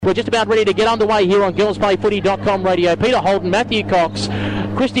We're just about ready to get underway here on GirlsPlayFooty.com radio. Peter Holden, Matthew Cox,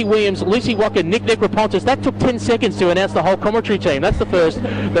 Christy Williams, Lucy Walker, Nick Rapontis. That took 10 seconds to announce the whole commentary team. That's the first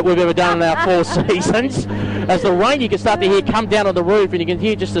that we've ever done in our 4 seasons. As the rain you can start to hear come down on the roof, and you can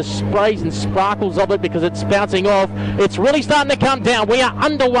hear just the sprays and sparkles of it because it's bouncing off. It's really starting to come down. We are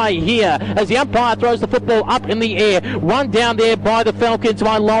underway here as the umpire throws the football up in the air. Run down there by the Falcons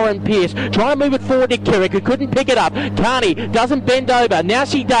by Lauren Pearce. Trying to move it forward to Kerrick, who couldn't pick it up. Carney doesn't bend over. Now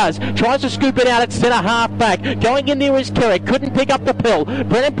she does. Tries to scoop it out at centre half back. Going in there is Kerrick. Couldn't pick up the pill.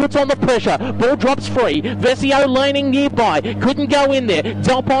 Brennan puts on the pressure. Ball drops free. Vesio leaning nearby. Couldn't go in there.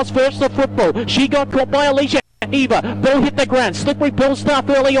 Delpos first the football. She got caught by Alicia Eva. Ball hit the ground. Slippery pill stuff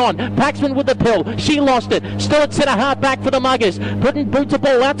early on. Paxman with the pill. She lost it. Still at centre half back for the Muggers. Britain boots the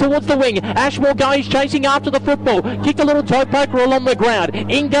ball out towards the wing. Ashmore goes chasing after the football. Kicked a little toe poker along the ground.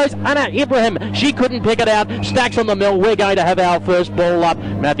 In goes Anna Ibrahim. She couldn't pick it out. Stacks on the mill. We're going to have our first ball up.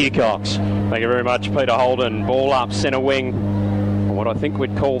 Matthew Cox. Thank you very much, Peter Holden. Ball up centre wing. On what I think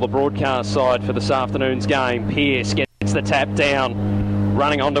we'd call the broadcast side for this afternoon's game. Pearce gets the tap down.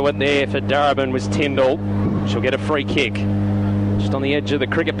 Running onto it there for Darebin was Tyndall. She'll get a free kick. Just on the edge of the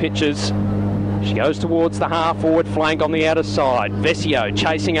cricket pitches. She goes towards the half-forward flank on the outer side. Vesio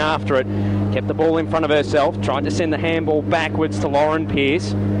chasing after it. Kept the ball in front of herself. Tried to send the handball backwards to Lauren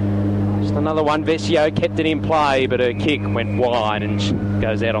Pearce. Just another one. Vesio kept it in play, but her kick went wide and she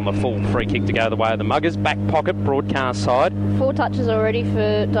goes out on the full free kick to go the way of the Muggers. Back pocket, broadcast side. 4 touches already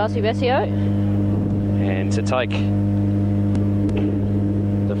for Darcy Vesio. And to take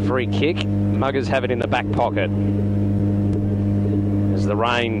the free kick, Muggers have it in the back pocket. As the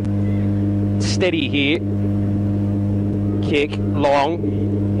rain steady here. Kick long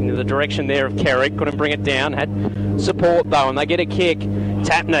into the direction there of Kerrick. Couldn't bring it down. Had support though, and they get a kick.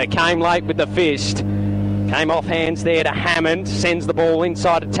 Tapner came late with the fist. Came off hands there to Hammond. Sends the ball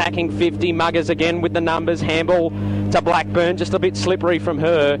inside attacking 50. Muggers again with the numbers. Handball to Blackburn. Just a bit slippery from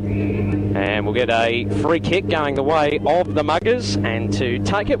her. And we'll get a free kick going the way of the Muggers. And to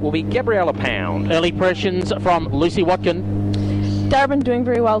take it will be Gabriella Pound. Early impressions from Lucy Watkin. Darebin doing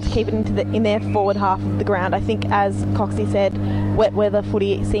very well to keep it in their forward half of the ground. I think, as Coxie said, wet weather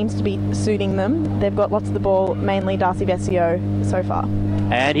footy seems to be suiting them. They've got lots of the ball, mainly Darcy Vesio so far.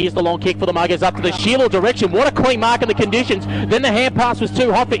 And here's the long kick for the Muggers up to the Sheila direction. What a clean mark in the conditions. Then the hand pass was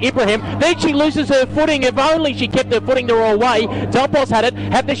too hot for Ibrahim. Then she loses her footing. If only she kept her footing the wrong way. Delpos had it.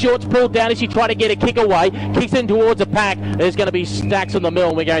 Had the shorts pulled down as she tried to get a kick away. Kicks in towards a pack. There's going to be stacks on the mill.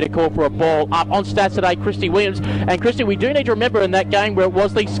 And we're going to call for a ball up. On stats today, Christy Williams. And Christy, we do need to remember in that game where it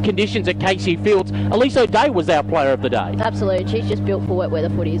was these conditions at Casey Fields, Elise O'Day was our player of the day. Absolutely. She's just built for wet weather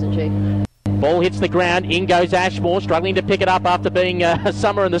footy, isn't she? Ball hits the ground. In goes Ashmore, struggling to pick it up after being a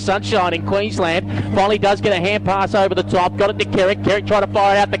summer in the sunshine in Queensland. Finally does get a hand pass over the top. Got it to Kerrick. Kerrick tried to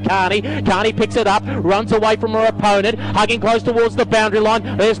fire it out to Carney. Carney picks it up, runs away from her opponent, hugging close towards the boundary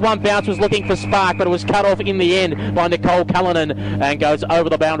line. There's one bounce, was looking for Spark, but it was cut off in the end by Nicole Cullinan and goes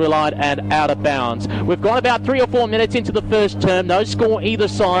over the boundary line and out of bounds. We've got about 3 or 4 minutes into the first term. No score either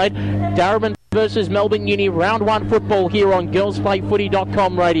side. Darebin versus Melbourne Uni, round 1 football here on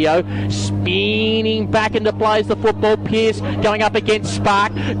GirlsPlayFooty.com radio. Spinning back into play as the football. Pearce going up against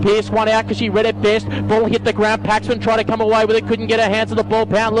Spark. Pearce won out because she read it best. Ball hit the ground. Paxman tried to come away with it. Couldn't get her hands on the ball.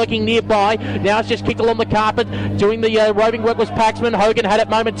 Pound lurking nearby. Now it's just kicked along the carpet. Doing the roving work was Paxman. Hogan had it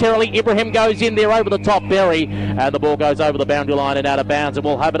momentarily. Ibrahim goes in there over the top. Berry. And the ball goes over the boundary line and out of bounds. And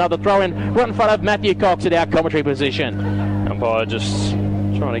we'll have another throw in right in front of Matthew Cox at our commentary position. Umpire just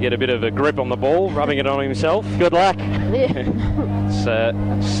trying to get a bit of a grip on the ball, rubbing it on himself. Good luck.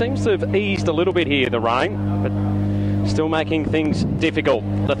 Seems to have eased a little bit here, the rain, but still making things difficult.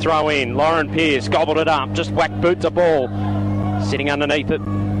 The throw in, Lauren Pearce gobbled it up, just whacked boot to ball. Sitting underneath it,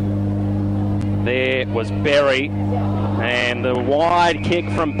 there was Berry. And the wide kick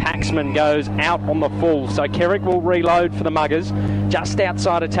from Paxman goes out on the full. So Kerrick will reload for the Muggers. Just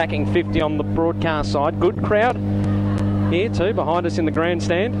outside attacking 50 on the broadcast side. Good crowd here too, behind us in the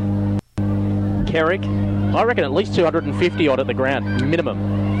grandstand. Kerrick. I reckon at least 250 odd at the ground,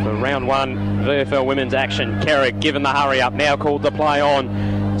 minimum. For round 1 VFL women's action. Kerrick given the hurry up, now called to play on.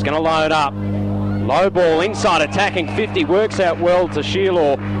 It's going to load up. Low ball inside attacking 50, works out well to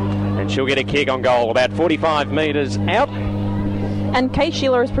Sheila. And she'll get a kick on goal, about 45 metres out. And Kate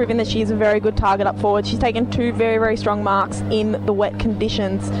Sheila has proven that she is a very good target up forward. She's taken 2 very, very strong marks in the wet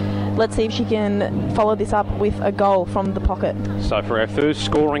conditions. Let's see if she can follow this up with a goal from the pocket. So for our first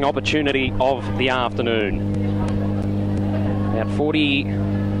scoring opportunity of the afternoon. About 40,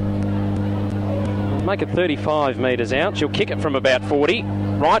 make it 35 metres out. She'll kick it from about 40.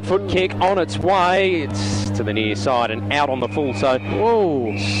 Right foot kick on its way. It's to the near side and out on the full. So,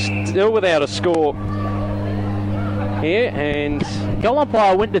 whoa, still without a score here. And goal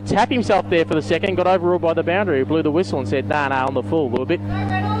umpire went to tap himself there for the second, got overruled by the boundary, who blew the whistle and said, nah, on the full. A little bit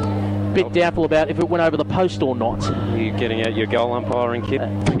doubtful about if it went over the post or not. You getting out your goal umpiring kit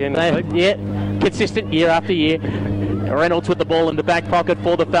again? Yeah, consistent year after year. Reynolds with the ball in the back pocket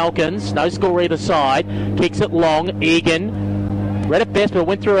for the Falcons. No score either side. Kicks it long. Egan read it best, but it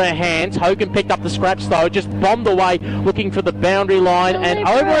went through her hands. Hogan picked up the scraps though, just bombed away, looking for the boundary line and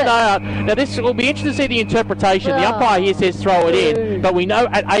over and out. Now this will be interesting to see the interpretation. The umpire here says throw it in, but we know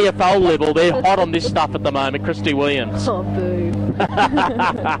at AFL level they're hot on this stuff at the moment. Christy Williams. Oh, boo.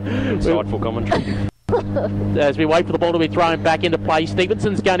 Insightful commentary. As we wait for the ball to be thrown back into play,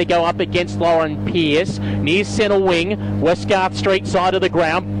 Stevenson's going to go up against Lauren Pearce. Near centre wing, Westgarth Street side of the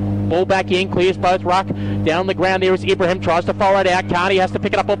ground. Ball back in, clears both ruck. Down the ground there is Ibrahim, tries to follow it out. Carney has to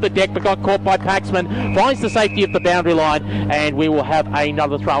pick it up off the deck, but got caught by Paxman. Finds the safety of the boundary line, and we will have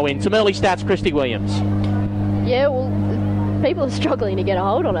another throw in. Some early stats, Christy Williams. Yeah, well, people are struggling to get a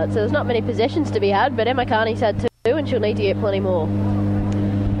hold on it, so there's not many possessions to be had, but Emma Carney's had 2, and she'll need to get plenty more.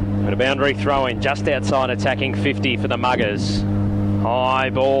 But a boundary throw in just outside attacking 50 for the Muggers. High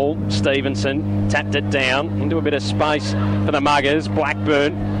ball, Stevenson tapped it down into a bit of space for the Muggers.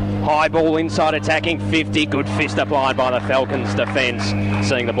 Blackburn, high ball inside attacking 50. Good fist applied by the Falcons defence,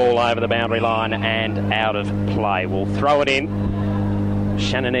 seeing the ball over the boundary line and out of play. We'll throw it in.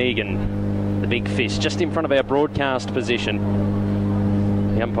 Shannon Egan, the big fist, just in front of our broadcast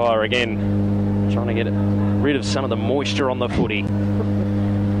position. The umpire again trying to get rid of some of the moisture on the footy.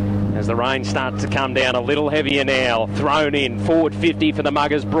 As the rain starts to come down a little heavier now. Thrown in, forward 50 for the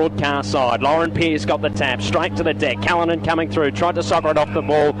Muggers broadcast side. Lauren Pearce got the tap, straight to the deck. Callanan coming through, tried to soccer it off the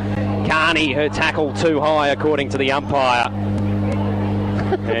ball. Carney, her tackle too high according to the umpire.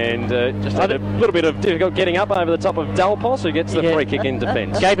 And just had a little bit of difficult getting up over the top of Delpos, who gets the free kick in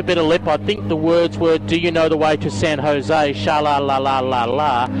defence. Gave a bit of lip. I think the words were, do you know the way to San Jose?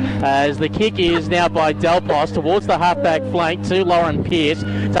 Sha-la-la-la-la-la. As the kick is now by Delpos towards the halfback flank to Lauren Pearce.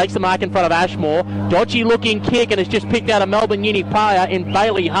 Takes the mark in front of Ashmore. Dodgy looking kick, and it's just picked out a Melbourne Uni player in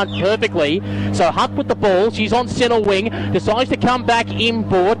Bailey Hunt perfectly. So Hunt with the ball. She's on centre wing. Decides to come back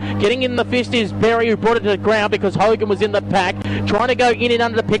inboard. Getting in the fist is Berry, who brought it to the ground because Hogan was in the pack. Trying to go in and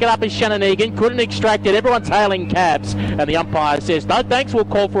under to pick it up is Shannon Egan. Couldn't extract it. Everyone's hailing cabs. And the umpire says, no thanks, we'll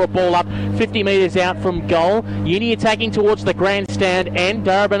call for a ball up 50 metres out from goal. Uni attacking towards the grandstand and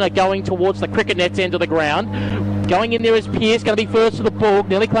Darebin are going towards the cricket net's end of the ground. Going in there is Pearce, going to be first to the ball.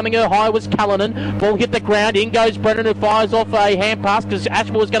 Nearly climbing her high was Callanan. Ball hit the ground. In goes Brennan, who fires off a hand pass because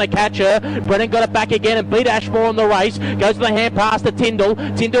Ashmore was going to catch her. Brennan got it back again and beat Ashmore on the race. Goes to the hand pass to Tyndall.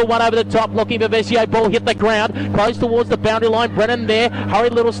 Tyndall won over the top, looking for Vesio. Ball hit the ground. Close towards the boundary line. Brennan there.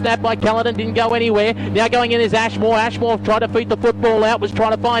 Hurried little snap by Callanan. Didn't go anywhere. Now going in is Ashmore. Ashmore tried to feed the football out. Was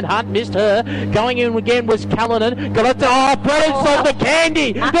trying to find Hunt. Missed her. Going in again was Callanan. Got it to... Oh, Brennan sold the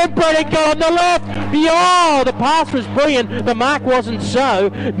candy. Then Brennan got on the left. Oh, the pass was brilliant. The mark wasn't so.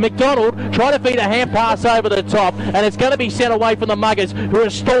 McDonald tried to feed a hand pass over the top, and it's going to be sent away from the Muggers, who are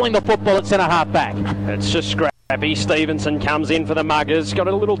stalling the football at centre half back. It's just scrappy. Stevenson comes in for the Muggers. Got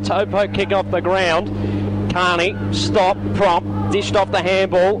a little toe poke kick off the ground. Carney, stop, prompt, dished off the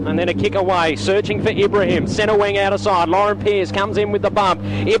handball, and then a kick away. Searching for Ibrahim. Centre wing out of side. Lauren Pearce comes in with the bump.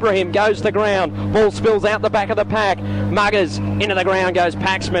 Ibrahim goes to the ground. Ball spills out the back of the pack. Muggers into the ground goes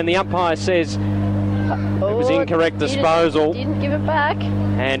Paxman. The umpire says it was incorrect disposal. Didn't give it back.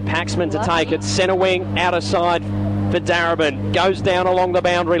 And Paxman to take it. Centre wing out of side for Darebin. Goes down along the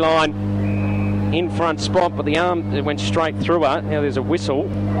boundary line. In front spot, but the arm went straight through her. Now there's a whistle.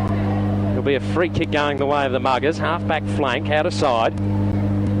 There'll be a free kick going the way of the Muggers. Half-back flank, out of side.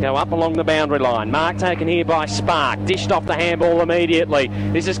 Go up along the boundary line. Mark taken here by Spark. Dished off the handball immediately.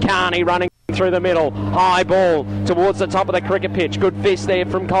 This is Carney running through the middle. High ball towards the top of the cricket pitch. Good fist there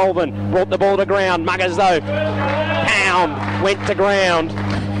from Colvin. Brought the ball to ground. Muggers, though, pound. Went to ground.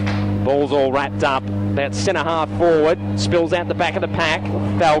 Ball's all wrapped up. About centre half forward. Spills out the back of the pack.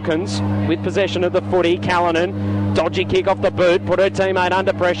 Falcons with possession of the footy. Callanan. Dodgy kick off the boot, put her teammate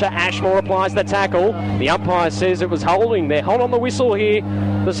under pressure. Ashmore applies the tackle. The umpire says it was holding. They're hot on the whistle here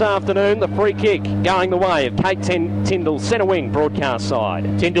this afternoon. The free kick going the way of Kate Tyndall, centre wing, broadcast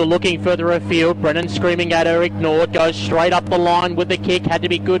side. Tyndall looking further afield. Brennan screaming at her, ignored. Goes straight up the line with the kick. Had to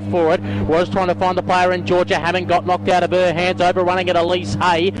be good for it. Was trying to find the player in Georgia. Haven't got knocked out of her hands. Overrunning at Elise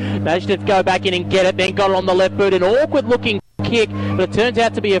Hay. Managed to go back in and get it. Then got it on the left boot. An awkward looking kick, but it turns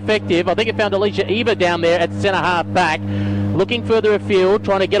out to be effective. I think it found Alicia Eva down there at centre half back, looking further afield,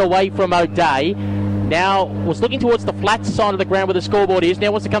 trying to get away from O'Day. Now was looking towards the flat side of the ground where the scoreboard is.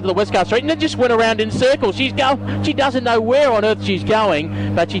 Now wants to come to the Westgarth Street, and then just went around in circles. She doesn't know where on earth she's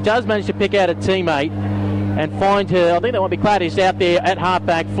going, but she does manage to pick out a teammate and find her. I think that might be Gladys out there at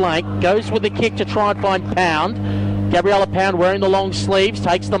half-back flank. Goes with the kick to try and find Pound. Gabriella Pound wearing the long sleeves,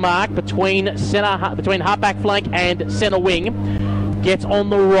 takes the mark between half-back flank and centre wing. Gets on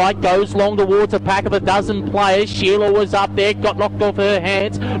the right, goes long towards a pack of a dozen players. Sheila was up there, got knocked off her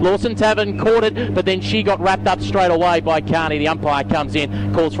hands. Lawson Tavern caught it, but then she got wrapped up straight away by Carney. The umpire comes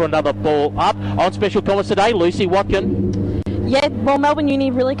in, calls for another ball up. On special comments today, Lucy Watkin. Yeah, well, Melbourne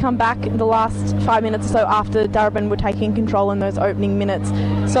Uni really come back the last 5 minutes or so after Darebin were taking control in those opening minutes.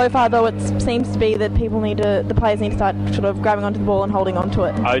 So far, though, it seems to be that the players need to start sort of grabbing onto the ball and holding onto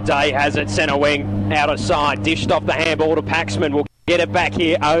it. O'Day has it, centre wing, out of side, dished off the handball to Paxman. Will get it back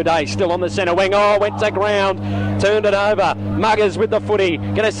here. O'Day still on the centre wing. Oh, went to ground. Turned it over. Muggers with the footy.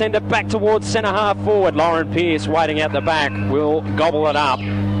 Going to send it back towards centre half forward. Lauren Pearce waiting out the back. Will gobble it up.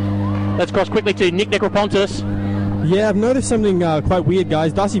 Let's cross quickly to Nick Necropontis. Yeah, I've noticed something quite weird,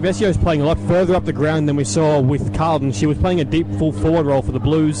 guys. Darcy Vesio is playing a lot further up the ground than we saw with Carlton. She was playing a deep full forward role for the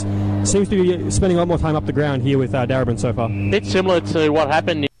Blues. Seems to be spending a lot more time up the ground here with Darebin so far. Bit similar to what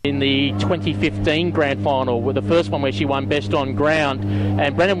happened in the 2015 grand final, with the first one where she won best on ground,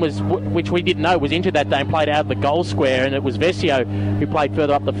 and Brennan was, which we didn't know, was injured that day and played out of the goal square, and it was Vesio who played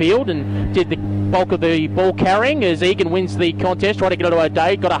further up the field and did the bulk of the ball carrying as Egan wins the contest, trying to get it to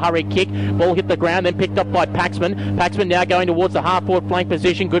O'Day, got a hurry kick, ball hit the ground, then picked up by Paxman. Paxman now going towards the half-forward flank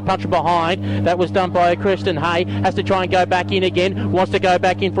position, good punch from behind, that was done by Kristen Hay, has to try and go back in again, wants to go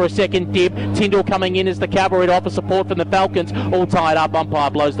back in for a second dib. Tyndall coming in as the cavalry to offer support from the Falcons, all tied up, umpire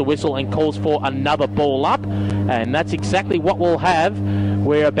blows the whistle and calls for another ball up, and that's exactly what we'll have.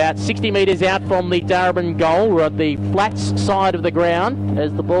 We're about 60 metres out from the Darebin goal. We're at the flats side of the ground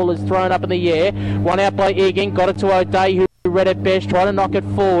as the ball is thrown up in the air. One out by Egan, got it to O'Day, who read it best, tried to knock it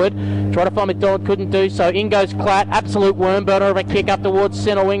forward, tried to find McDonald, couldn't do so. In goes Klatt, absolute worm burner of a kick up towards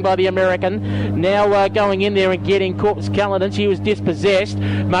centre wing by the American. Now going in there and getting Corpus Caledon. She was dispossessed.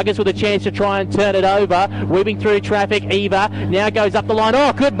 Muggers with a chance to try and turn it over. Weaving through traffic, Eva now goes up the line.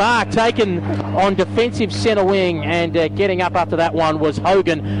 Oh, good mark taken on defensive centre wing, and getting up after that one was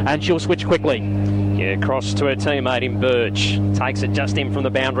Hogan, and she'll switch quickly. Yeah, cross to her teammate in Birch. Takes it just in from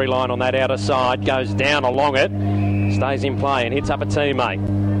the boundary line on that outer side. Goes down along it. Stays in play and hits up a teammate.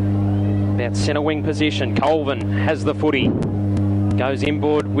 About centre wing position. Colvin has the footy. Goes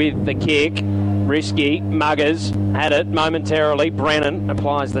inboard with the kick. Risky. Muggers had it momentarily. Brennan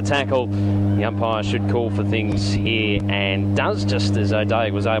applies the tackle. The umpire should call for things here and does, just as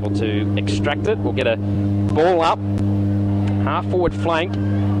O'Day was able to extract it. We'll get a ball up. Half forward flank.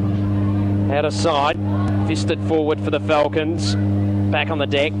 Out of side. Fisted forward for the Falcons. Back on the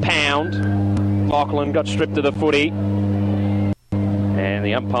deck. Pound. Lachlan got stripped of the footy. And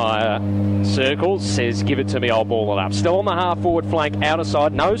the umpire circles, says, give it to me, I'll ball it up. Still on the half-forward flank, outer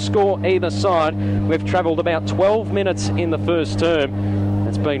side. No score either side. We've travelled about 12 minutes in the first term.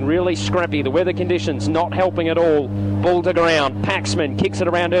 It's been really scrappy. The weather conditions not helping at all. Ball to ground. Paxman kicks it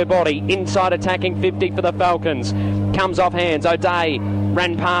around her body. Inside attacking 50 for the Falcons. Comes off hands. O'Day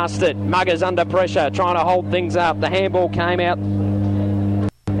ran past it. Muggers under pressure, trying to hold things up. The handball came out.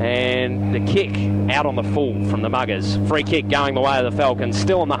 And the kick out on the full from the Muggers. Free kick going the way of the Falcons.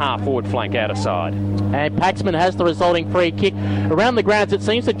 Still on the half-forward flank outer side. And Paxman has the resulting free kick. Around the grounds, it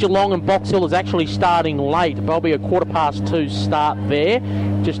seems that Geelong and Box Hill is actually starting late. Probably a 2:15 start there.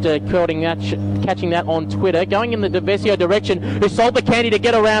 Just catching that on Twitter. Going in the Devesio direction, who sold the candy to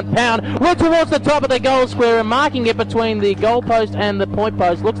get around Pound. Went towards the top of the goal square and marking it between the goal post and the point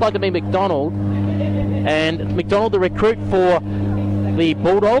post. Looks like to be McDonald. And McDonald, the recruit for the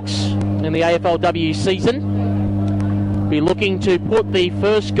Bulldogs in the AFLW season, be looking to put the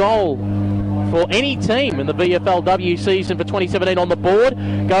first goal for any team in the VFLW season for 2017 on the board.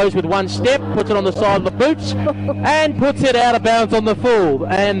 Goes with one step, puts it on the side of the boots, and puts it out of bounds on the full.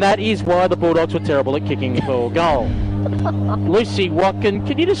 And that is why the Bulldogs were terrible at kicking for goal. Lucy Watkin,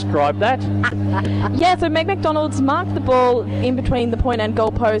 can you describe that? Yeah, so Meg McDonald's marked the ball in between the point and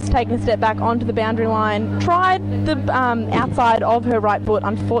goal post, taken a step back onto the boundary line, tried the outside of her right foot,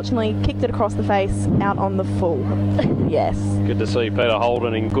 unfortunately kicked it across the face, out on the full. Yes. Good to see Peter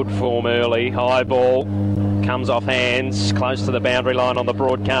Holden in good form early. High ball. Comes off hands, close to the boundary line on the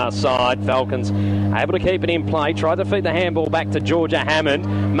broadcast side. Falcons able to keep it in play. Tried to feed the handball back to Georgia Hammond.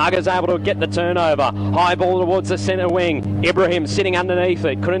 Muggers able to get the turnover. High ball towards the centre wing. Ibrahim sitting underneath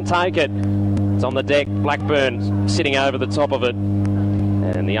it. Couldn't take it. It's on the deck. Blackburn sitting over the top of it.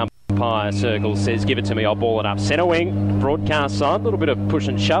 And the umpire circle says, give it to me, I'll ball it up. Centre wing, broadcast side. A little bit of push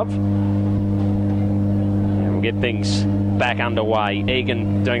and shove. we'll get things back underway.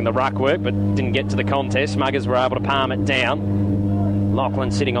 Egan doing the ruck work, but didn't get to the contest. Muggers were able to palm it down.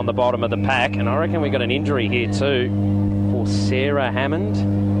 Lachlan sitting on the bottom of the pack, and I reckon we got an injury here too for Sarah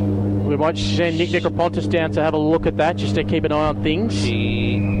Hammond. We might send Nick Necropontis down to have a look at that, just to keep an eye on things.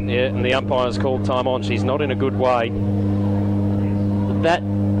 And the umpire's called time on. She's not in a good way. That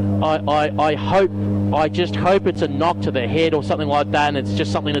I just hope it's a knock to the head or something like that, and it's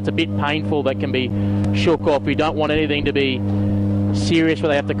just something that's a bit painful that can be shook off. We don't want anything to be serious where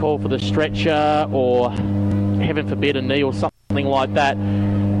they have to call for the stretcher or, heaven forbid, a knee or something like that.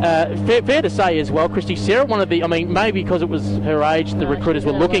 Fair to say as well, Christy, Sarah, maybe because it was her age the recruiters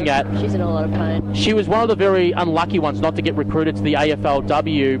were looking at. She's in a lot of pain. She was one of the very unlucky ones not to get recruited to the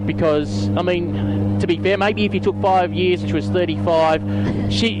AFLW because, to be fair, maybe if you took 5 years and she was 35,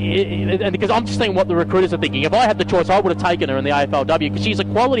 and because I'm just thinking what the recruiters are thinking. If I had the choice, I would have taken her in the AFLW because she's a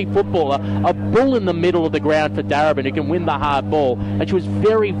quality footballer, a bull in the middle of the ground for Darebin who can win the hard ball, and she was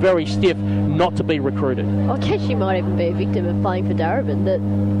very, very stiff not to be recruited. I guess she might even be a victim of playing for Darebin, that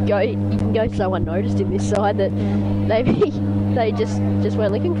you can go so unnoticed in this side that maybe they just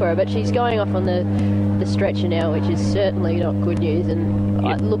weren't looking for her, but she's going off on the stretcher now, which is certainly not good news, and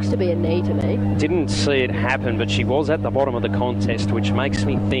it looks to be a knee to me. Didn't see it happen, but she was at the bottom of the contest, which makes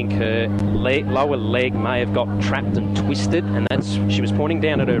me think her lower leg may have got trapped and twisted, and she was pointing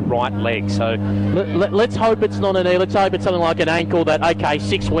down at her right leg. So let's hope it's not a knee. Let's hope it's something like an ankle that, okay,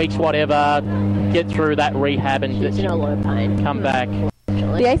 6 weeks, whatever, get through that rehab and she's in a lot of pain. Come back.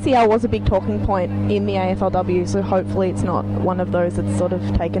 The ACL was a big talking point in the AFLW, so hopefully it's not one of those that's sort of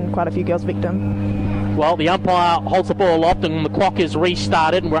taken quite a few girls victim. Well, the umpire holds the ball aloft and the clock is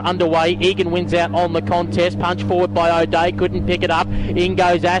restarted and we're underway. Egan wins out on the contest. Punch forward by O'Day, couldn't pick it up. In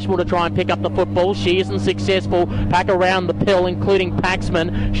goes Ashwell to try and pick up the football. She isn't successful. Pack around the pill, including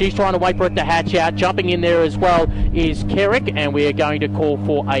Paxman. She's trying to wait for it to hatch out. Jumping in there as well is Kerrick, and we are going to call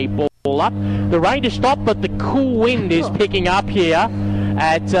for a ball up. The rain has stopped, but the cool wind is picking up here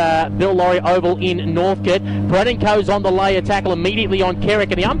at Bill Lawry Oval in Northcote. Brennan goes on the layer tackle immediately on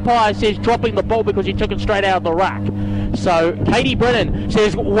Kerrick, and the umpire says dropping the ball because he took it straight out of the ruck. So Katie Brennan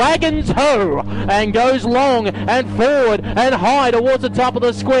says wagons ho, and goes long and forward and high towards the top of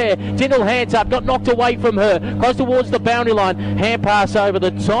the square. Tyndall hands up, got knocked away from her, close towards the boundary line. Hand pass over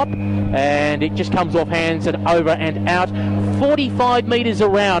the top, and it just comes off hands and over and out. 45 metres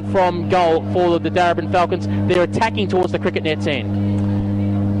around from goal for the Darebin Falcons. They're attacking towards the cricket net's end.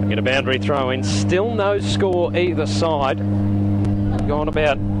 Get a boundary throw in. Still no score either side. Gone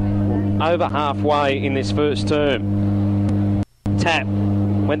about over halfway in this first term. Tap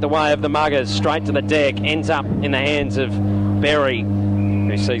went the way of the Muggers, straight to the deck, ends up in the hands of Berry,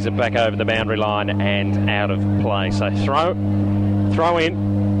 who sees it back over the boundary line and out of play. So throw in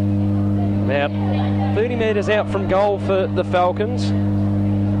about 30 metres out from goal for the Falcons.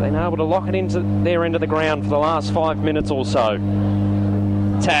 Been able to lock it into their end of the ground for the last 5 minutes or so.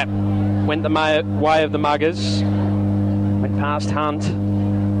 Tap went the way of the Muggers, went past Hunt,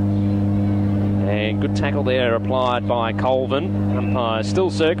 and good tackle there applied by Colvin. Umpire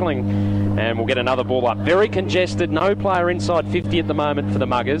still circling, and we'll get another ball up. Very congested, no player inside 50 at the moment for the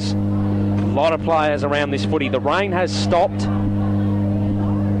Muggers. A lot of players around this footy. The rain has stopped.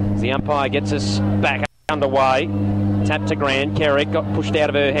 The umpire gets us back underway. Tap to ground. Kerrick got pushed out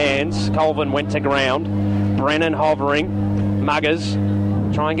of her hands. Colvin went to ground. Brennan hovering. Muggers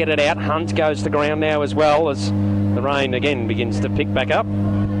try and get it out. Hunt goes to ground now as well as the rain again begins to pick back up.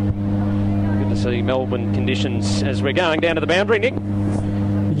 Good to see Melbourne conditions as we're going down to the boundary, Nick.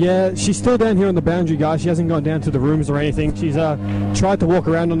 Yeah, she's still down here on the boundary, guys. She hasn't gone down to the rooms or anything. She's tried to walk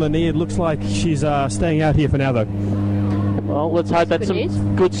around on the knee. It looks like she's staying out here for now, though. Well, let's hope that's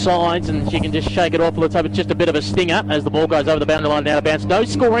some good signs and she can just shake it off. Let's hope it's just a bit of a stinger as the ball goes over the boundary line and out of bounds. No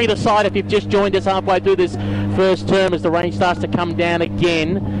score either side if you've just joined us halfway through this first term as the rain starts to come down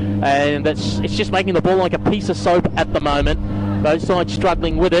again. And it's just making the ball like a piece of soap at the moment. Both sides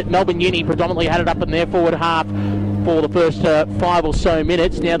struggling with it. Melbourne Uni predominantly had it up in their forward half for the first 5 or so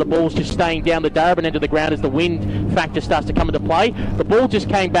minutes. Now the ball's just staying down the Darebin end of the ground as the wind factor starts to come into play. The ball just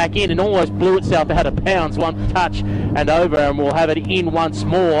came back in and almost blew itself out of bounds, one touch and over, and we'll have it in once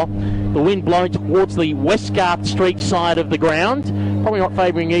more. The wind blowing towards the Westgarth Street side of the ground, probably not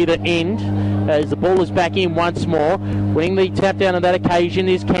favouring either end as the ball is back in once more. Winning the tap down on that occasion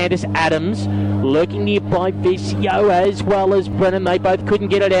is Candice Adams. Lurking nearby Vesio as well as Brennan. They both couldn't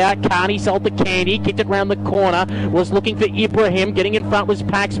get it out. Carney sold the candy, kicked it round the corner, was looking for Ibrahim. Getting in front was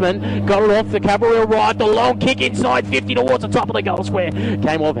Paxman. Got it off the Cavalry right. The long kick inside 50 towards the top of the goal square.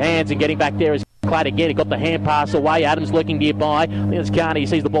 Came off hands, and getting back there is Clad again. He got the hand pass away. Adams looking nearby. I think it's Carney. He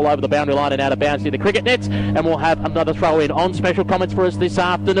sees the ball over the boundary line and out of bounds near the cricket nets. And we'll have another throw in. On special comments for us this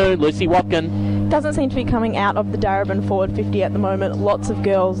afternoon, Lucy Watkin. Doesn't seem to be coming out of the Darebin forward 50 at the moment. Lots of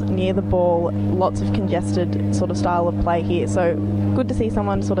girls near the ball. Lots of congested sort of style of play here. So good to see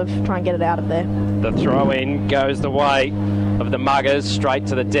someone sort of try and get it out of there. The throw in goes the way of the Muggers, straight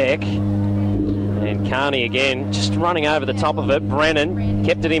to the deck. And Carney again, just running over the top of it. Brennan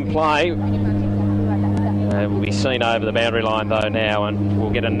kept it in play. It will be seen over the boundary line though now, and we'll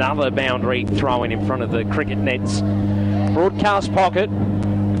get another boundary throw in front of the cricket nets. Broadcast pocket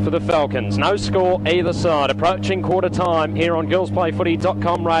for the Falcons. No score either side. Approaching quarter time here on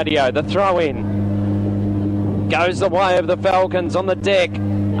GirlsPlayFooty.com radio. The throw in goes the way of the Falcons on the deck.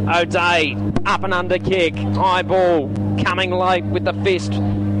 O'Day, up and under kick. High ball, coming late with the fist.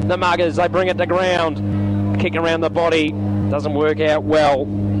 The Muggers, they bring it to ground. Kick around the body, doesn't work out well.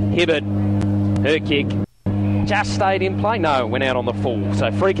 Hibbert, her kick, just stayed in play. No, went out on the full.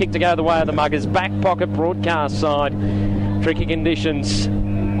 So free kick to go the way of the Muggers. Back pocket broadcast side. Tricky conditions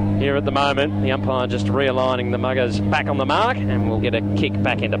here at the moment. The umpire just realigning the Muggers back on the mark, and we'll get a kick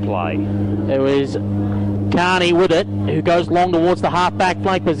back into play. It was Carney with it, who goes long towards the half-back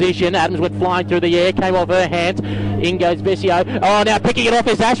flank position. Adams went flying through the air, came off her hands. In goes Vesio. Oh, now picking it off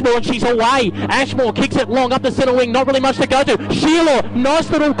is Ashmore, and she's away. Ashmore kicks it long up the centre wing. Not really much to go to. Sheila, nice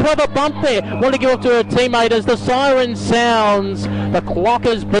little clever bump there. Want to give off to her teammate as the siren sounds. The clock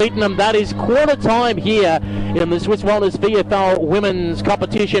has beaten them. That is quarter time here in the Swiss Wellness VFL Women's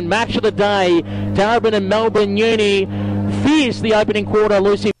Competition. Match of the day. Darebin and Melbourne Uni. Fierce the opening quarter,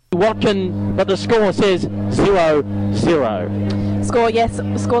 Lucy Watkin, but the score says 0-0. Score, yes,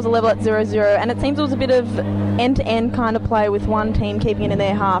 scores a level at 0-0, and it seems it was a bit of end-to-end kind of play with one team keeping it in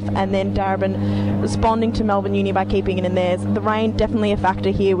their half and then Darebin responding to Melbourne Uni by keeping it in theirs. The rain definitely a factor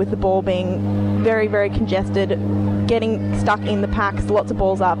here with the ball being very, very congested, getting stuck in the packs, lots of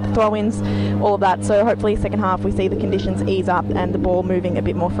balls up, throw-ins, all of that. So hopefully second half we see the conditions ease up and the ball moving a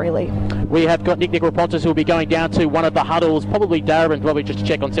bit more freely. We have got Nick Rapontis who will be going down to one of the huddles, probably Darebin, probably just to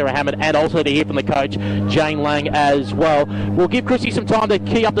check on Sarah Hammond, and also to hear from the coach, Jane Lang, as well. We'll give Chrissy some time to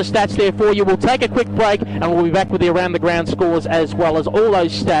key up the stats there for you. We'll take a quick break and we'll be back with the around the ground scores as well as all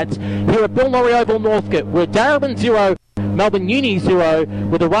those stats here at Bill Lawry Oval, Northcote. We're Darebin 0, Melbourne Uni 0,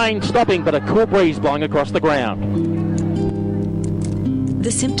 with the rain stopping but a cool breeze blowing across the ground.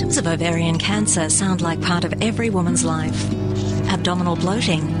 The symptoms of ovarian cancer sound like part of every woman's life. Abdominal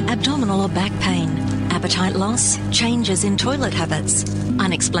bloating, abdominal or back pain, appetite loss, changes in toilet habits,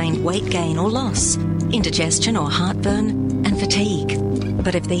 unexplained weight gain or loss, indigestion or heartburn, and fatigue.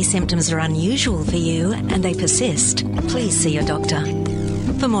 But if these symptoms are unusual for you and they persist, please see your doctor.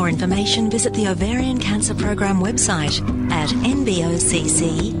 For more information, visit the Ovarian Cancer Program website at nbocc.org.au.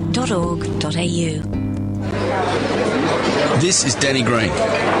 This is Danny Green.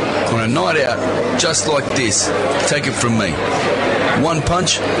 On a night out just like this, take it from me. One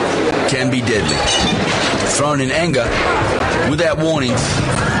punch can be deadly. Thrown in anger, without warning,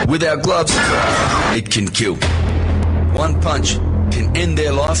 without gloves, it can kill. One punch can end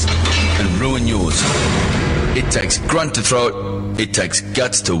their life and ruin yours. It takes grunt to throw it. It takes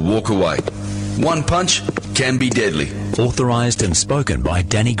guts to walk away. One punch can be deadly. Authorised and spoken by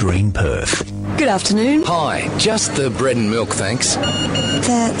Danny Green, Perth. Good afternoon. Hi, just the bread and milk, thanks.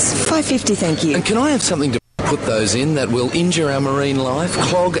 That's $5.50, thank you. And can I have something to put those in that will injure our marine life,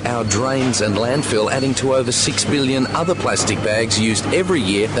 clog our drains and landfill, adding to over 6 billion other plastic bags used every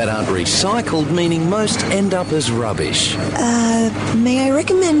year that aren't recycled, meaning most end up as rubbish? May I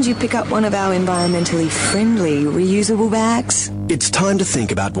recommend you pick up one of our environmentally friendly reusable bags? It's time to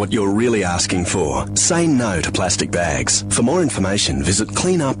think about what you're really asking for. Say no to plastic bags. For more information, visit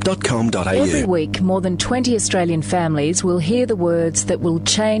cleanup.com.au. Every week, more than 20 Australian families will hear the words that will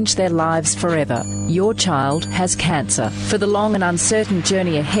change their lives forever. Your child has cancer. For the long and uncertain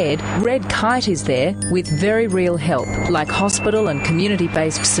journey ahead, Red Kite is there with very real help, like hospital and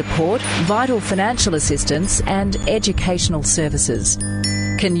community-based support, vital financial assistance and educational services.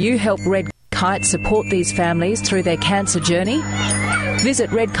 Can you help Red Kite support these families through their cancer journey? Visit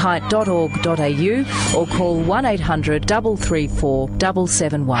redkite.org.au or call 1800 334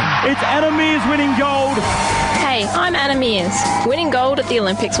 771. It's Anna Mears winning gold. Hey, I'm Anna Mears. Winning gold at the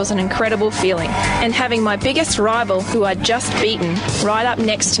Olympics was an incredible feeling, and having my biggest rival, who I'd just beaten, right up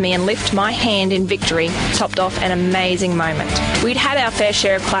next to me and lift my hand in victory topped off an amazing moment. We'd had our fair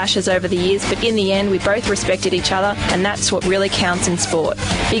share of clashes over the years, but in the end we both respected each other, and that's what really counts in sport.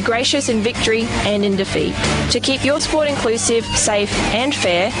 Be gracious in victory and in defeat. To keep your sport inclusive, safe and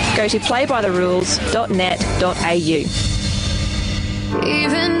fair, go to playbytherules.net.au.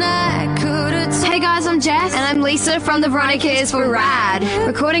 Even I could have Hey guys, I'm Jess. And I'm Lisa from the Veronicas for RAD.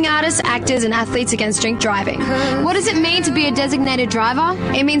 Recording artists, actors and athletes against drink driving. What does it mean to be a designated driver?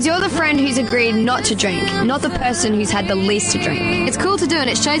 It means you're the friend who's agreed not to drink, not the person who's had the least to drink. It's cool to do and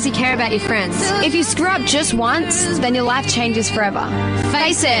it shows you care about your friends. If you screw up just once, then your life changes forever.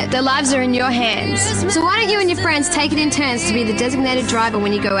 Face it, their lives are in your hands. So why don't you and your friends take it in turns to be the designated driver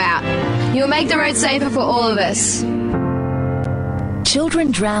when you go out? You'll make the road safer for all of us. Children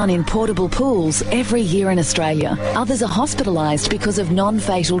drown in portable pools every year in Australia. Others are hospitalised because of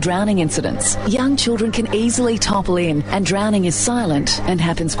non-fatal drowning incidents. Young children can easily topple in, and drowning is silent and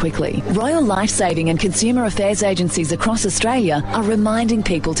happens quickly. Royal Lifesaving and consumer affairs agencies across Australia are reminding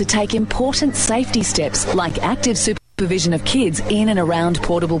people to take important safety steps like active supervision of kids in and around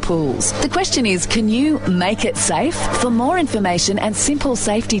portable pools. The question is, can you make it safe? For more information and simple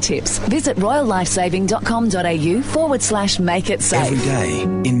safety tips, visit royallifesaving.com.au/make it safe. Every day,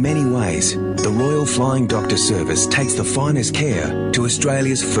 in many ways, the Royal Flying Doctor Service takes the finest care to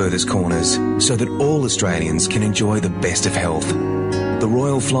Australia's furthest corners so that all Australians can enjoy the best of health. The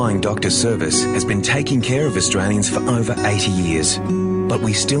Royal Flying Doctor Service has been taking care of Australians for over 80 years. But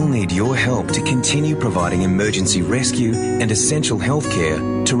we still need your help to continue providing emergency rescue and essential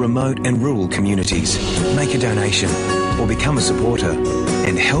healthcare to remote and rural communities. Make a donation or become a supporter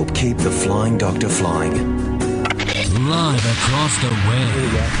and help keep the Flying Doctor flying. Live across the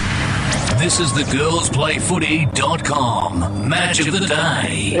web. This is the GirlsPlayFooty.com Match of the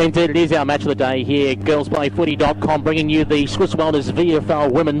Day. Indeed, it is our Match of the Day here. GirlsPlayFooty.com bringing you the Swiss Wellness VFL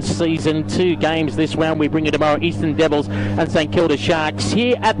Women's Season 2 games this round. We bring you tomorrow Eastern Devils and St Kilda Sharks.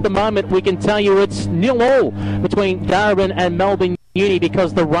 Here at the moment, we can tell you it's 0-0 between Darebin and Melbourne Uni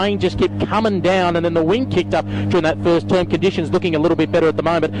because the rain just kept coming down and then the wind kicked up during that first term. Conditions looking a little bit better at the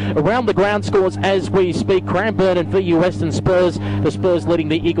moment. Around the ground scores as we speak, Cranbourne and VU Western Spurs. The Spurs leading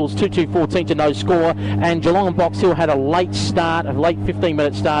the Eagles 2-2-14 to no score, and Geelong and Box Hill had a late start, a late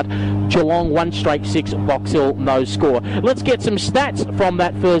 15-minute start. Geelong 1 straight 6, Box Hill no score. Let's get some stats from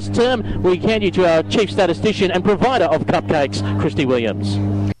that first term. We hand you to our chief statistician and provider of cupcakes, Christy Williams.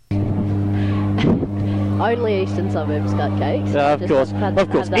 Only Eastern Suburbs cupcakes. Of course.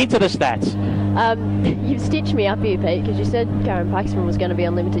 Into the stats. You've stitched me up here, Pete, because you said Karen Paxman was going to be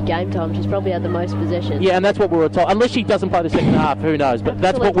on limited game time. She's probably had the most possession. Yeah, and that's what we were told. Unless she doesn't play the second half, who knows? But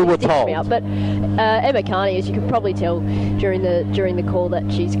that's what we were told. But Emma Carney, as you could probably tell during the call,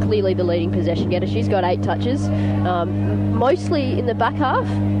 that she's clearly the leading possession getter. She's got 8 touches, mostly in the back half.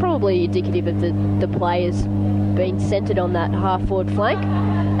 Probably indicative of the players being centred on that half-forward flank.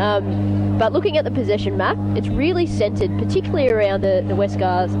 But looking at the possession map, it's really centred, particularly around the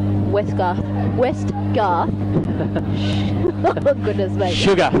Westgarth. Oh, goodness me.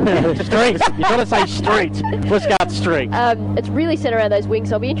 Sugar. Street. You've got to say street. Westgarth Street. It's really centred around those wings,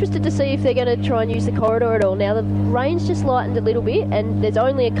 so I'll be interested to see if they're going to try and use the corridor at all. Now, the rain's just lightened a little bit, and there's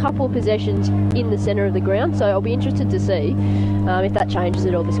only a couple of possessions in the centre of the ground, so I'll be interested to see if that changes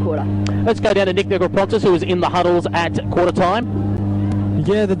at all this quarter. Let's go down to Nick Negropontis, who was in the huddles at quarter time.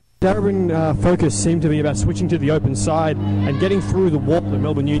 Yeah, the Darebin focus seemed to be about switching to the open side and getting through the wall that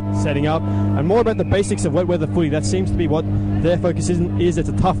Melbourne Uni setting up, and more about the basics of wet weather footy. That seems to be what their focus is. It's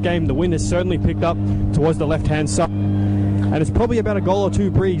a tough game. The wind has certainly picked up towards the left-hand side, and it's probably about a goal or two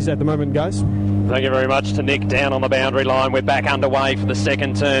breeze at the moment, guys. Thank you very much to Nick down on the boundary line. We're back underway for the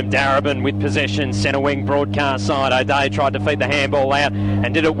second term. Darebin with possession, centre wing broadcast side. O'Day tried to feed the handball out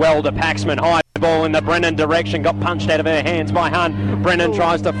and did it well to Paxman. High ball in the Brennan direction, got punched out of her hands by Hunt. Brennan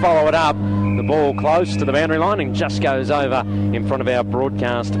tries to follow it up. The ball close to the boundary line and just goes over in front of our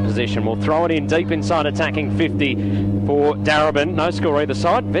broadcast position. We'll throw it in deep inside attacking 50 for Darebin. No score either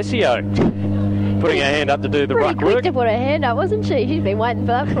side. Vesio putting her hand up to do the ruck Pretty quick work. to put her hand up, wasn't she? She's been waiting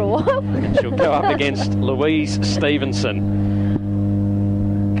for that for a while. She'll go up against Louise Stevenson.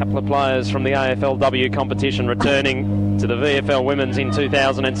 A couple of players from the AFLW competition returning to the VFL Women's in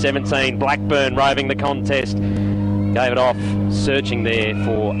 2017. Blackburn roving the contest. Gave it off, searching there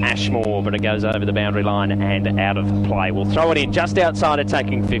for Ashmore, but it goes over the boundary line and out of play. We'll throw it in just outside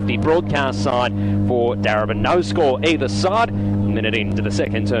attacking 50. Broadcast side for Darebin. No score either side. A minute into the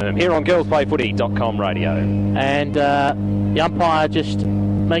second term here on GirlsPlayFooty.com radio. And the umpire just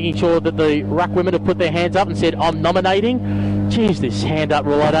making sure that the ruck women have put their hands up and said, I'm nominating. Geez, this hand-up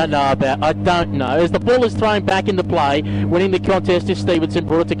rule I don't know. As the ball is thrown back into play, winning the contest is Stevenson,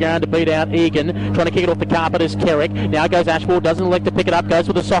 brought it to ground to beat out Egan, trying to kick it off the carpet is Kerrick. Now goes Ashford, doesn't elect to pick it up, goes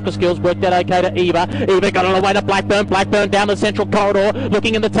with the soccer skills, worked out okay to Eva. Eva got it away to Blackburn. Blackburn down the central corridor,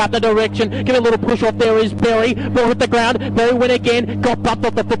 looking in the Tapner direction. Give a little push off there is Berry. Ball hit the ground. Berry went again, got bumped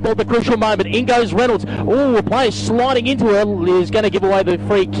off the football at the crucial moment. In goes Reynolds. Oh, a player sliding into her is going to give away the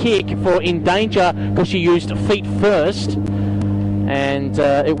free kick for in danger because she used feet first. And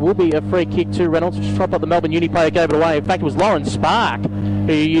it will be a free kick to Reynolds. But the Melbourne Uni player gave it away. In fact, it was Lauren Spark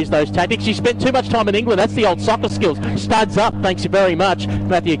who used those tactics. She spent too much time in England. That's the old soccer skills. Studs up. Thanks you very much,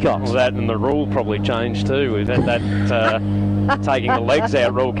 Matthew Cox. Well, that and the rule probably changed too. We've had that taking the legs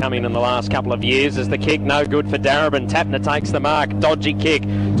out rule coming in the last couple of years. As the kick no good for Darebin. Tapner takes the mark. Dodgy kick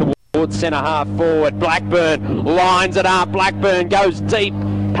towards centre half forward. Blackburn lines it up. Blackburn goes deep.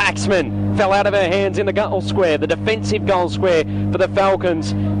 Paxman fell out of her hands in the goal square, the defensive goal square for the Falcons.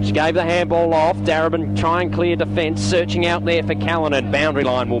 She gave the handball off. Darebin try and clear defence, searching out there for Callanan. Boundary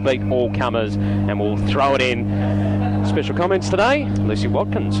line will beat all comers and will throw it in. Special comments today, Lucy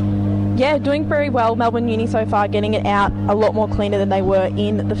Watkins. Yeah, doing very well. Melbourne Uni so far, getting it out a lot more cleaner than they were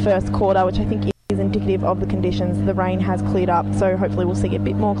in the first quarter, which I think is indicative of the conditions. The rain has cleared up, so hopefully we'll see a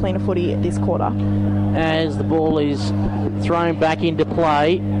bit more cleaner footy this quarter. As the ball is thrown back into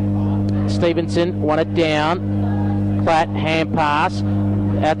play, Stevenson won it down. Platt, hand pass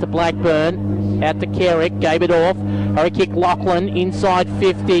out to Blackburn, out to Kerrick, gave it off. Hurry kick Lachlan inside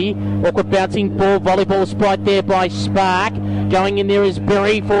 50. Awkward bouncing ball, volleyball sprite there by Spark. Going in there is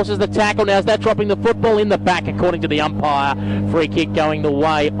Berry, forces the tackle. Now is that dropping the football in the back according to the umpire. Free kick going the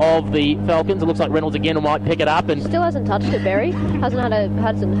way of the Falcons. It looks like Reynolds again might pick it up. And still hasn't touched it, Berry. Hasn't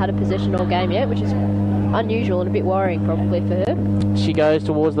had a possession all game yet, which is unusual and a bit worrying probably for her. She goes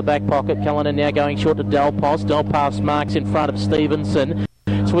towards the back pocket. Callanan now going short to Delpas. Delpas marks in front of Stevenson.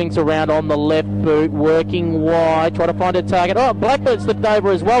 Swings around on the left boot, working wide, trying to find a target. Oh, Blackburn slipped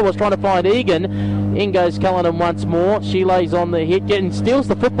over as well, was trying to find Egan. In goes Callanan once more. She lays on the hit, and steals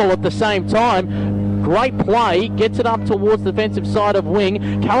the football at the same time. Great play, gets it up towards the defensive side of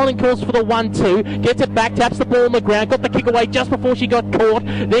wing. Callanan calls for the 1-2, gets it back, taps the ball on the ground, got the kick away just before she got caught,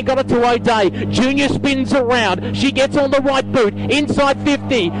 then got it to O'Day. Junior spins around, she gets on the right boot, inside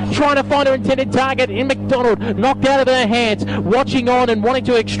 50, trying to find her intended target in McDonald, knocked out of her hands, watching on and wanting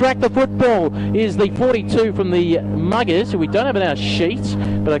to extract the football is the 42 from the Muggers, who we don't have in our sheet,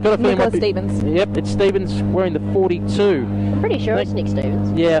 but I've got a feeling Nicholas Stevens. Yep, it's Stevens wearing the 42. I'm pretty sure it's Nick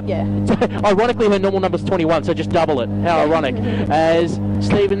Stevens. Yeah. Ironically, her normal number's 21, so just double it. How ironic. As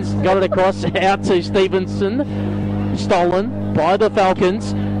Stevens got it across out to Stevenson, stolen by the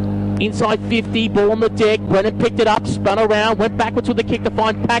Falcons. Inside 50, ball on the deck. Brennan picked it up, spun around, went backwards with the kick to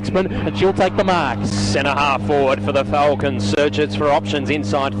find Paxman, and she'll take the mark. Centre half forward for the Falcons. Searches for options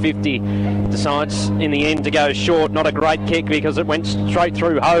inside 50. Decides in the end to go short. Not a great kick because it went straight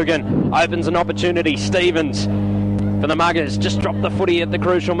through Hogan. Opens an opportunity. Stevens for the Muggers. Just dropped the footy at the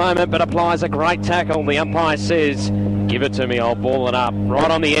crucial moment, but applies a great tackle. The umpire says, give it to me, I'll ball it up.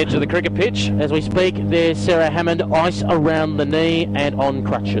 Right on the edge of the cricket pitch. As we speak, there's Sarah Hammond, ice around the knee and on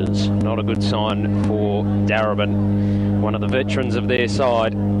crutches. Not a good sign for Darebin, one of the veterans of their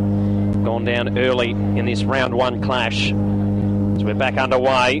side. Gone down early in this round one clash. So we're back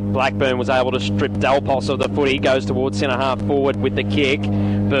underway. Blackburn was able to strip Delpos of the footy, goes towards centre half forward with the kick.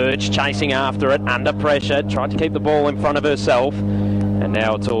 Birch chasing after it, under pressure, tried to keep the ball in front of herself. And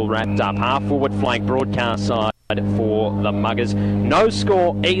now it's all wrapped up. Half forward flank broadcast side for the Muggers. No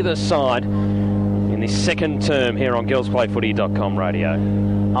score either side in this second term here on GirlsPlayFooty.com radio.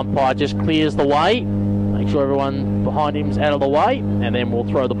 Umpire just clears the way. Make sure everyone behind him's out of the way, and then we'll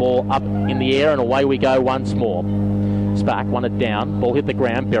throw the ball up in the air, and away we go once more. Spark won it down. Ball hit the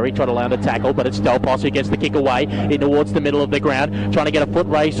ground. Berry tried to land a tackle, but it's Delpos who gets the kick away in towards the middle of the ground. Trying to get a foot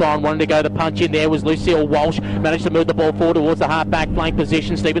race on. Wanting to go the punch in there was Lucille Walsh. Managed to move the ball forward towards the half-back flank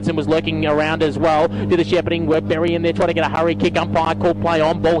position. Stevenson was lurking around as well. Did the shepherding work. Berry in there trying to get a hurry kick. Umpire call play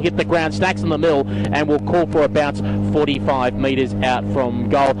on. Ball hit the ground. Stacks in the middle, and will call for a bounce 45 metres out from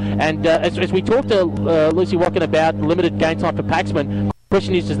goal. And as we talked to Lucy Watkins about limited game time for Paxman,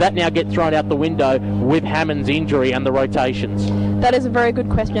 question is, does that now get thrown out the window with Hammond's injury and the rotations? That is a very good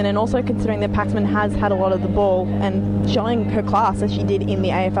question, and also considering that Paxman has had a lot of the ball and showing her class as she did in the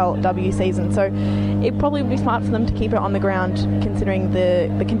AFLW season. So it probably would be smart for them to keep her on the ground considering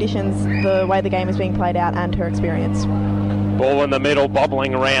the conditions, the way the game is being played out, and her experience. Ball in the middle,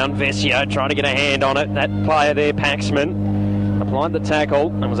 bobbling around. Vesio trying to get a hand on it. That player there, Paxman. applied the tackle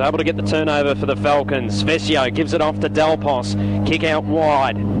and was able to get the turnover for the Falcons. Vesio gives it off to Delpos. Kick out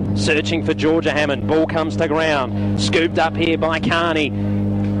wide. Searching for Georgia Hammond. Ball comes to ground. Scooped up here by Carney.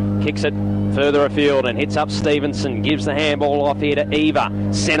 Kicks it further afield and hits up Stevenson. Gives the handball off here to Eva.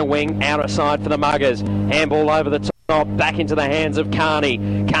 Centre wing, outer side for the Muggers. Handball over the top, back into the hands of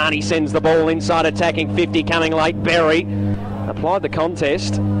Carney. Carney sends the ball inside, attacking 50, coming late. Berry applied the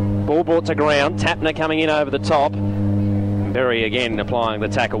contest. Ball brought to ground. Tapner coming in over the top. Berry again applying the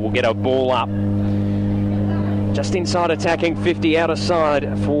tackle. Will get a ball up. Just inside, attacking 50, outer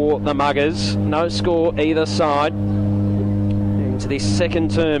side for the Muggers. No score either side. Into this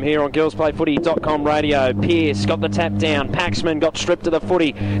second term here on GirlsPlayFooty.com radio. Pearce got the tap down. Paxman got stripped to the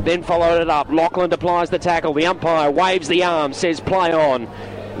footy, then followed it up. Lachlan applies the tackle. The umpire waves the arm, says play on.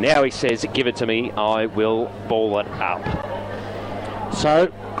 Now he says, give it to me, I will ball it up. So,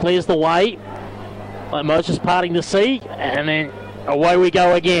 clears the way. Moses parting the sea, and then away we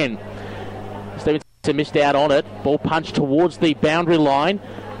go again. Stevenson missed out on it. Ball punched towards the boundary line.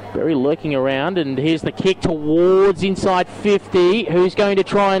 Berry lurking around, and here's the kick towards inside 50. Who's going to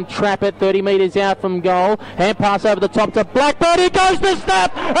try and trap it 30 metres out from goal? Hand pass over the top to Blackburn. He goes to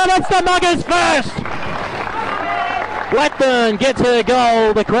snap, and it's the Muggers first. Blackburn gets her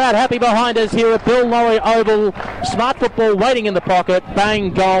goal. The crowd happy behind us here at Bill Lawry Oval. Smart football waiting in the pocket.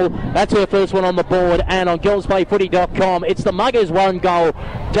 Bang, goal. That's her first one on the board. And on GirlsPlayFooty.com, it's the Muggers 1 goal.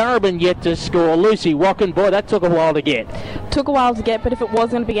 Darebin yet to score. Lucy Wacken, boy, that took a while to get. Took a while to get, but if it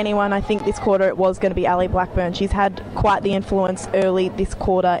was going to be anyone, I think this quarter it was going to be Ali Blackburn. She's had quite the influence early this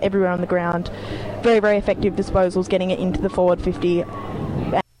quarter, everywhere on the ground. Very, very effective disposals, getting it into the forward 50.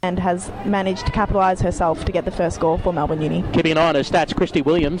 And has managed to capitalise herself to get the first goal for Melbourne Uni. Keeping an eye on her stats, Christy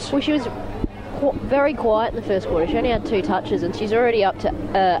Williams. Well, she was very quiet in the first quarter. She only had 2 touches, and she's already up to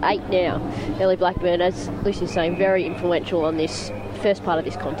 8 now. Ellie Blackburn, as Lucy's saying, very influential on this first part of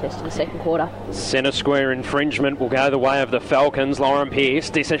this contest in the second quarter. Centre square infringement will go the way of the Falcons. Lauren Pearce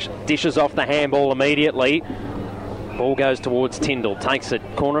dishes off the handball immediately. Ball goes towards Tyndall, takes it,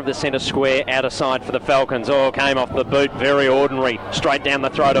 corner of the centre square, outer side for the Falcons. Oh, came off the boot, very ordinary. Straight down the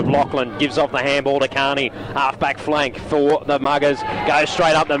throat of Lachlan, gives off the handball to Carney. Half-back flank for the Muggers, goes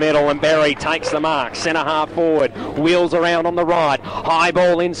straight up the middle, and Berry takes the mark. Centre half forward, wheels around on the right. High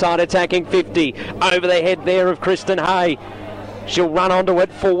ball inside, attacking 50. Over the head there of Kristen Hay. She'll run onto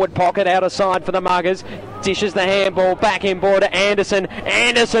it, forward pocket, outer side for the Muggers. Dishes the handball back in board to Anderson.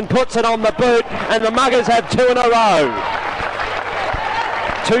 Anderson puts it on the boot, and the Muggers have 2 in a row.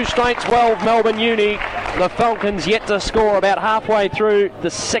 2 straight 12, Melbourne Uni. The Falcons yet to score about halfway through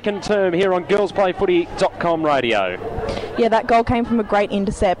the second term here on GirlsPlayFooty.com radio. Yeah, that goal came from a great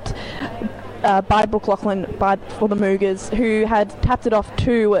intercept by Brooke Lachlan for the Moogers, who had tapped it off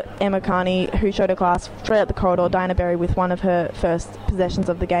to Emma Carney, who showed her class straight out the corridor. Diana Berry with one of her first possessions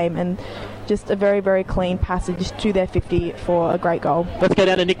of the game, and just a very, very clean passage to their 50 for a great goal. Let's go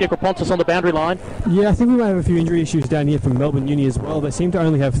down to Nick Rapontis on the boundary line. Yeah, I think we might have a few injury issues down here from Melbourne Uni as well. They seem to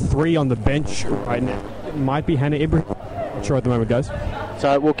only have 3 on the bench right now. It might be Hannah Ibrahim. Not sure at the moment, guys.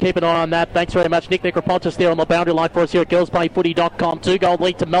 So we'll keep an eye on that. Thanks very much, Nick Rapontis there on the boundary line for us here at GirlsPlayFooty.com. 2-goal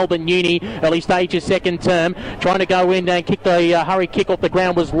lead to Melbourne Uni, early stage of second term. Trying to go in and kick the hurry kick off the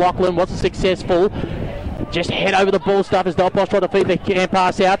ground was Lachlan. Wasn't successful. Just head over the ball stuff as Delpos tried to feed the hand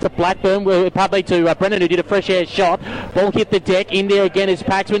pass out to Blackburn, partly to Brennan, who did a fresh air shot. Ball hit the deck. In there again is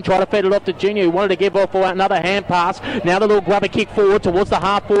Paxman, trying to feed it off to Junior, who wanted to give off for another hand pass. Now the little grubber kick forward towards the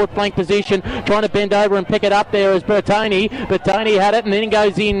half forward flank position, trying to bend over and pick it up there as Bertoni. Bertoni had it, and then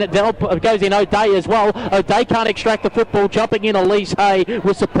goes in O'Day as well. O'Day can't extract the football. Jumping in Elise Hay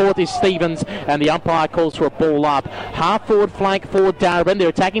with support is Stevens, and the umpire calls for a ball up. Half forward flank for Darebin. They're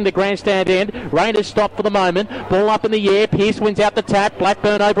attacking the grandstand end. Rain has stopped for the moment. Ball up in the air. Pearce wins out the tap.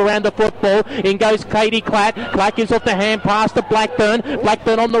 Blackburn over around the football. In goes Katie Clatt. Clatt gives off the hand pass to Blackburn.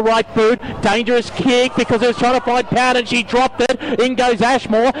 Blackburn on the right foot. Dangerous kick because it was trying to find Pound and she dropped it. In goes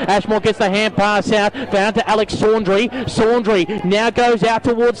Ashmore. Ashmore gets the hand pass out. Found to Alex Saundry. Saundry now goes out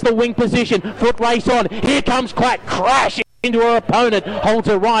towards the wing position. Foot race on. Here comes Clatt. Crashing into her opponent, holds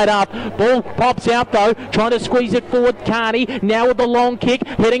her right up. Ball pops out though, trying to squeeze it forward. Carney now with the long kick,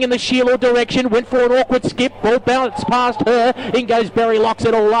 heading in the Sheila direction. Went for an awkward skip. Ball bounced past her. In goes Berry, locks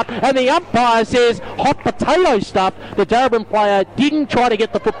it all up, and the umpire says hot potato stuff. The Darebin player didn't try to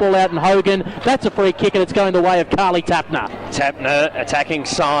get the football out in Hogan. That's a free kick, and it's going the way of Carly Tapner. Tapner attacking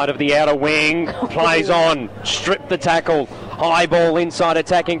side of the outer wing, plays on, stripped the tackle. High ball inside,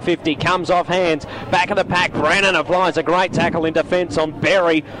 attacking 50, comes off hands, back of the pack. Brennan applies a great tackle in defence on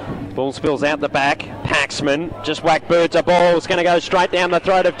Berry. Ball spills out the back. Paxman just whacked Birds a ball. It's going to go straight down the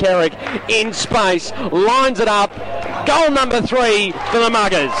throat of Carrick. In space, lines it up. Goal number 3 for the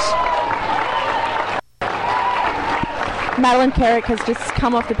Muggers. Madeline Kerrick has just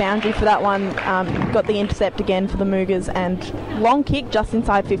come off the boundary for that one, got the intercept again for the Moogers, and long kick just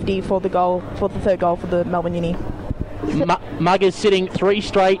inside 50 for the goal, for the third goal for the Melbourne Uni. Muggers sitting 3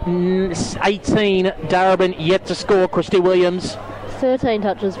 straight, 18. Darebin yet to score. Christy Williams. 13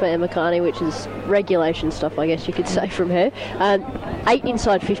 touches for Emma Carney, which is regulation stuff, I guess you could say, from her. 8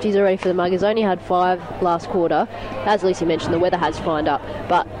 inside 50s already for the Muggers. Only had 5 last quarter. As Lisa mentioned, the weather has fined up,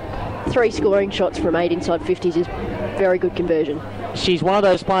 but 3 scoring shots from 8 inside 50s is very good conversion. She's one of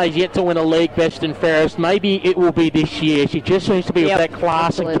those players yet to win a league best and fairest. Maybe it will be this year. She just seems to be of that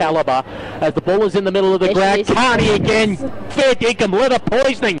class and calibre. As the ball is in the middle of the ground, Carney again, fair dinkum, liver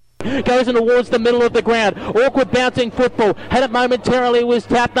poisoning. Goes in towards the middle of the ground. Awkward bouncing football. Had it momentarily was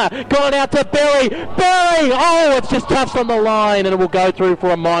Tapner. Gone out to Berry. Berry! Oh, it's just touched on the line and it will go through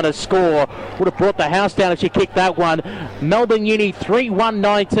for a minor score. Would have brought the house down if she kicked that one. Melbourne Uni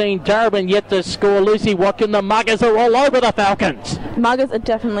 3-1-19. Darebin yet to score. Lucy Watkin. The Muggers are all over the Falcons. Muggers are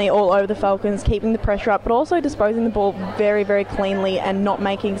definitely all over the Falcons, keeping the pressure up, but also disposing the ball very, very cleanly and not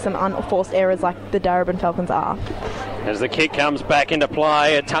making some unforced errors like the Darebin Falcons are. As the kick comes back into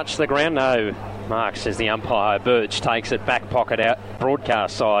play, it touched the ground. No, Mark says the umpire. Birch takes it back pocket out,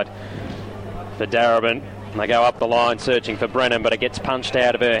 broadcast side for Darebin. And they go up the line searching for Brennan, but it gets punched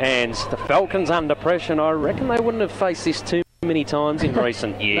out of her hands. The Falcons under pressure, and I reckon they wouldn't have faced this too many times in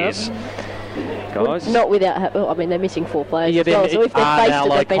recent years. Guys? Not without, I mean, they're missing 4 players as well, so if they've faced it,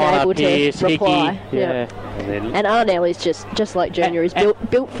 they've been able to reply. And Arnell is just like Junior, is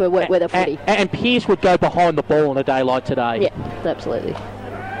built for wet weather footy. And Pearce would go behind the ball on a day like today. Yeah, absolutely.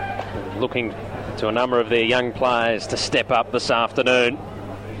 Looking to a number of their young players to step up this afternoon.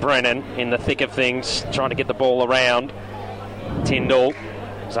 Brennan in the thick of things, trying to get the ball around. Tyndall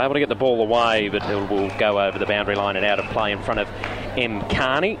was able to get the ball away, but it will go over the boundary line and out of play in front of M.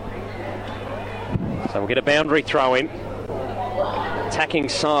 Carney. So we'll get a boundary throw in. Attacking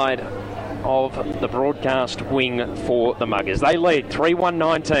side of the broadcast wing for the Muggers. They lead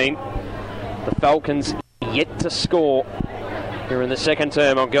 3-1-19. The Falcons yet to score here in the second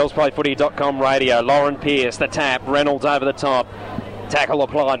term on GirlsPlayFooty.com radio. Lauren Pearce, the tap, Reynolds over the top. Tackle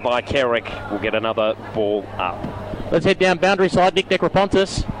applied by Kerrick. We'll get another ball up. Let's head down boundary side. Nick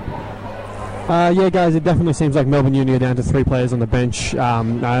Rapontis. Yeah, guys, it definitely seems like Melbourne Uni are down to 3 players on the bench,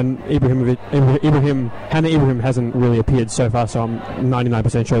 and Hannah Ibrahim hasn't really appeared so far, so I'm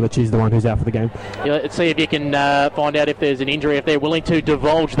 99% sure that she's the one who's out for the game. Yeah, let's see if you can find out if there's an injury, if they're willing to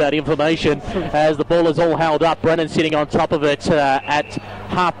divulge that information, as the ball is all held up. Brennan sitting on top of it at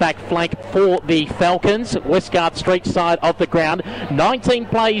halfback flank for the Falcons. Westgarth Street side of the ground. 19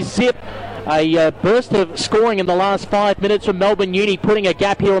 plays zip. A burst of scoring in the last 5 minutes from Melbourne Uni, putting a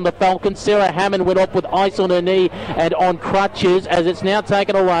gap here on the Falcons. Sarah Hammond went off with ice on her knee and on crutches, as it's now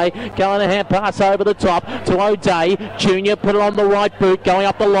taken away. Callahan pass over the top to O'Day. Junior put it on the right boot, going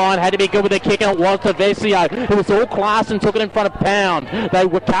up the line. Had to be good with the kick, and it was to Vesio, who was all class and took it in front of Pound. They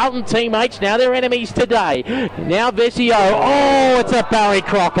were Carlton teammates, now they're enemies today. Now Vesio, oh, it's a Barry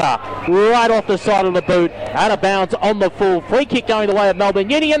Crocker. Right off the side of the boot, out of bounds on the full. Free kick going the way of Melbourne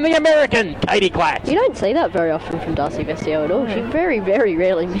Uni, and the American Katie Klatt. You don't see that very often from Darcy Vestio at all. She very, very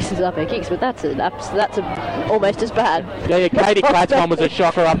rarely misses up her kicks, but that's almost as bad. Yeah, Katie Klatt's one was a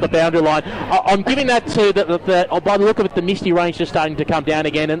shocker up the boundary line. I'm giving that to by the look of it, the misty range just starting to come down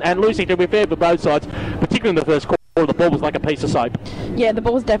again. And Lucy, to be fair for both sides, particularly in the first quarter, the ball was like a piece of soap. Yeah, the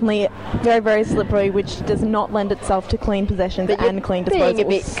ball was definitely very, very slippery, which does not lend itself to clean possessions and clean disposals. Being a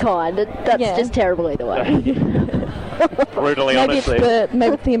bit kind, that's just terrible either way. Brutally honest there.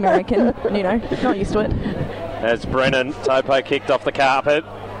 Maybe it's the American, not used to it. As Brennan, Topo kicked off the carpet.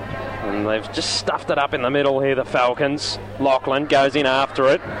 And they've just stuffed it up in the middle here, the Falcons. Lachlan goes in after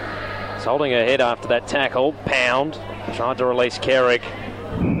it. He's holding her head after that tackle. Pound tried to release Kerrick.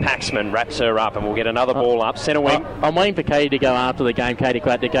 Paxman wraps her up, and we'll get another ball up. Centre wing. I'm waiting for Katie to go after the game. Katie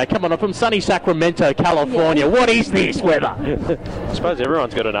Klatt to go. Come on, I'm from sunny Sacramento, California. Yeah. What is this weather? I suppose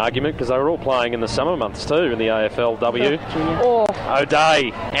everyone's got an argument because they were all playing in the summer months too in the AFLW.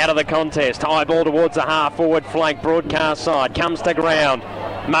 O'Day out of the contest. High ball towards the half-forward flank. Broadcast side. Comes to ground.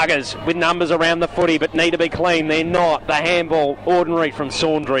 Muggers with numbers around the footy but need to be clean. They're not. The handball, ordinary from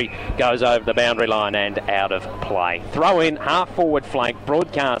Saundry, goes over the boundary line and out of play. Throw in, half-forward flank,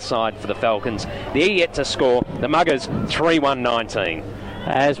 broadcast side for the Falcons. They're yet to score. The Muggers 3-1-19.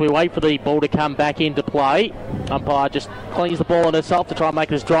 As we wait for the ball to come back into play, umpire just cleans the ball on herself to try and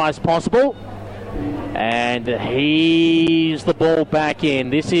make it as dry as possible. And he's the ball back in.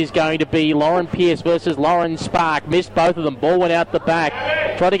 This is going to be Lauren Pearce versus Lauren Spark. Missed both of them. Ball went out the back.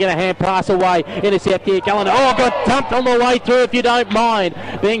 Try to get a hand pass away. Intercept here. Gallen. Oh, got dumped on the way through, if you don't mind.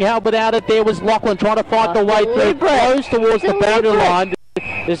 Being held without it there was Lachlan trying to fight the way through. Close towards the boundary line.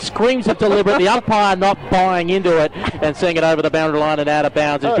 The screams of deliberate. The umpire not buying into it and seeing it over the boundary line and out of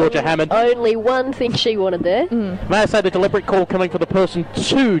bounds is Georgia Hammond. Only one thing she wanted there. May I say the deliberate call coming from the person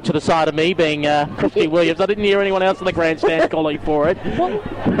to the side of me, being Christy Williams. I didn't hear anyone else in the grandstand calling for it. Well,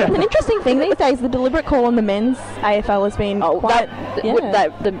 it's an interesting thing these days. The deliberate call on the men's AFL has been quite...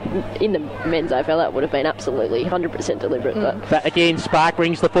 in the men's AFL, that would have been absolutely 100% deliberate. But again, Spark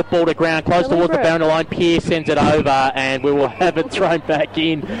brings the football to ground, close towards the boundary line. Pierce sends it over, and we will have it thrown back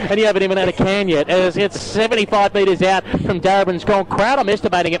in. And you haven't even had a can yet. As it's 75 metres out from Darebin's goal. Crowd, I'm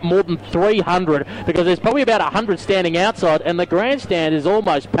estimating at more than 300 because there's probably about 100 standing outside, and the grandstand is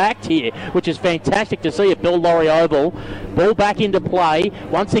almost packed here, which is fantastic to see at Bill Lawry Oval. Ball back into play.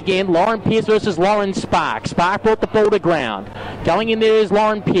 Once again, Lauren Pierce versus Lauren Spark. Spark brought the ball to ground. Going in there is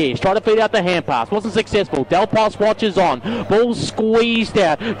Lauren Pierce. Trying to feed out the hand pass. Wasn't successful. Delpos watches on. Ball squeezed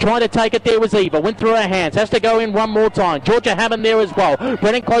out. Trying to take it there was Eva. Went through her hands. Has to go in one more time. Georgia Hammond there as well.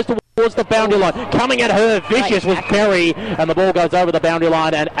 Brennan close towards the boundary line. Coming at her, vicious was Perry, and the ball goes over the boundary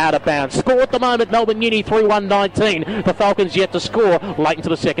line and out of bounds. Score at the moment, Melbourne Uni 3-1-19. The Falcons yet to score late into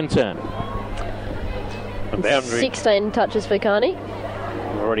the second term. 16 touches for Carney.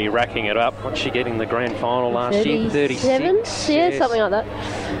 Already racking it up. What's she getting the grand final last year? 37? Yeah, something like that.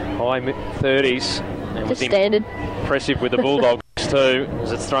 High 30s. And just standard. Impressive with the Bulldogs too,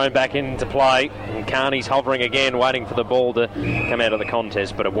 as it's thrown back into play. And Carney's hovering again, waiting for the ball to come out of the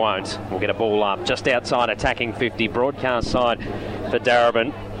contest, but it won't. We'll get a ball up just outside attacking 50. Broadcast side for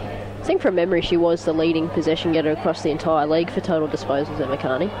Darebin. I think from memory she was the leading possession getter across the entire league for total disposals at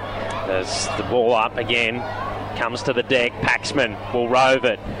McCarney. There's the ball up again. Comes to the deck. Paxman will rove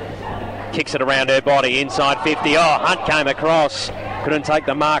it. Kicks it around her body inside 50. Oh, Hunt came across. Couldn't take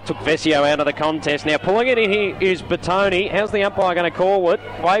the mark. Took Vesio out of the contest. Now pulling it in here is Bertoni. How's the umpire going to call it?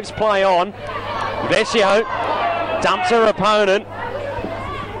 Waves play on. Vesio dumps her opponent.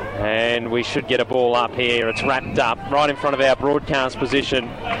 And we should get a ball up here. It's wrapped up right in front of our broadcast position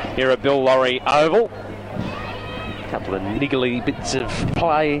here at Bill Lawry Oval. A couple of niggly bits of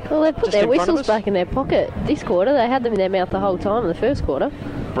play. Well, they've put their whistles back in their pocket this quarter. They had them in their mouth the whole time in the first quarter.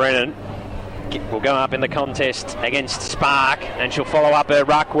 Brennan will go up in the contest against Spark, and she'll follow up her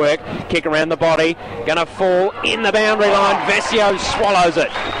ruck work. Kick around the body. Going to fall in the boundary line. Vesio swallows it.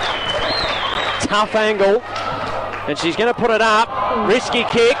 Tough angle. And she's going to put it up. Risky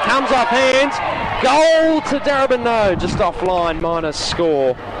kick. Comes off hands. Goal to Darebin. No, just offline. Minus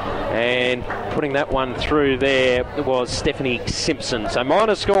score. And putting that one through there was Stephanie Simpson. So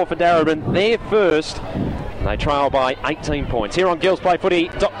minus score for Darebin. They're first. They trail by 18 points. Here on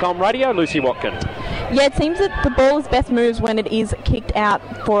GirlsPlayFooty.com radio, Lucy Watkins. Yeah, it seems that the ball is best moves when it is kicked out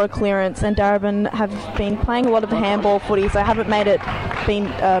for a clearance, and Darebin have been playing a lot of the handball footy, so haven't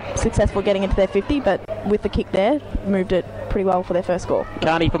been successful getting into their 50, but with the kick there, moved it pretty well for their first score.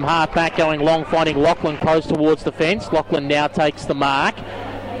 Carney from half back going long, finding Lachlan close towards the fence. Lachlan now takes the mark.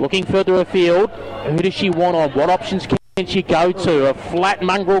 Looking further afield. Who does she want on? What options can she go to? A flat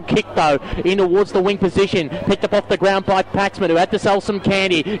mongrel kick though in towards the wing position, picked up off the ground by Paxman, who had to sell some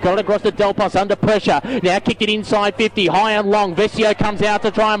candy. Got it across to Delpos under pressure, now kicked it inside 50, high and long. Vesio comes out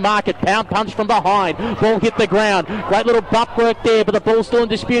to try and mark it. Pound punch from behind, ball hit the ground. Great little butt work there, but the ball's still in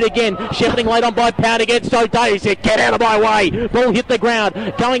dispute again. Shepherding late on by Pound against O'Day. Said get out of my way. Ball hit the ground.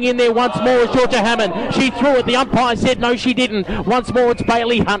 Going in there once more is Georgia Hammond. She threw it, the umpire said no she didn't. Once more it's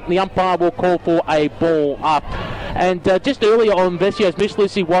Bailey Hunt, the umpire will call for a ball up. And just earlier on Vesio's miss,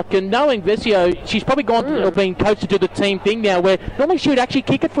 Lucy Watkin, knowing Vesio, she's probably gone to being coached to do the team thing now, where normally she would actually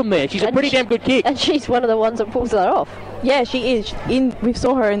kick it from there. She's a pretty damn good kick. And she's one of the ones that pulls that off. Yeah, she is. We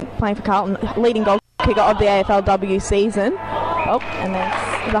saw her playing for Carlton, leading goal kicker of the AFLW season. Oh, and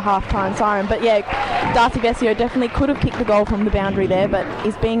that's the half-time siren. But yeah, Darcy Vesio definitely could have kicked the goal from the boundary there, but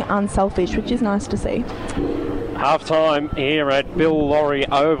is being unselfish, which is nice to see. Half-time here at Bill Lawry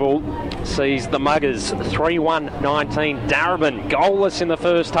Oval sees the Muggers 3-1-19. Darebin goalless in the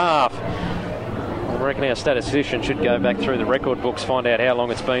first half. I reckon our statistician should go back through the record books, find out how long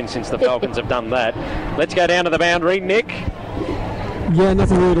it's been since the Falcons have done that. Let's go down to the boundary. Nick? Yeah,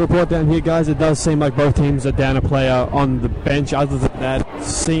 nothing really to report down here, guys. It does seem like both teams are down a player on the bench. Other than that,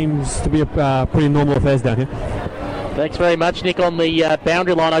 seems to be a pretty normal affairs down here. Thanks very much, Nick, on the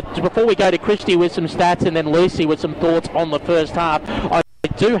boundary line. Before we go to Christy with some stats and then Lucy with some thoughts on the first half, I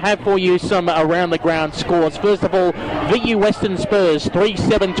do have for you some around-the-ground scores. First of all, VU Western Spurs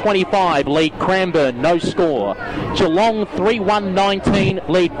 3-7-25 lead Cranbourne, no score. Geelong 3-1-19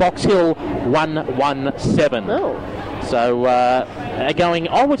 lead Box Hill 1-1-7. Oh. So going,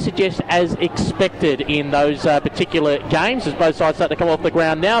 I would suggest, as expected in those particular games, as both sides start to come off the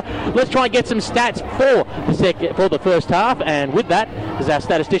ground now. Let's try and get some stats for the first half, and with that is our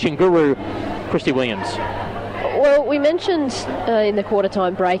statistician guru, Christy Williams. Well, we mentioned in the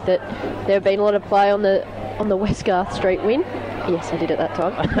quarter-time break that there had been a lot of play on the Westgarth Street win. Yes, I did at that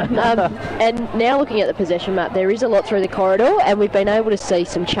time. And now looking at the possession map, there is a lot through the corridor, and we've been able to see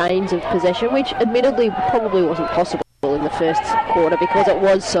some chains of possession, which admittedly probably wasn't possible in the first quarter because it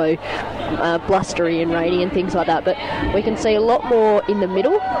was so blustery and rainy and things like that. But we can see a lot more in the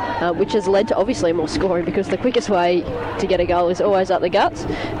middle, which has led to obviously more scoring, because the quickest way to get a goal is always up the guts.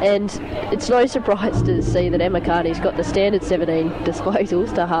 And it's no surprise to see that Emma Carney's got the standard 17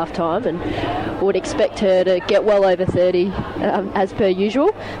 disposals to half-time, and would expect her to get well over 30 as per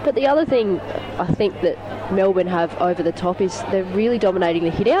usual. But the other thing I think that Melbourne have over the top is they're really dominating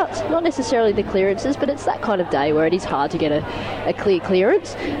the hit-outs, not necessarily the clearances, but it's that kind of day where it is hard to get a clear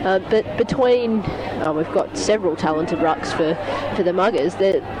clearance. But between, we've got several talented rucks for the Muggers,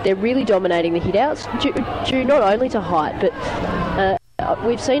 they're really dominating the hit-outs, due not only to height, but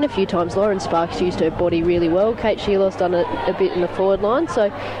we've seen a few times Lauren Sparks used her body really well. Kate Sheilow's done it a bit in the forward line.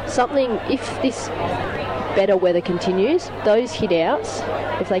 So if this better weather continues, those hit-outs,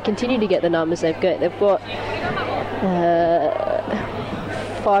 if they continue to get the numbers they've got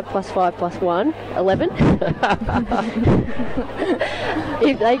 5 plus 5 plus 1, 11.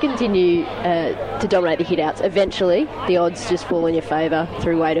 If they continue to dominate the hit-outs, eventually the odds just fall in your favour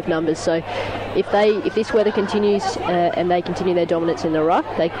through weight of numbers. So if this weather continues and they continue their dominance in the ruck,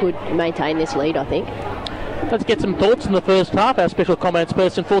 they could maintain this lead, I think. Let's get some thoughts in the first half. Our special comments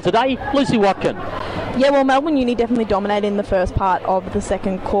person for today, Lucy Watkin. Yeah, well, Melbourne Uni definitely dominated in the first part of the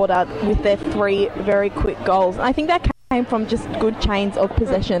second quarter with their 3 very quick goals. I think that came from just good chains of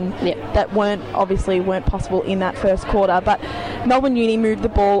possession that weren't possible in that first quarter. But Melbourne Uni moved the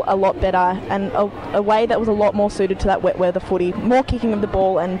ball a lot better, and a way that was a lot more suited to that wet weather footy. More kicking of the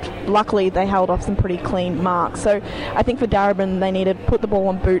ball, and luckily they held off some pretty clean marks. So I think for Darebin, they need to put the ball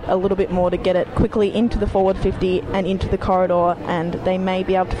on boot a little bit more to get it quickly into the forward 50 and into the corridor, and they may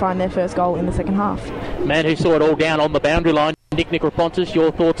be able to find their first goal in the second half. Man who saw it all down on the boundary line, Nick Rapontis,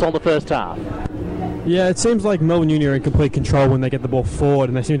 your thoughts on the first half? Yeah, it seems like Melbourne Uni are in complete control when they get the ball forward,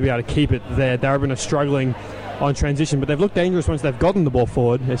 and they seem to be able to keep it there. Darebin are struggling on transition, but they've looked dangerous once they've gotten the ball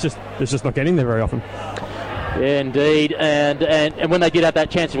forward. It's just not getting there very often. Yeah, indeed, and when they did have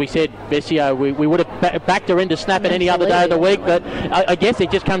that chance, as we said, Vesio, we would have backed her into snap at any other day of the week, but I guess it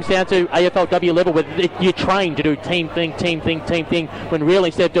just comes down to AFLW level, where you're trained to do team thing, when really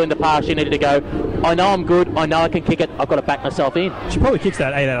instead of doing the pass, you needed to go, I know I'm good, I know I can kick it, I've got to back myself in. She probably kicks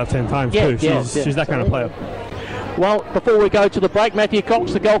that 8 out of 10 times too. She's that kind of player. Well, before we go to the break, Matthew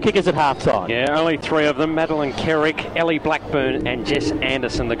Cox, the goal kickers at half-time. Yeah, only 3 of them, Madeline Kerrick, Ellie Blackburn and Jess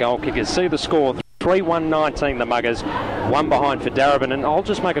Anderson, the goal kickers. See the score, 3-1-19 the Muggers, 1 behind for Darebin. And I'll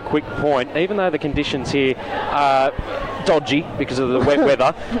just make a quick point. Even though the conditions here are dodgy because of the wet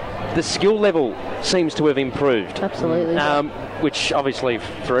weather, the skill level seems to have improved. Absolutely. Which obviously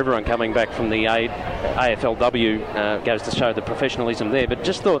for everyone coming back from the AFLW goes to show the professionalism there. But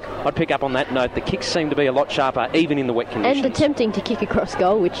just thought I'd pick up on that note. The kicks seem to be a lot sharper even in the wet conditions. And attempting to kick across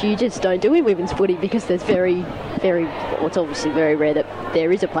goal, which you just don't do in women's footy, because there's it's obviously very rare that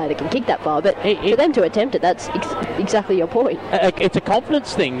there is a player that can kick that far. But for them to attempt it, that's exactly your point. It's a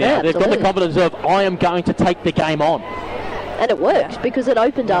confidence thing now. Yeah, they've got the confidence of, I am going to take the game on. And it worked because it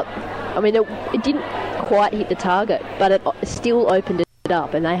opened up. I mean, it didn't quite hit the target, but it still opened it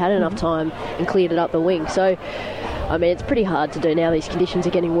up, and they had enough time and cleared it up the wing. So, I mean, it's pretty hard to do now. These conditions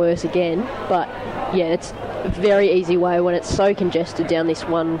are getting worse again. But, yeah, it's a very easy way when it's so congested down this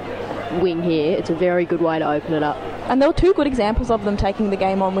one wing here. It's a very good way to open it up. And there were 2 good examples of them taking the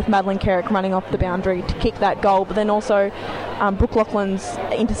game on, with Madeline Kerrick running off the boundary to kick that goal, but then also Brooke Laughlin's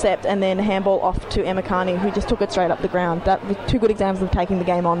intercept and then handball off to Emma Carney, who just took it straight up the ground. That was 2 good examples of taking the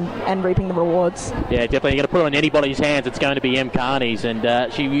game on and reaping the rewards. Yeah, definitely. You're going to put it in anybody's hands, it's going to be Em Carney's,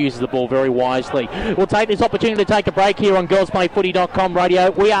 and she uses the ball very wisely. We'll take this opportunity to take a break here on GirlsPlayFooty.com radio.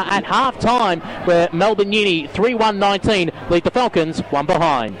 We are at half-time, where Melbourne Uni 3-1-19 lead the Falcons 1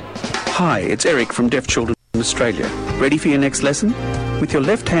 behind. Hi, it's Eric from Deaf Children Australia. Ready for your next lesson? With your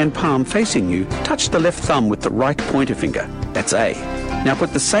left hand palm facing you, touch the left thumb with the right pointer finger. That's A. Now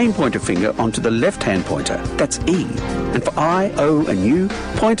put the same pointer finger onto the left hand pointer. That's E. And for I, O and U,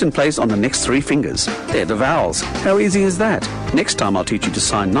 point and place on the next 3 fingers. They're the vowels. How easy is that? Next time I'll teach you to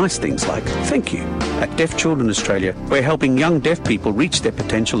sign nice things like thank you. At Deaf Children Australia, we're helping young deaf people reach their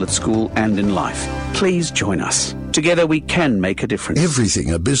potential at school and in life. Please join us. Together we can make a difference.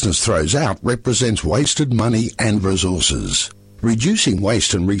 Everything a business throws out represents wasted money and resources. Reducing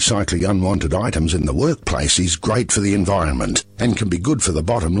waste and recycling unwanted items in the workplace is great for the environment and can be good for the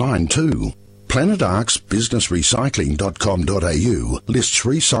bottom line too. Planet Ark's businessrecycling.com.au lists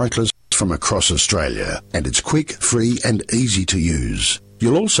recyclers from across Australia, and it's quick, free and easy to use.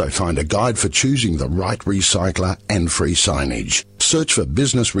 You'll also find a guide for choosing the right recycler and free signage. Search for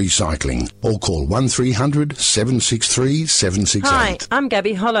Business Recycling or call 1300 763 768. Hi, I'm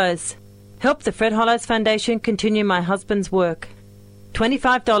Gabby Hollows. Help the Fred Hollows Foundation continue my husband's work.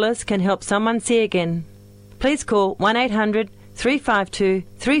 $25 can help someone see again. Please call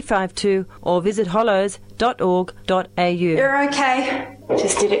 1-800-352-352 or visit hollows.org.au. You're okay.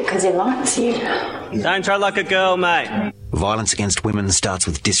 Just did it because he likes you. Don't try like a girl, mate. Violence against women starts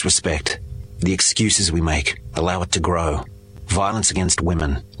with disrespect. The excuses we make allow it to grow. Violence against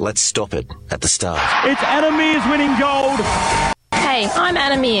women. Let's stop it at the start. It's Anna Mears winning gold. Hey, I'm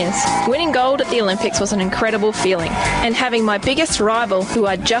Anna Mears. Winning gold at the Olympics was an incredible feeling, and having my biggest rival, who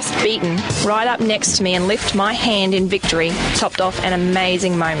I'd just beaten, right up next to me and lift my hand in victory topped off an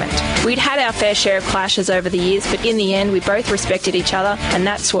amazing moment. We'd had our fair share of clashes over the years, but in the end we both respected each other, and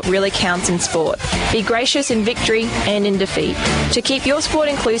that's what really counts in sport. Be gracious in victory and in defeat. To keep your sport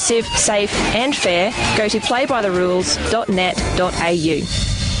inclusive, safe and fair, go to playbytherules.net.au.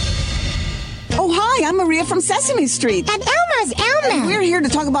 Oh, hi, I'm Maria from Sesame Street. And Elmo's Elmo. And we're here to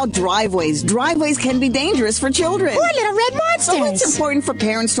talk about driveways. Driveways can be dangerous for children. Or little red monsters. So it's important for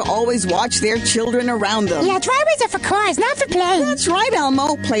parents to always watch their children around them. Yeah, driveways are for cars, not for planes. That's right,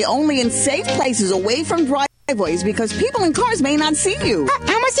 Elmo. Play only in safe places away from driveways because people in cars may not see you.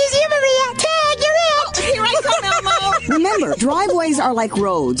 Elmo sees you, Maria. Tag, you're it. Here I come, Elmo. Remember, driveways are like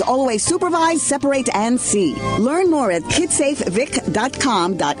roads. Always supervise, separate, and see. Learn more at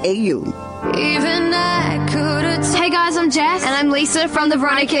kidsafevic.com.au. Even I couldn't. Hey guys, I'm Jess. And I'm Lisa from the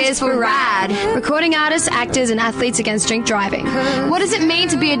Veronicas for Rad. Recording artists, actors, and athletes against drink driving. What does it mean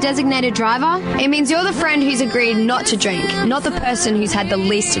to be a designated driver? It means you're the friend who's agreed not to drink, not the person who's had the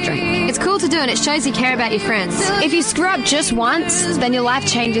least to drink. It's cool to do and it shows you care about your friends. If you screw up just once, then your life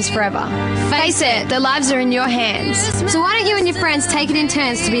changes forever. Face it, their lives are in your hands. So why don't you and your friends take it in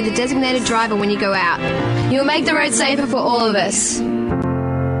turns to be the designated driver when you go out? You'll make the road safer for all of us.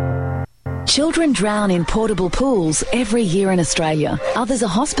 Children drown in portable pools every year in Australia. Others are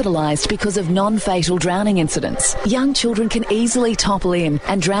hospitalised because of non-fatal drowning incidents. Young children can easily topple in,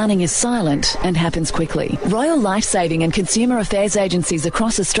 and drowning is silent and happens quickly. Royal Lifesaving and Consumer Affairs agencies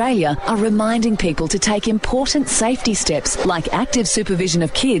across Australia are reminding people to take important safety steps like active supervision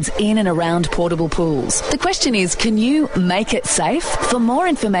of kids in and around portable pools. The question is, can you make it safe? For more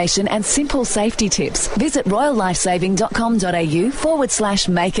information and simple safety tips, visit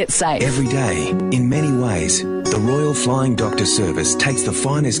royallifesaving.com.au/make-it-safe. Every day, in many ways, the Royal Flying Doctor Service takes the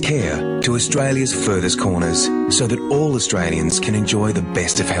finest care to Australia's furthest corners so that all Australians can enjoy the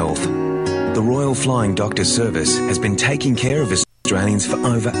best of health. The Royal Flying Doctor Service has been taking care of Australians for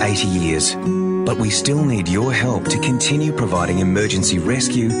over 80 years. But we still need your help to continue providing emergency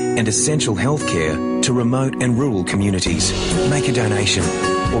rescue and essential health care to remote and rural communities. Make a donation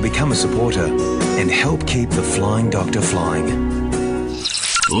or become a supporter and help keep the Flying Doctor flying.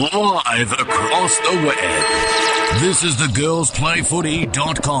 Live across the web. This is the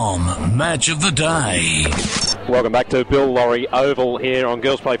GirlsPlayFooty.com match of the day. Welcome back to Bill Lawry Oval here on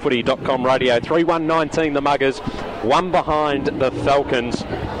GirlsPlayFooty.com radio. 3-1-19 the Muggers, one behind the Falcons.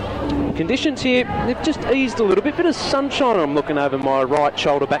 Conditions here, they've just eased a little bit. Bit of sunshine. I'm looking over my right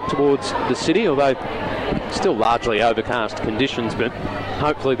shoulder back towards the city, although still largely overcast conditions, but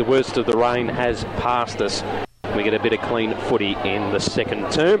hopefully the worst of the rain has passed us. We get a bit of clean footy in the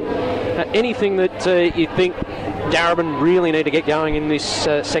second term. Anything that you think Darebin really need to get going in this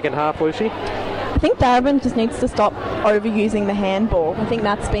second half, Lucy? I think Darebin just needs to stop overusing the handball. I think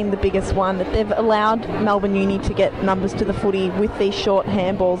that's been the biggest one, that they've allowed Melbourne Uni to get numbers to the footy with these short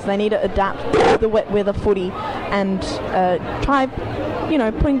handballs. They need to adapt to the wet weather footy and try,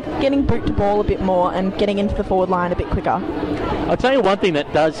 getting boot to ball a bit more and getting into the forward line a bit quicker. I'll tell you one thing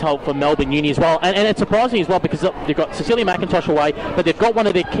that does help for Melbourne Uni as well, and it's surprising as well because they've got Cecilia McIntosh away, but they've got one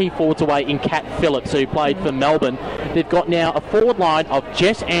of their key forwards away in Kat Phillips, who played for Melbourne. They've got now a forward line of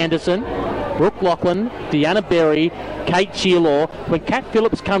Jess Anderson, Brooke Lachlan, Deanna Berry, Kate Shearlaw. When Kat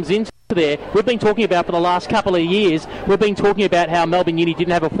Phillips comes into there, we've been talking about for the last couple of years, we've been talking about how Melbourne Uni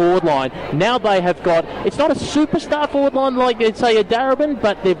didn't have a forward line. Now they have got, it's not a superstar forward line like they'd say a Darebin,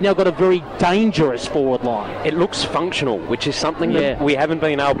 but they've now got a very dangerous forward line. It looks functional, which is something that we haven't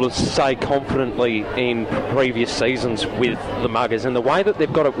been able to say confidently in previous seasons with the Muggers, and the way that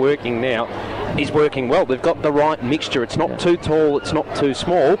they've got it working now is working well. They've got the right mixture. It's not too tall, it's not too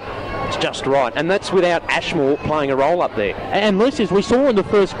small. just right, and that's without Ashmore playing a role up there. And Lucy, as we saw in the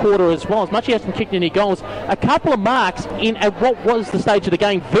first quarter as well, as much as he hasn't kicked any goals, a couple of marks in at what was the stage of the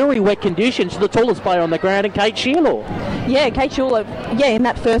game, very wet conditions, the tallest player on the ground, and Kate Shearlaw. Yeah, Kate Shearlaw, in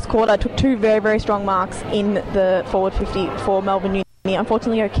that first quarter, took 2 very, very strong marks in the forward 50 for Melbourne Uni.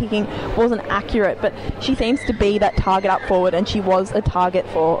 Unfortunately, her kicking wasn't accurate, but she seems to be that target up forward, and she was a target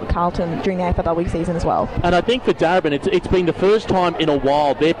for Carlton during the AFLW season as well. And I think for Darebin, it's been the first time in a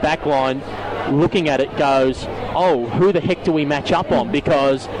while their backline, looking at it, goes, oh, who the heck do we match up on?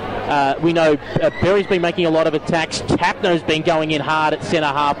 Because we know Berry's been making a lot of attacks. Tapner's been going in hard at centre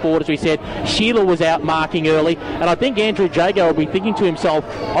half forward, as we said. Sheila was out marking early. And I think Andrew Jago will be thinking to himself,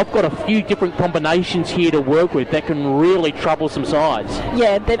 I've got a few different combinations here to work with that can really trouble some sides.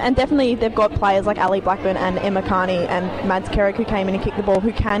 Yeah, and definitely they've got players like Ali Blackburn and Emma Carney and Mads Kerrick, who came in and kicked the ball,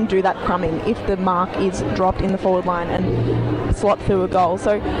 who can do that crumbing if the mark is dropped in the forward line and slot through a goal.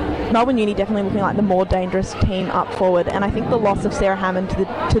 So Melbourne Uni definitely looking like the more dangerous team up forward, and I think the loss of Sarah Hammond to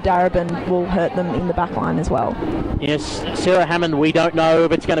Darebin will hurt them in the back line as well. Yes, Sarah Hammond, we don't know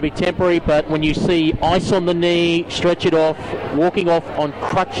if it's going to be temporary, but when you see ice on the knee, stretch it off, walking off on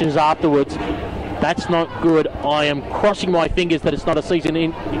crutches afterwards, that's not good. I am crossing my fingers that it's not a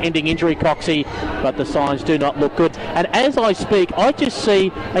season-ending injury, Coxie, but the signs do not look good. And as I speak, I just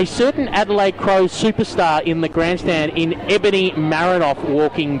see a certain Adelaide Crows superstar in the grandstand in Ebony Marinoff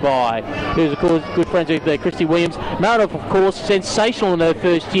walking by, who's, of course, good friends with Christy Williams. Marinoff, of course, sensational in her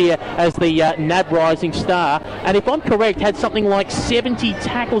first year as the NAB Rising Star. And if I'm correct, had something like 70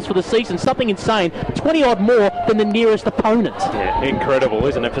 tackles for the season, something insane, 20-odd more than the nearest opponent. Yeah, incredible,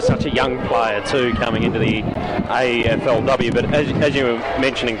 isn't it, for such a young player, too, coming into the AFLW. But as you were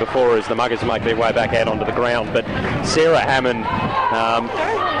mentioning before, as the Muggers make their way back out onto the ground, but Sarah Hammond,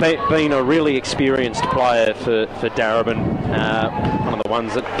 being a really experienced player for Darebin, one of the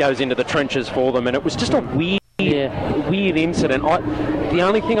ones that goes into the trenches for them, and it was just a weird incident. The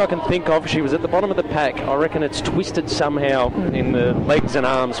only thing I can think of, she was at the bottom of the pack. I reckon it's twisted somehow in the legs and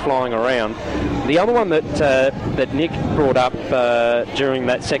arms flying around. The other one that Nick brought up during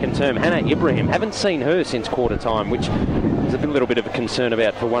that second term, Hannah Ibrahim, haven't seen her since quarter time, which is a little bit of a concern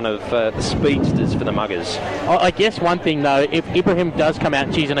about for one of the speedsters for the Muggers. I guess one thing, though, if Ibrahim does come out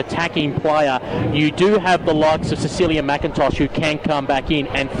and she's an attacking player, you do have the likes of Cecilia McIntosh who can come back in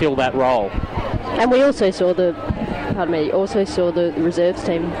and fill that role. And we also saw the reserves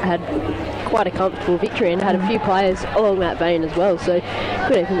team had quite a comfortable victory and had a few players along that vein as well. So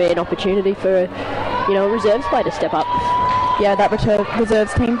could even be an opportunity for a reserves player to step up. Yeah, that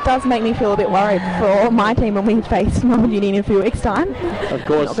reserves team does make me feel a bit worried for my team when we face Melbourne Uni in a few weeks' time. Of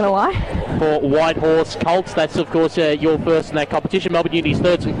course. Not going to lie. For Whitehorse Colts, that's of course your first in that competition. Melbourne Uni's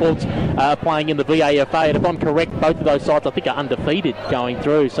thirds and fourths playing in the VAFA, and if I'm correct, both of those sides I think are undefeated going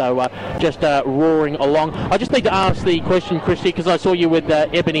through, so just roaring along. I just need to ask the question, Christy, because I saw you with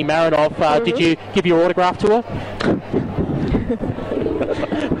Ebony Marinoff. Did you give your autograph to her?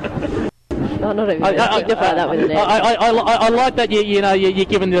 Oh, not even dignify that with an I like that you're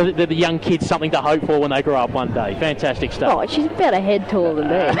giving the young kids something to hope for when they grow up one day. Fantastic stuff. Oh, she's about a head taller than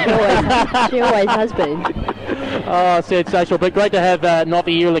me. She always has been. Oh, sensational. But great to have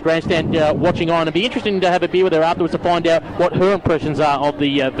Novi here in the grandstand watching on. It'd be interesting to have a beer with her afterwards to find out what her impressions are of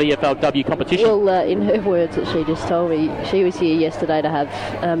the VFLW competition. Well, in her words that she just told me, she was here yesterday to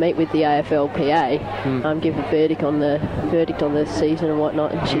have meet with the AFLPA, give a verdict on the season and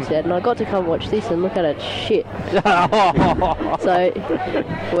whatnot, and she said, and I got to come watch this and look at it shit. So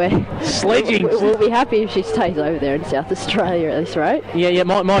we'll be happy if she stays over there in South Australia at this rate. Yeah,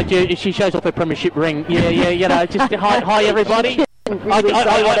 mind you, if she shows off her premiership ring, just hi everybody. I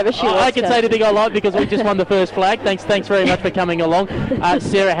can say anything I like because we just won the first flag. Thanks very much for coming along.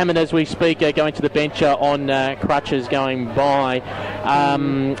 Sarah Hammond, as we speak, going to the bench on crutches going by.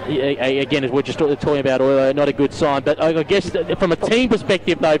 Again, as we're just talking about earlier, not a good sign. But I guess from a team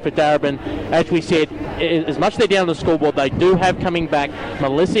perspective, though, for Darebin, as we said, as much as they're down on the scoreboard, they do have coming back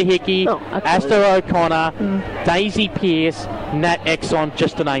Melissa Hickey, Asta O'Connor, Daisy Pearce, Nat Exxon,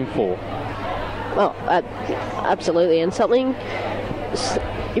 just to name four. Well, absolutely, and something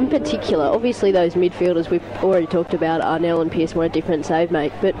in particular, obviously those midfielders we've already talked about, Arnell and Pearce, were a different save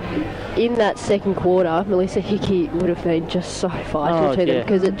make, but in that second quarter, Melissa Hickey would have been just so vital to them,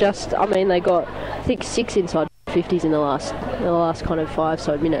 because they got, I think, 6 inside 50s in the last kind of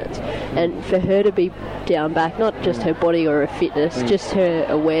 5 minutes, and for her to be down back, not just her body or her fitness, just her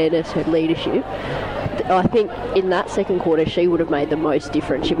awareness, her leadership, I think in that second quarter she would have made the most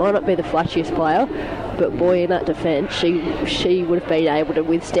difference. She might not be the flashiest player, but boy, in that defence she would have been able to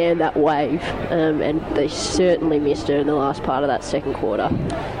withstand that wave, and they certainly missed her in the last part of that second quarter.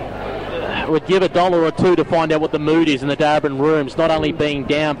 would give $1 or $2 to find out what the mood is in the Darebin rooms, not only being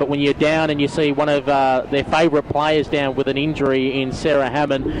down, but when you're down and you see one of their favourite players down with an injury in Sarah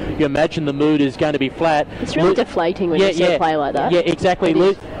Hammond, you imagine the mood is going to be flat. It's really deflating when you see a play like that. Yeah, exactly.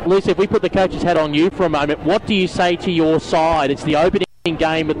 Lucy, if we put the coach's hat on you for a moment, what do you say to your side? It's the opening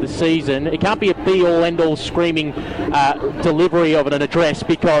game of the season. It can't be a be-all, end-all screaming delivery of an address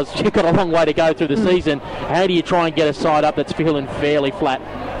because you've got a long way to go through the season. How do you try and get a side up that's feeling fairly flat?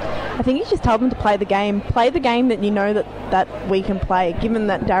 I think you just tell them to play the game. Play the game that you know that we can play. Given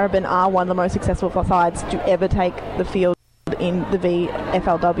that Darebin are one of the most successful sides to ever take the field in the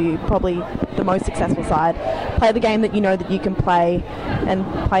VFLW, probably the most successful side. Play the game that you know that you can play, and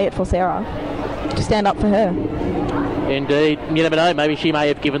play it for Sarah. To stand up for her. Indeed. You never know, maybe she may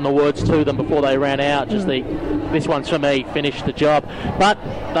have given the words to them before they ran out. Just this one's for me, finish the job. But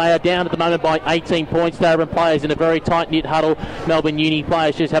they are down at the moment by 18 points. Darebin players in a very tight-knit huddle. Melbourne Uni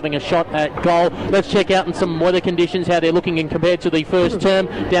players just having a shot at goal. Let's check out in some weather conditions how they're looking in compared to the first term.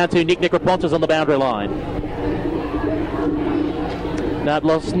 Down to Nick Rapontes on the boundary line. No,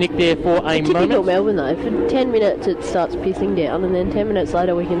 lost Nick there for a moment. Typical Melbourne though. For 10 minutes it starts pissing down, and then 10 minutes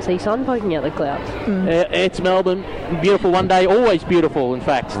later we can see sun poking out the clouds. It's Melbourne. Beautiful one day, always beautiful, in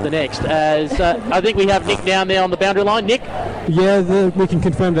fact, the next. As I think we have Nick down there on the boundary line. Nick? Yeah, we can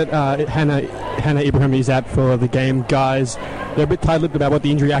confirm that Hannah Ibrahim is out for the game, guys. They're a bit tight-lipped about what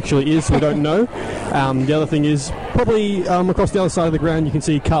the injury actually is, so we don't know. The other thing is, probably across the other side of the ground, you can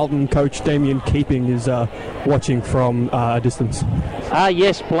see Carlton coach Damien Keeping is watching from a distance.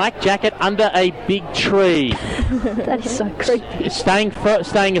 Yes, black jacket under a big tree. That is so creepy.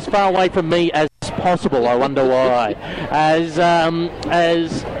 Staying as far away from me as possible, I wonder why. As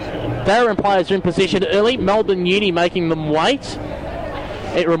Darebin players are in position early, Melbourne Uni making them wait.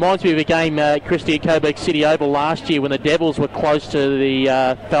 It reminds me of a game, Christie, at Coburg City Oval last year when the Devils were close to the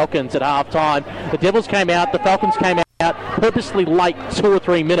Falcons at half-time. The Devils came out, the Falcons came out purposely late, 2 or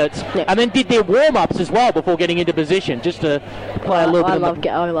 3 minutes, and then did their warm-ups as well before getting into position, just to play a little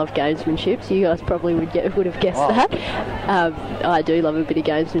bit. I love gamesmanship, so you guys probably would have guessed that. I do love a bit of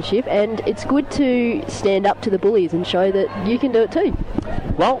gamesmanship, and it's good to stand up to the bullies and show that you can do it too.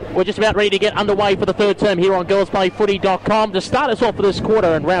 Well, we're just about ready to get underway for the third term here on GirlsPlayFooty.com. To start us off for this quarter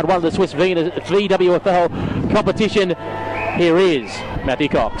and round one of the Swiss VWFL competition, here is Matthew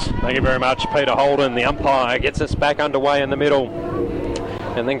Cox. Thank you very much, Peter Holden. The umpire gets us back underway in the middle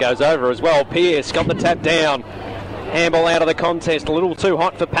and then goes over as well. Pearce got the tap down. Handball out of the contest, a little too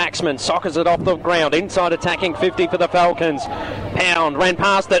hot for Paxman. Sockers it off the ground, inside attacking 50 for the Falcons. Pound ran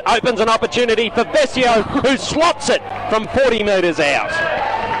past it, opens an opportunity for Vesio, who slots it from 40 metres out.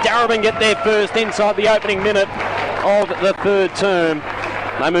 Darebin get there first inside the opening minute of the third term.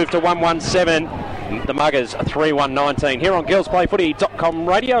 They move to 1-1-7. The Muggers 3-1-19. Here on GirlsPlayFooty.com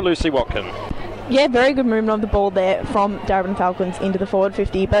radio, Lucy Watkin. Yeah, very good movement of the ball there from Darebin Falcons into the forward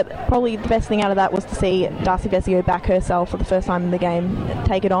 50, but probably the best thing out of that was to see Darcy Vesio back herself for the first time in the game,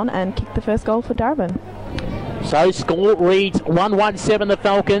 take it on and kick the first goal for Darebin. So score reads 1-1-7 the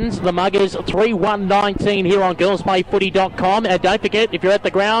Falcons, the Muggers 3-1-19 here on GirlsPlayFooty.com. And don't forget, if you're at the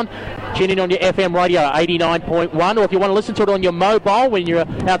ground, tune in on your FM radio 89.1, or if you want to listen to it on your mobile when you're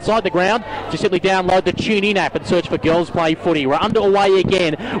outside the ground, just simply download the TuneIn app and search for Girls Play Footy. We're underway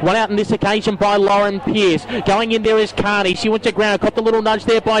again. One out on this occasion by Lauren Pearce. Going in there is Carney. She went to ground, caught the little nudge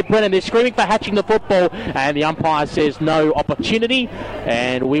there by Brennan. They're screaming for hatching the football, and the umpire says no opportunity,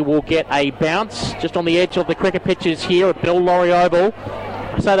 and we will get a bounce just on the edge of the cricket pitches here at Bill Lawry Oval.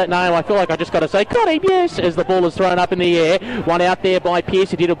 I say that name, I feel like I just got to say, got him, yes, as the ball is thrown up in the air. One out there by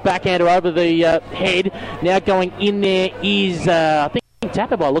Pearce, who did a backhander over the head. Now going in there is, I think,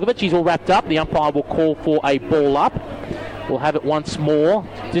 Tapper by the look of it. She's all wrapped up. The umpire will call for a ball up. We'll have it once more,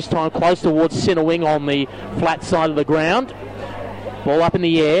 this time close towards centre wing on the flat side of the ground. Ball up in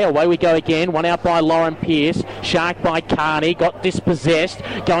the air, away we go again. One out by Lauren Pearce, sharked by Carney, got dispossessed.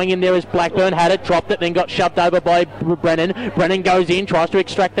 Going in there is Blackburn, had it, dropped it, then got shoved over by Brennan. Brennan goes in, tries to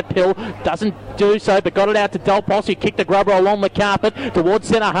extract the pill, doesn't do so, but got it out to Delpos, who kicked the grubber along the carpet towards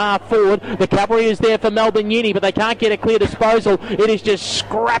centre half forward. The cavalry is there for Melbourne Uni, but they can't get a clear disposal. It is just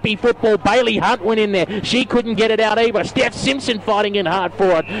scrappy football. Bailey Hunt went in there. She couldn't get it out either. Steph Simpson fighting in hard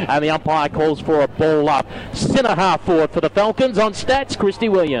for it, and the umpire calls for a ball up. Centre half forward for the Falcons. On stats, Christy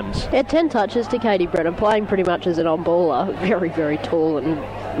Williams. Yeah, 10 touches to Katie Brennan, playing pretty much as an on-baller. Very, very tall and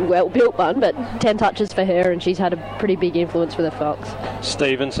well-built one, but 10 touches for her, and she's had a pretty big influence for the Falcons.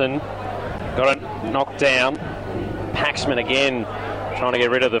 Stevenson got it knocked down. Paxman again trying to get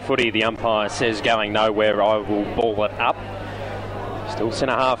rid of the footy. The umpire says going nowhere, I will ball it up. Still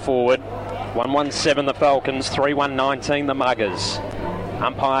centre half forward. 1-1-7 the Falcons, 3-1-19 the Muggers.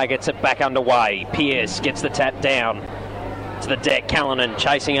 Umpire gets it back underway. Pearce gets the tap down to the deck. Callanan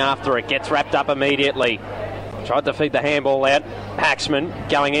chasing after it, gets wrapped up immediately. Tried to feed the handball out. Paxman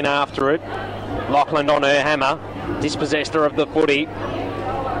going in after it. Lachlan on her hammer. Dispossessed her of the footy.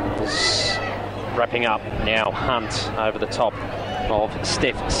 Is wrapping up now. Hunt over the top of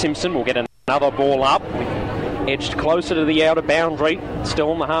Steph Simpson. Will get another ball up. Edged closer to the outer boundary.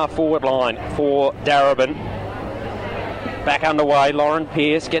 Still on the half-forward line for Darebin. Back underway. Lauren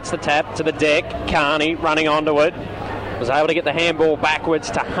Pearce gets the tap to the deck. Carney running onto it. Was able to get the handball backwards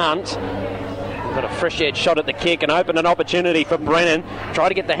to Hunt. Got a fresh edge shot at the kick and opened an opportunity for Brennan. Tried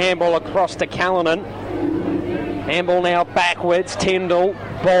to get the handball across to Callanan. Handball now backwards. Tyndall,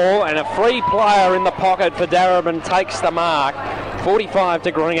 ball, and a free player in the pocket for Darebin takes the mark.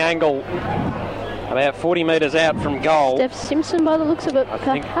 45-degree angle. About 40 metres out from goal. Steph Simpson by the looks of it,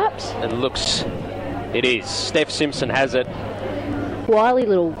 perhaps? It is. Steph Simpson has it. Wily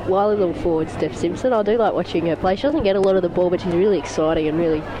little forward, Steph Simpson. I do like watching her play. She doesn't get a lot of the ball, but she's really exciting and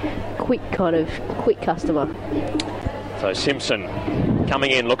really quick customer. So Simpson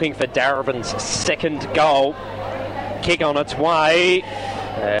coming in, looking for Darebin's second goal. Kick on its way.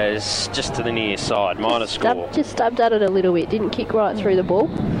 Just to the near side. Minor score. Just stubbed at it a little bit. Didn't kick right through the ball.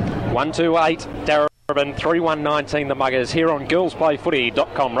 1-2-8. Darebin 3-1-19 the Muggers here on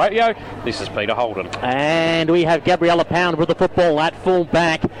GirlsPlayFooty.com radio. This is Peter Holden. And we have Gabriella Pound with the football at full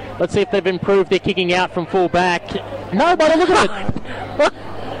back. Let's see if they've improved their kicking out from full back. No, but look at it.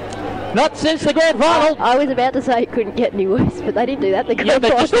 Not since the grand final. I was about to say it couldn't get any worse, but they didn't do that. They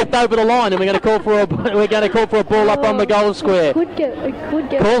just stepped over the line, and we're going to call for a ball up on the goal square. It could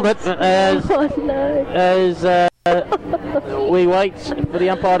get. Called it as we wait for the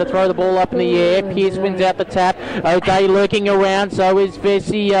umpire to throw the ball up in the air. Pearce wins out the tap. O'Day lurking around, so is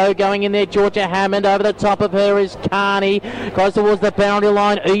Vesio going in there. Georgia Hammond over the top of her is Carney. Goes towards the boundary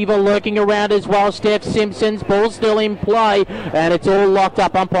line. Eva lurking around as well. Steph Simpson's ball still in play, and it's all locked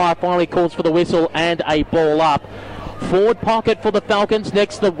up. Umpire finally calls for the whistle and a ball up. Forward pocket for the Falcons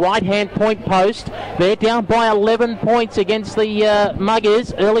next to the right-hand point post. They're down by 11 points against the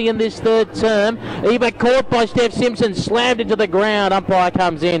Muggers early in this third term. Eva caught by Steph Simpson, slammed into the ground. Umpire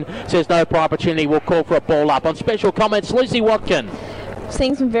comes in, says no prior opportunity. We'll call for a ball up. On special comments, Lucy Watkin.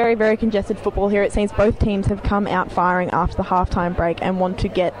 Seeing some very, very congested football here. It seems both teams have come out firing after the halftime break and want to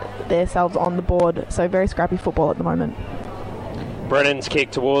get themselves on the board. So very scrappy football at the moment. Brennan's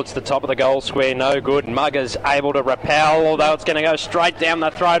kick towards the top of the goal square, no good. Muggers able to repel, although it's going to go straight down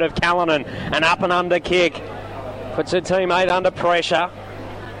the throat of Callanan. An up and under kick. Puts her teammate under pressure.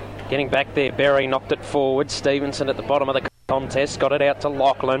 Getting back there, Berry knocked it forward. Stevenson at the bottom of the contest, got it out to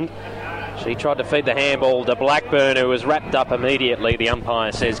Lachlan. She tried to feed the handball to Blackburn, who was wrapped up immediately. The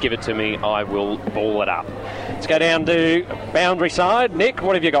umpire says, give it to me, I will ball it up. Let's go down to boundary side. Nick,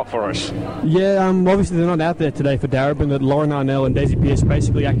 what have you got for us? Yeah, obviously they're not out there today for Darebin, but Lauren Arnell and Daisy Pearce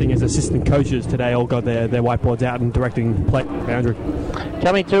basically acting as assistant coaches today, all got their whiteboards out and directing play boundary.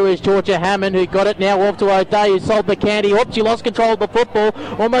 Coming through is Georgia Hammond, who got it now off to O'Day, who sold the candy. Oops, she lost control of the football,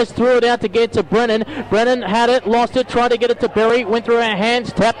 almost threw it out to get to Brennan. Brennan had it, lost it, tried to get it to Berry, went through her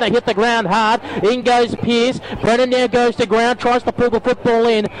hands, tapped, they hit the ground hard. In goes Pearce. Brennan now goes to ground, tries to pull the football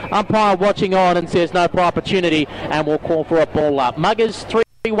in. Umpire watching on and says no prior opportunity, and will call for a ball up. Muggers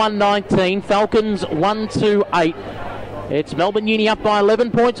 3-1-19, Falcons 1-2-8. It's Melbourne Uni up by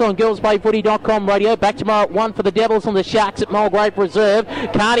 11 points on GirlsPlayFooty.com radio. Back tomorrow at 1 for the Devils and the Sharks at Mulgrave Reserve.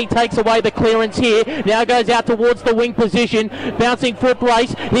 Carney takes away the clearance here. Now goes out towards the wing position. Bouncing foot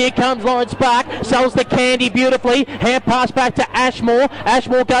race. Here comes Lawrence Spark. Sells the candy beautifully. Hand pass back to Ashmore.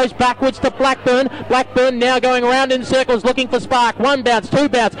 Ashmore goes backwards to Blackburn. Blackburn now going around in circles looking for Spark. One bounce, two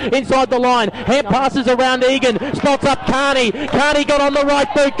bounce inside the line. Hand passes around Egan. Spots up Carney. Carney got on the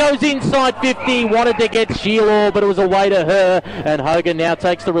right boot. Goes inside 50. Wanted to get Sheila, but it was away to her, and Hogan now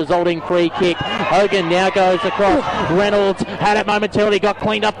takes the resulting free kick. Hogan now goes across. Reynolds had it momentarily, got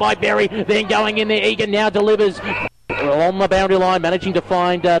cleaned up by Berry, then going in there. Egan now delivers on the boundary line, managing to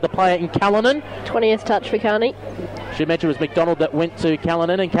find the player in Callanan. 20th touch for Carney. Should mention it was McDonald that went to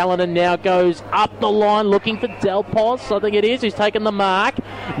Callanan, and Callanan now goes up the line looking for Delpos, I think it is, who's taken the mark.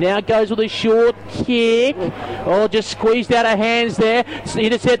 Now goes with a short kick. Oh, just squeezed out of hands there.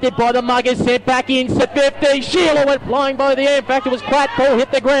 Intercepted by the Muggers, sent back in to 50. Sheila went flying by the air. In fact, it was Clatpool,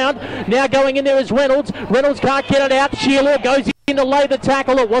 hit the ground. Now going in there is Reynolds. Reynolds can't get it out. Sheila goes in to lay the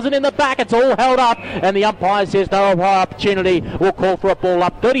tackle. It wasn't in the back. It's all held up, and the umpire says no opportunity. We'll call for a ball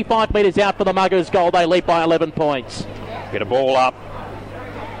up. 35 metres out for the Muggers goal. They lead by 11 points. Get a ball up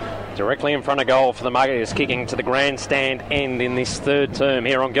directly in front of goal for the Muggers, kicking to the grandstand end in this third term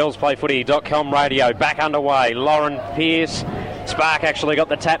here on GirlsPlayFooty.com radio. Back underway. Lauren Pearce Spark actually got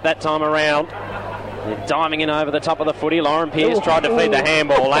the tap that time around. They're diving in over the top of the footy. Lauren Pearce tried to feed the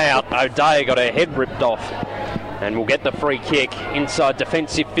handball out. O'Day got her head ripped off. And will get the free kick inside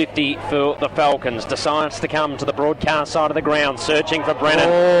defensive 50 for the Falcons. Decides to come to the broadcast side of the ground, searching for Brennan.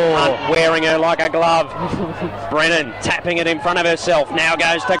 Hunt wearing her like a glove. Brennan tapping it in front of herself. Now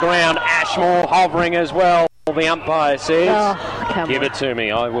goes to ground. Ashmore hovering as well. The umpire says, give it to me,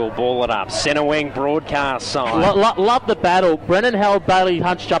 I will ball it up. Centre wing broadcast side. Love the battle. Brennan held Bailey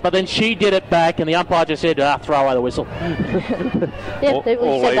hunched up, but then she did it back, and the umpire just said, throw away the whistle. Yeah,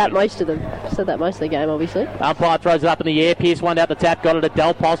 we said that most of them. Said that most of the game, obviously. Umpire throws it up in the air. Pearce won out the tap, got it to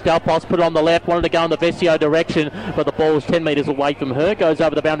Delpos. Delpos put it on the left, wanted to go in the Vesio direction, but the ball is 10 metres away from her. Goes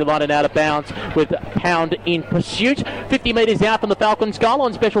over the boundary line and out of bounds with Pound in pursuit. 50 metres out from the Falcons goal.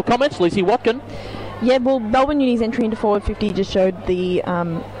 On special comments, Lucy Watkin. Yeah, well, Melbourne Uni's entry into forward 50 just showed the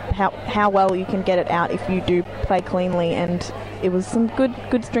how well you can get it out if you do play cleanly, and it was some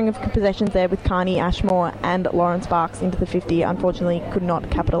good string of possessions there with Carney, Ashmore and Lauren Sparks into the 50. Unfortunately, could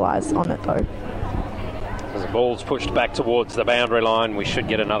not capitalise on it though. As the ball's pushed back towards the boundary line, we should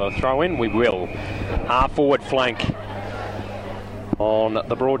get another throw in. We will. Half forward flank on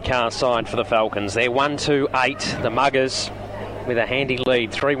the broadcast side for the Falcons. They're 1-2-8. The Muggers with a handy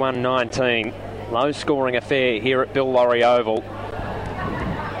lead, 3-1-19. Low scoring affair here at Bill Lawry Oval.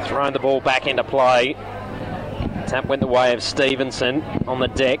 Throwing the ball back into play. Tap went the way of Stevenson on the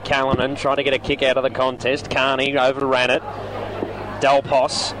deck. Callanan tried to get a kick out of the contest. Carney overran it.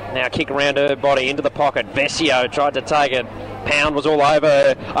 Delpos now kick around her body into the pocket. Vesio tried to take it. Pound was all over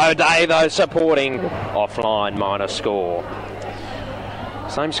her. O'Day though supporting. Offline minor score.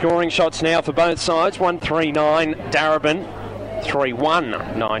 Same scoring shots now for both sides. 1-3-9 Darebin.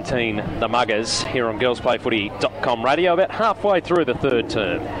 3-1-19 the Muggers here on GirlsPlayFooty.com radio, about halfway through the third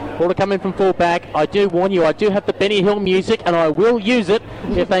term. Ball to come in from full back. I do warn you, I do have the Benny Hill music, and I will use it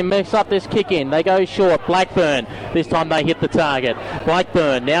if they mess up this kick in. They go short. Blackburn, this time they hit the target.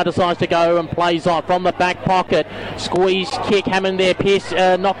 Blackburn now decides to go and plays on from the back pocket. Squeezed kick, Hammond there. Pearce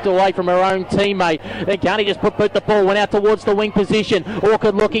knocked away from her own teammate. Then Carney just put the ball, went out towards the wing position.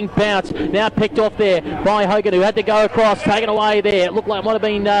 Awkward looking bounce. Now picked off there by Hogan, who had to go across, taken away there. It looked like it might have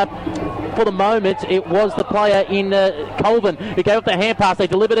been, for the moment, it was the player in Colvin who gave up the hand pass. They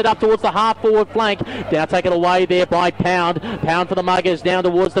delivered it up towards the half-forward flank. Now taken away there by Pound. Pound for the Muggers, down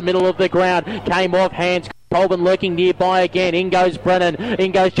towards the middle of the ground. Came off hands. Colvin lurking nearby again. In goes Brennan.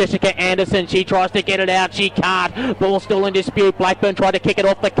 In goes Jessica Anderson. She tries to get it out. She can't. Ball still in dispute. Blackburn tried to kick it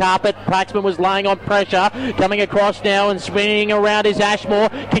off the carpet. Paxman was laying on pressure. Coming across now and swinging around is Ashmore.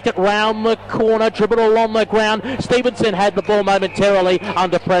 Kicked it round the corner. Dribbled along the ground. Stevenson had the ball momentarily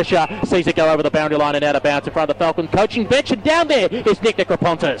under pressure. Sees it go over the boundary line and out of bounds in front of the Falcon coaching bench. And down there is Nick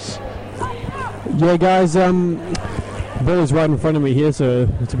Necropontis. Yeah, guys, the ball is right in front of me here, so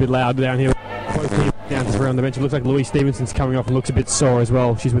it's a bit loud down here. Down around the bench. It looks like Louise Stevenson's coming off and looks a bit sore as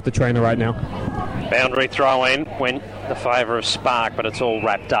well. She's with the trainer right now. Boundary throw in went the favour of Spark, but it's all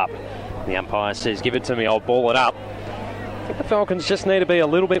wrapped up. The umpire says, give it to me, I'll ball it up. I think the Falcons just need to be a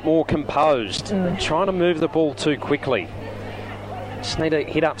little bit more composed. Trying to move the ball too quickly. Just need to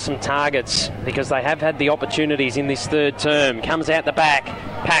hit up some targets because they have had the opportunities in this third term. Comes out the back.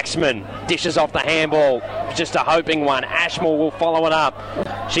 Paxman dishes off the handball. Just a hoping one. Ashmore will follow it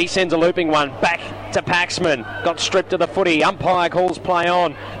up. She sends a looping one back to Paxman. Got stripped of the footy. Umpire calls play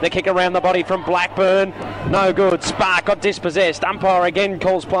on. The kick around the body from Blackburn. No good. Spark got dispossessed. Umpire again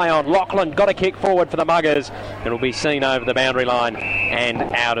calls play on. Lachlan got a kick forward for the Muggers. It'll be seen over the boundary line and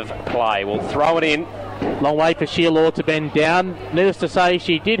out of play. We'll throw it in. Long way for Sheila to bend down. Needless to say,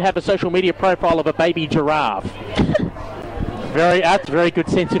 she did have a social media profile of a baby giraffe. That's a very good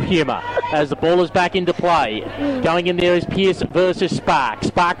sense of humour as the ball is back into play. Going in there is Pearce versus Spark.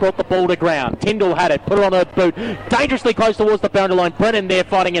 Spark brought the ball to ground. Tyndall had it, put it on her boot. Dangerously close towards the boundary line. Brennan there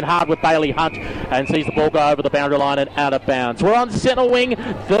fighting it hard with Bailey Hunt and sees the ball go over the boundary line and out of bounds. We're on centre wing,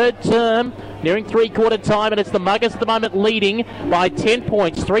 third term, nearing three-quarter time, and it's the Muggers at the moment leading by 10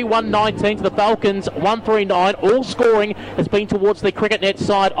 points. 3-1-19 to the Falcons, 1-3-9. All scoring has been towards the cricket net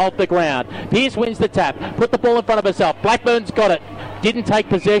side of the ground. Pearce wins the tap, put the ball in front of herself. Blackburn's got it. Didn't take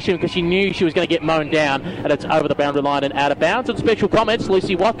possession because she knew she was going to get mown down, and it's over the boundary line and out of bounds. And special comments,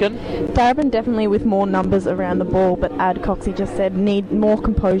 Lucy Watkin. Darebin definitely with more numbers around the ball, but Coxie just said need more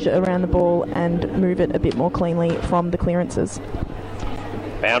composure around the ball and move it a bit more cleanly from the clearances.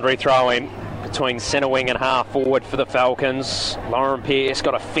 Boundary throw in between centre wing and half forward for the Falcons. Lauren Pearce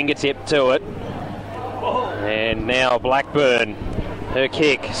got a fingertip to it. And now Blackburn. Her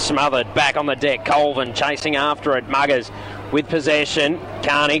kick smothered back on the deck. Colvin chasing after it. Muggers with possession.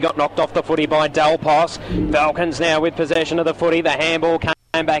 Carney got knocked off the footy by Delpos. Falcons now with possession of the footy. The handball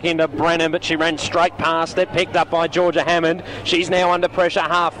came back into Brennan, but she ran straight past it, picked up by Georgia Hammond. She's now under pressure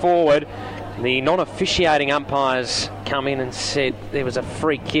half forward. The non-officiating umpires come in and said there was a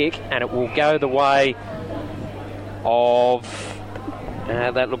free kick, and it will go the way of...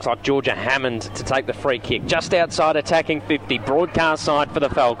 that looks like Georgia Hammond to take the free kick. Just outside attacking 50. Broadcast side for the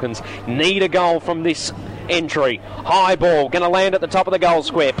Falcons. Need a goal from this entry. High ball, going to land at the top of the goal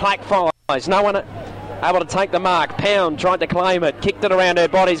square. Plack fires. No one able to take the mark. Pound tried to claim it. Kicked it around her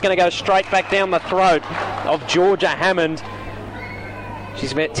body. He's going to go straight back down the throat of Georgia Hammond.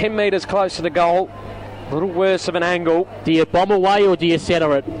 She's about 10 metres close to the goal. A little worse of an angle. Do you bomb away or do you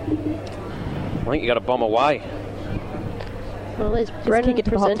centre it? I think you got to bomb away. Well, there's Brennan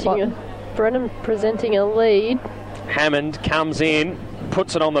presenting a lead. Hammond comes in,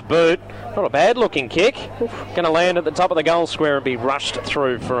 puts it on the boot. Not a bad looking kick. Going to land at the top of the goal square and be rushed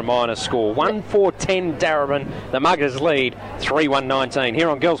through for a minor score. 1-4-10 Darebin. The Muggers lead 3-1-19. Here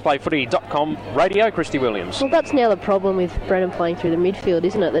on GirlsPlayFooty.com radio, Christy Williams. Well, that's now the problem with Brennan playing through the midfield,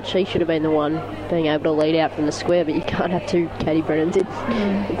 isn't it? That she should have been the one being able to lead out from the square, but you can't have two Katie Brennans in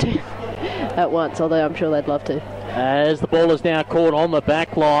at once, although I'm sure they'd love to. As the ball is now caught on the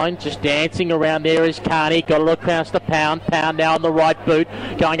back line, just dancing around there is Carney. Got to look past the Pound. Pound now on the right boot,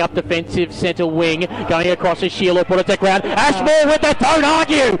 going up defensive centre wing, going across to Sheila, put it to ground. Ashmore with it, don't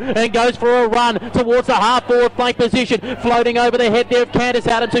argue, and goes for a run towards the half-forward flank position, floating over the head there of Candice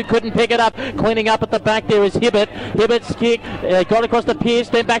Adams, who couldn't pick it up. Cleaning up at the back there is Hibbert. Hibbert's kick got across the Pierce,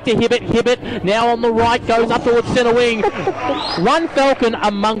 then back to Hibbert. Hibbert now on the right, goes up towards centre wing. One Falcon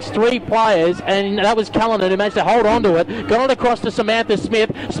amongst three players, and that was Cullinan, who managed to hold onto it, got on across to Samantha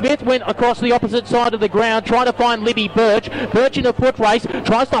Smith. Smith went across the opposite side of the ground, trying to find Libby Birch. Birch in a foot race,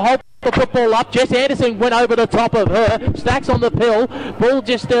 tries to hold the football up. Jess Anderson went over the top of her. Stacks on the pill. Ball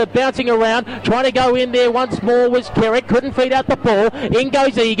just bouncing around. Trying to go in there once more was Kerrick. Couldn't feed out the ball. In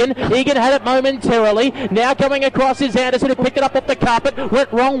goes Egan. Egan had it momentarily. Now coming across is Anderson, who picked it up off the carpet.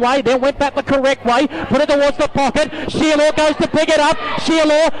 Went wrong way, then went back the correct way. Put it towards the pocket. Sheila goes to pick it up.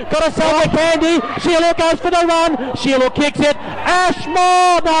 Sheila got herself a candy. Sheila goes for the run. Sheila kicks it.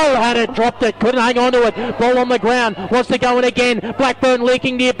 Ashmore, no, had it dropped it. Couldn't hang on to it. Ball on the ground. Wants to go in again. Blackburn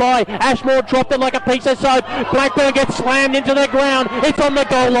leaking nearby. Ashmore dropped it like a piece of soap. Blackburn gets slammed into the ground. It's on the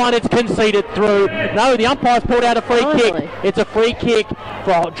goal line. It's conceded through. No, the umpire's pulled out a free kick. It's a free kick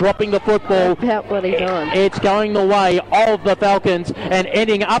for dropping the football. About what he's on. It's going the way of the Falcons, and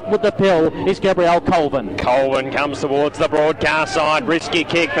ending up with the pill is Gabrielle Colvin. Colvin comes towards the broadcast side. Risky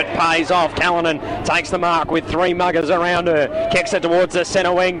kick, but pays off. Callanan takes the mark with three Muggers around her. Kicks it towards the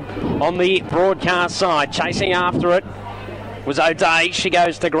centre wing on the broadcast side. Chasing after it was O'Day. She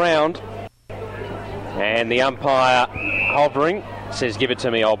goes to ground, and the umpire hovering says, give it to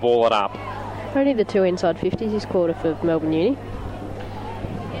me, I'll ball it up. Only the two inside 50s this quarter for Melbourne Uni.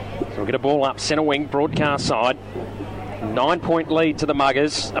 So we'll get a ball up centre wing, broadcast side. 9-point lead to the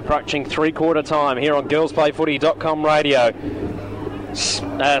Muggers, approaching three-quarter time here on GirlsPlayFooty.com radio.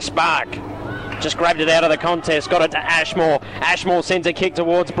 Spark just grabbed it out of the contest, got it to Ashmore. Ashmore sends a kick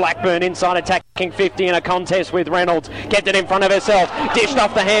towards Blackburn, inside attacking 50 in a contest with Reynolds. Kept it in front of herself, dished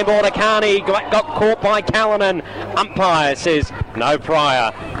off the handball to Carney, got caught by Callanan. Umpire says no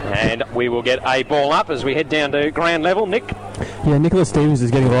prior, and we will get a ball up as we head down to ground level. Nick? Yeah, Nicola Stevens is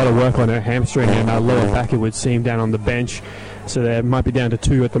getting a lot of work on her hamstring and lower back, it would seem, down on the bench. So they might be down to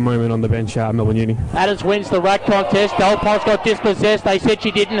 2 at the moment on the bench, Melbourne Uni. Adams wins the rack contest. Goalpost got dispossessed. They said she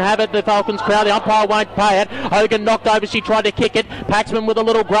didn't have it, the Falcons crowd. The umpire won't pay it. Hogan knocked over. She tried to kick it. Paxman with a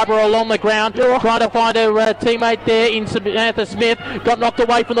little grubber along the ground, trying to find her teammate there in Samantha Smith. Got knocked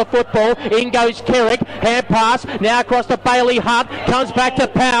away from the football. In goes Kerrick. Hand pass. Now across to Bailey Hunt. Comes back to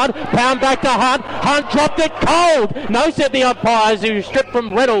Pound. Pound back to Hunt. Hunt dropped it cold. No, said the umpires, who stripped from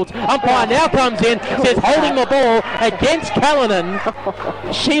Reynolds. Umpire now comes in, says holding the ball against Callanan.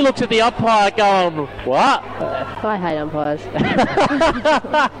 She looks at the umpire going, what? I hate umpires.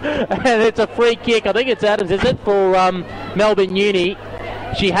 And it's a free kick. I think it's Adams, is it, for Melbourne Uni.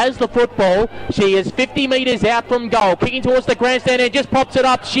 She has the football. She is 50 metres out from goal. Kicking towards the grandstand and just pops it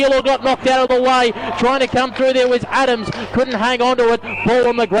up. Sheila got knocked out of the way. Trying to come through there was Adams. Couldn't hang on to it. Ball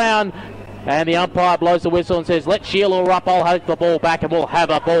on the ground. And the umpire blows the whistle and says, let Sheila up, I'll hold the ball back, and we'll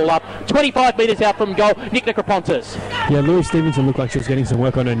have a ball up. 25 metres out from goal, Nick Necropontis. Yeah, Louis Stevenson looked like she was getting some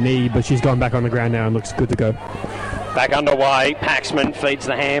work on her knee, but she's gone back on the ground now and looks good to go. Back underway, Paxman feeds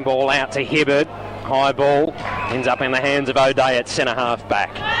the handball out to Hibbert. High ball, ends up in the hands of O'Day at centre-half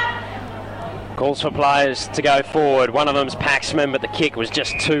back. Calls for players to go forward. One of them's Paxman, but the kick was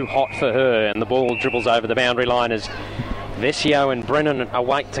just too hot for her, and the ball dribbles over the boundary line as Vesio and Brennan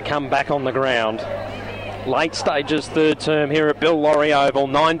await to come back on the ground. Late stages, third term here at Bill Lawry Oval.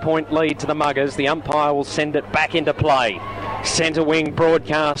 9-point lead to the Muggers. The umpire will send it back into play. Centre wing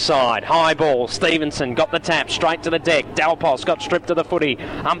broadcast side. High ball. Stevenson got the tap straight to the deck. Dalpos got stripped to the footy.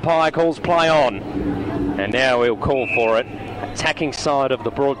 Umpire calls play on. And now he'll call for it. Attacking side of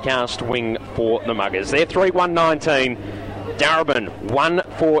the broadcast wing for the Muggers. They're 3-1-19. Darebin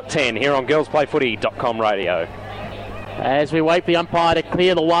 1-4-10 here on GirlsPlayFooty.com radio. As we wait for the umpire to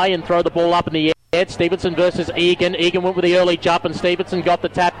clear the way and throw the ball up in the air. Stevenson versus Egan. Egan went with the early jump and Stevenson got the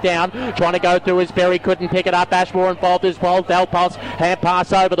tap down. Trying to go through his Berry, couldn't pick it up. Ashmore involved as well. Dalpas hand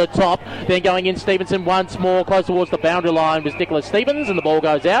pass over the top. Then going in Stevenson once more. Close towards the boundary line was Nicholas Stevens and the ball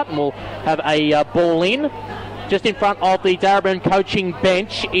goes out and we'll have a ball in. Just in front of the Darebin coaching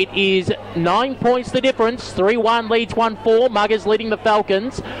bench. It is 9 points the difference. 3-1 leads 1-4. Muggers leading the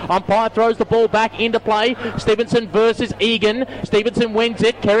Falcons. Umpire throws the ball back into play. Stevenson versus Egan. Stevenson wins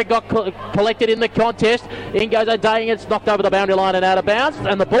it. Kerrick got collected in the contest. In goes O'Day. It's knocked over the boundary line and out of bounds.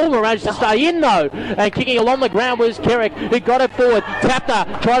 And the ball managed to stay in though. And kicking along the ground was Kerrick, who got it forward.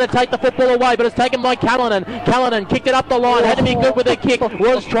 Tapner tried to take the football away, but it's taken by Callanan. Callanan kicked it up the line. Had to be good with a kick.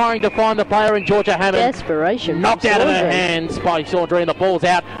 Was trying to find the player in Georgia Hammond. Desperation. Knocked out of her hands by Saundry and the ball's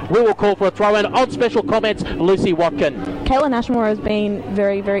out. We will call for a throw in. On special comments, Lucy Watkin. Kayla Ashmore has been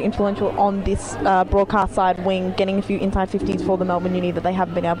very, very influential on this broadcast side wing, getting a few inside 50s for the Melbourne Uni that they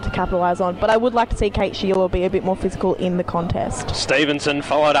haven't been able to capitalise on. But I would like to see Kate Sheila be a bit more physical in the contest. Stevenson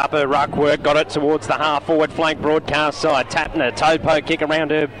followed up her ruck work, got it towards the half-forward flank broadcast side. Tapner, toe poke kick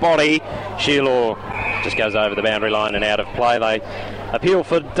around her body. Sheila just goes over the boundary line and out of play. They appeal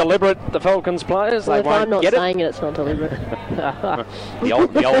for deliberate, the Falcons players. Well, they if won't I'm not get saying it. It's not deliberate.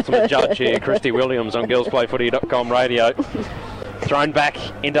 the ultimate judge here, Christy Williams on GirlsPlayFooty.com radio. Thrown back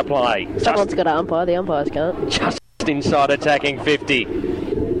into play. Someone's got to umpire, the umpires can't. Just inside attacking 50.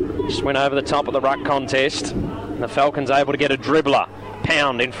 Just went over the top of the ruck contest. The Falcons able to get a dribbler.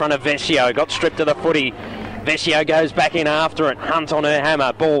 Pound in front of Vesio. Got stripped to the footy. Vesio goes back in after it. Hunt on her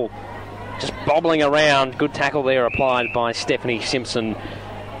hammer. Ball just bobbling around. Good tackle there applied by Stephanie Simpson.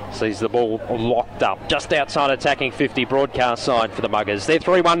 Sees the ball locked up just outside attacking 50, broadcast side for the Muggers. They're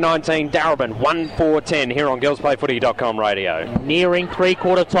 3-1-19, Darebin 1-4-10 here on GirlsPlayFooty.com radio. Nearing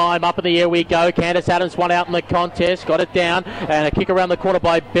three-quarter time, up in the air we go. Candace Adams won out in the contest, got it down, and a kick around the corner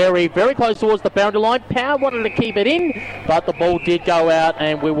by Berry, very close towards the boundary line. Power wanted to keep it in, but the ball did go out,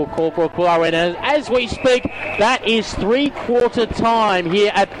 and we will call for a throw in. And as we speak, that is three-quarter time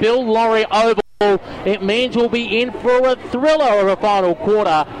here at Bill Lawry Oval. It means we'll be in for a thriller of a final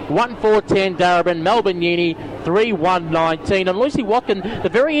quarter. 1-4-10 Darebin, Melbourne Uni 3-1-19. And Lucy Watkin, the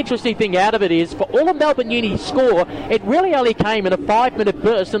very interesting thing out of it is, for all of Melbourne Uni's score, it really only came in a 5-minute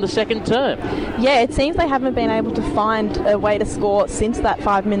burst in the second term. Yeah, it seems they haven't been able to find a way to score since that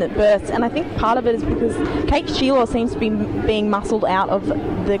 5-minute burst. And I think part of it is because Kate Sheila seems to be being muscled out of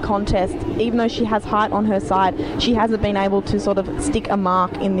the contest. Even though she has height on her side, she hasn't been able to sort of stick a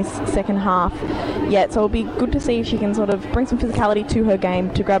mark in this second half yet. So it'll be good to see if she can sort of bring some physicality to her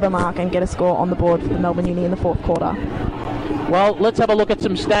game to grab a mark and get a score on the board for the Melbourne Uni in the fourth quarter. Well, let's have a look at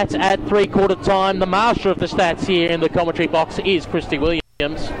some stats at three-quarter time. The master of the stats here in the commentary box is Christy Williams.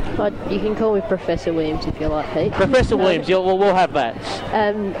 You can call me Professor Williams if you like, Pete. Professor Williams, we'll have that.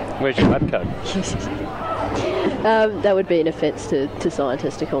 Where's your lab coat? That would be an offence to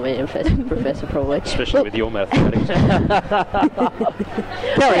scientists to call me a professor, probably. Especially with your mathematics.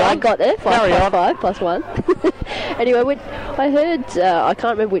 Carry on. I got there. 5 plus 1. Anyway, I heard, I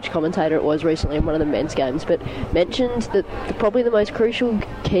can't remember which commentator it was recently in one of the men's games, but mentioned that probably the most crucial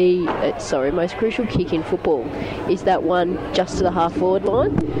kick in football is that one just to the half-forward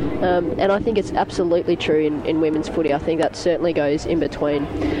line. And I think it's absolutely true in women's footy. I think that certainly goes in between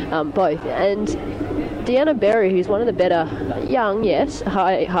both. And Deanna Berry, who's one of the better young,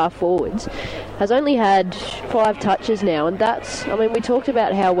 high half-forwards, has only had 5 touches now, and that's, I mean, we talked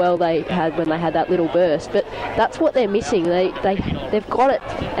about how well they had when they had that little burst, but that's what they're missing. They've got it,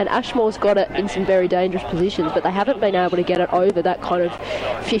 and Ashmore's got it in some very dangerous positions, but they haven't been able to get it over that kind of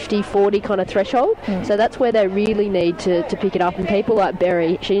 50-40 kind of threshold. So that's where they really need to pick it up, and people like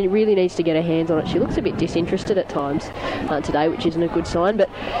Berry, she really needs to get her hands on it. She looks a bit disinterested at times today, which isn't a good sign,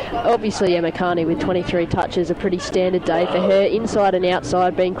 but obviously Emma Carney with 23 touches, a pretty standard day for her, inside and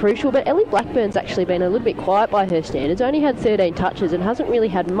outside being crucial, but Ellie Blackburn's actually been a little bit quiet by her standards, only had 13 touches and hasn't really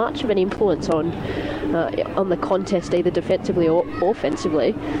had much of an influence on the contest, either defensively or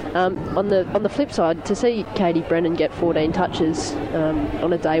offensively. On the flip side, to see Katie Brennan get 14 touches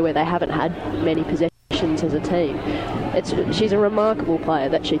on a day where they haven't had many possessions positions as a team. She's a remarkable player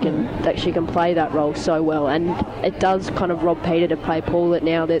that she can play that role so well, and it does kind of rob Peter to play Paul that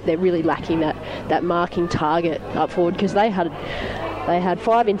now they're really lacking that marking target up forward, because they had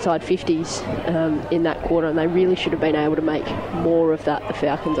 5 inside 50s in that quarter, and they really should have been able to make more of that, the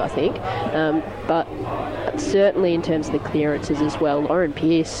Falcons, I think. But certainly in terms of the clearances as well, Lauren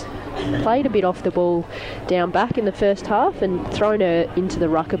Pearce played a bit off the ball down back in the first half and thrown her into the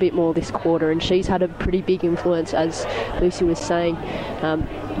ruck a bit more this quarter, and she's had a pretty big influence, as Lucy was saying.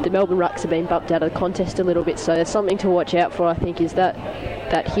 The Melbourne rucks have been bumped out of the contest a little bit, so there's something to watch out for, I think, is that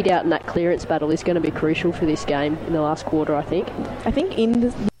hit out and that clearance battle is going to be crucial for this game in the last quarter, I think. I think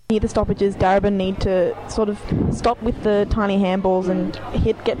near the stoppages, Darebin need to sort of stop with the tiny handballs and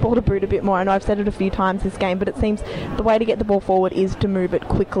get ball to boot a bit more. I know I've said it a few times this game, but it seems the way to get the ball forward is to move it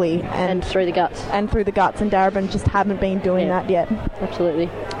quickly and through the guts. And Darebin just haven't been doing that yet. Absolutely.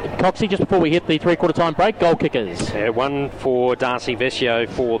 Coxie, just before we hit the three-quarter time break, goal kickers. Yeah, one for Darcy Vescio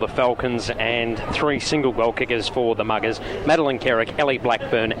for the Falcons and 3 single goal kickers for the Muggers. Madeline Kerrick, Ellie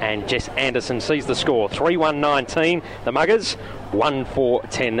Blackburn and Jess Anderson sees the score. 3-1-19 the Muggers,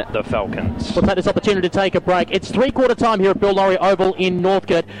 1-4-10 the Falcons. We'll take this opportunity to take a break. It's three-quarter time here at Bill Lawry Oval in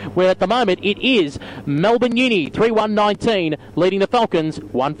Northcote, where at the moment it is Melbourne Uni 3-1-19 leading the Falcons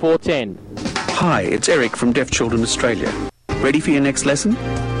 1-4-10. Hi, it's Eric from Deaf Children Australia. Ready for your next lesson?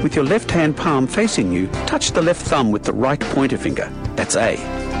 With your left hand palm facing you, touch the left thumb with the right pointer finger. That's A.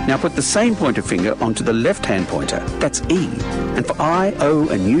 Now put the same pointer finger onto the left hand pointer. That's E. And for I, O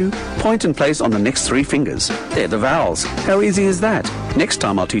and U, point and place on the next 3 fingers. They're the vowels. How easy is that? Next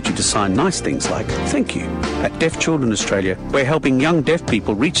time I'll teach you to sign nice things like thank you. At Deaf Children Australia, we're helping young deaf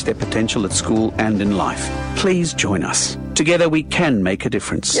people reach their potential at school and in life. Please join us. Together we can make a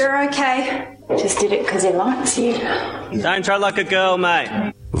difference. You're okay. Just did it because he likes you. Don't try like a girl,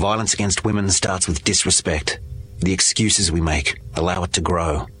 mate. Violence against women starts with disrespect. The excuses we make allow it to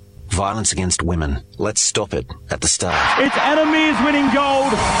grow. Violence against women. Let's stop it at the start. It's Anna Mears winning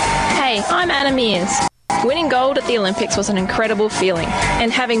gold. Hey, I'm Anna Mears. Winning gold at the Olympics was an incredible feeling,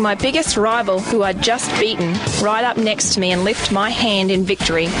 and having my biggest rival, who I'd just beaten, right up next to me and lift my hand in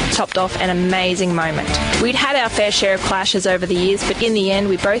victory topped off an amazing moment. We'd had our fair share of clashes over the years, but in the end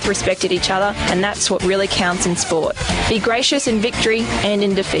we both respected each other, and that's what really counts in sport. Be gracious in victory and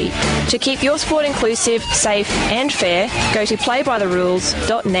in defeat. To keep your sport inclusive, safe and fair, go to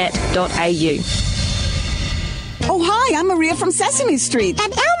playbytherules.net.au. Oh, hi, I'm Maria from Sesame Street.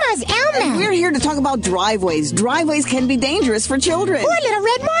 And Elma's Elma. And we're here to talk about driveways. Driveways can be dangerous for children. Or little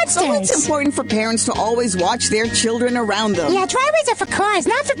red monsters. So it's important for parents to always watch their children around them. Yeah, driveways are for cars,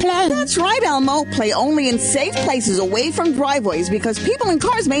 not for play. That's right, Elmo. Play only in safe places away from driveways because people in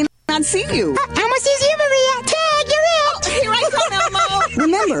cars may not see you. Elmo sees you, Maria. Tag, you're it. Here I come, Elmo.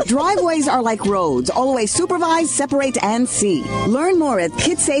 Remember, driveways are like roads. Always supervise, separate, and see. Learn more at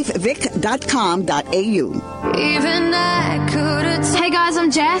kidsafevic.com.au. Even I couldn't. Hey guys, I'm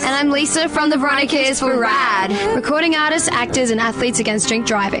Jess. And I'm Lisa from the Veronicas for RAD. Recording artists, actors, and athletes against drink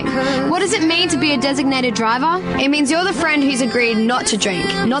driving. What does it mean to be a designated driver? It means you're the friend who's agreed not to drink,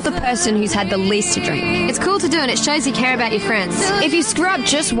 not the person who's had the least to drink. It's cool to do and it shows you care about your friends. If you screw up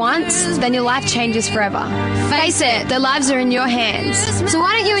just once, then your life changes forever. Face it, their lives are in your hands. So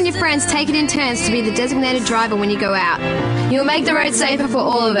why don't you and your friends take it in turns to be the designated driver when you go out? You'll make the road safer for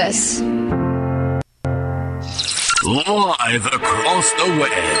all of us. Live across the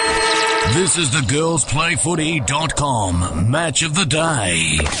web. This is the GirlsPlayFooty.com match of the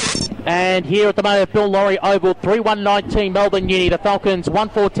day. And here at the moment, Bill Lawry Oval, 3-1-19 Melbourne Uni. The Falcons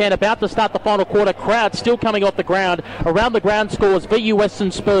 1-4-10, about to start the final quarter. Crowd still coming off the ground. Around the ground scores, VU Western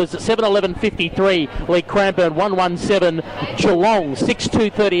Spurs 7-11-53 lead Cranbourne 1-1-7. Geelong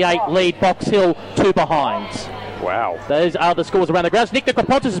 6-2-38 lead Box Hill 2 behinds. Wow. Those are the scores around the grounds. Nick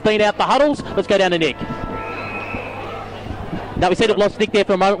Necropontis has been out the huddles. Let's go down to Nick. Now, we said we've lost Nick there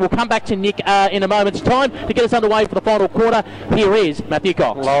for a moment. We'll come back to Nick in a moment's time to get us underway for the final quarter. Here is Matthew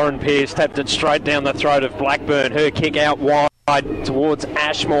Cox. Lauren Pearce tapped it straight down the throat of Blackburn. Her kick out wide towards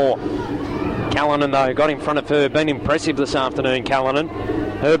Ashmore. Callanan, though, got in front of her. Been impressive this afternoon, Callanan.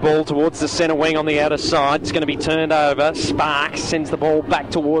 Her ball towards the centre wing on the outer side. It's going to be turned over. Sparks sends the ball back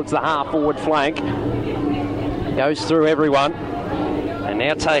towards the half-forward flank. Goes through everyone. And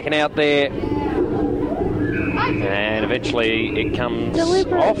now taken out there. And eventually it comes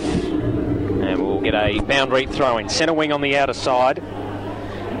off. And we'll get a boundary throw in. Centre wing on the outer side.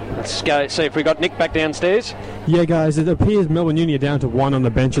 Let's go see if we got Nick back downstairs. Yeah, guys, it appears Melbourne Uni are down to 1 on the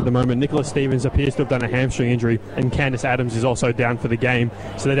bench at the moment. Nicholas Stevens appears to have done a hamstring injury, and Candice Adams is also down for the game,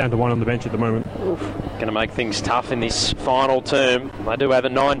 so they're down to 1 on the bench at the moment. Going to make things tough in this final term. They do have a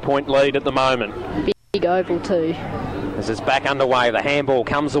 9-point lead at the moment. big oval too. As it's back underway, the handball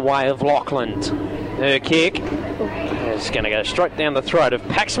comes the way of Lachlan. Her kick is going to go straight down the throat of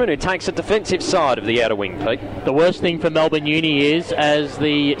Paxman, who takes the defensive side of the outer wing, Pete. The worst thing for Melbourne Uni is, as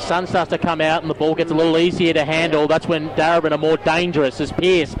the sun starts to come out and the ball gets a little easier to handle, that's when Darebin are more dangerous. As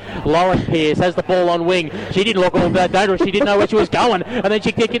Lauren Pearce has the ball on wing. She didn't look all that dangerous. She didn't know where she was going. And then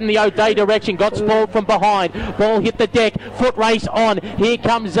she kicked it in the O'Day direction. Got spoiled from behind. Ball hit the deck. Foot race on. Here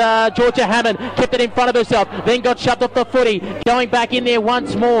comes Georgia Hammond. Kept it in front of herself. Then got shoved off the footy. Going back in there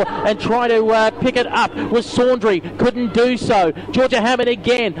once more and trying to pick it up was Saundry. Couldn't do so. Georgia Hammond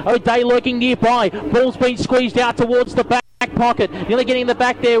again. O'Day lurking nearby. Ball's been squeezed out towards the back pocket. Nearly getting in the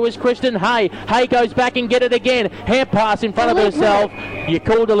back there was Kristen Hay. Hay goes back and get it again. Hand pass in front of herself. You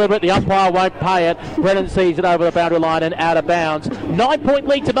call deliberate. The umpire won't pay it. Brennan sees it over the boundary line and out of bounds. 9-point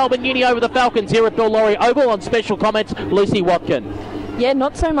lead to Melbourne Uni over the Falcons here at Bill Lawry Oval. On special comments, Lucy Watkin. Yeah,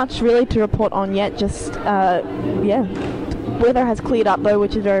 not so much really to report on yet. Just, weather has cleared up though,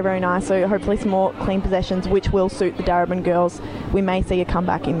 which is very, very nice. So hopefully some more clean possessions, which will suit the Darebin girls. We may see a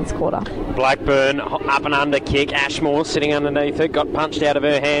comeback in this quarter. Blackburn up and under kick. Ashmore sitting underneath it. Got punched out of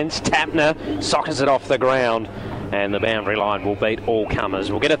her hands. Tapner sockers it off the ground. And the boundary line will beat all comers.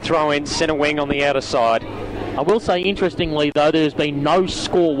 We'll get a throw in centre wing on the outer side. I will say, interestingly though, there's been no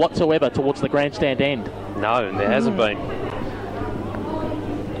score whatsoever towards the grandstand end. No, there hasn't been.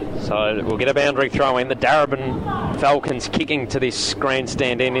 So we'll get a boundary throw in. The Darebin Falcons kicking to this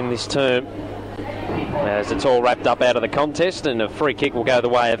grandstand end in this term, as it's all wrapped up out of the contest, and a free kick will go the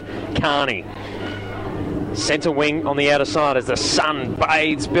way of Carney. Centre wing on the outer side as the sun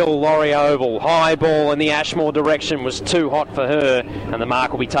bathes Bill Lawry Oval. High ball in the Ashmore direction was too hot for her, and the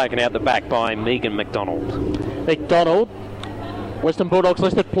mark will be taken out the back by Megan McDonald. McDonald, Western Bulldogs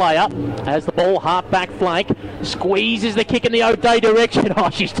listed player, has the ball half back flank, squeezes the kick in the O'Day direction. Oh,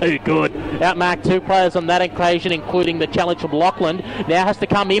 she's too good. Outmarked two players on that occasion, including the challenge from Lachlan. Now has to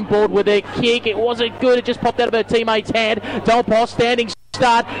come inboard with a kick. It wasn't good. It just popped out of her teammate's hand. Dolpos standing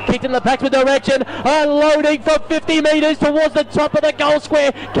start, kicked in the Paxman direction, unloading for 50 metres towards the top of the goal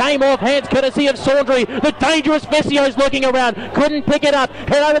square. Came off hands courtesy of Saundry. The dangerous Vessio's looking around. Couldn't pick it up.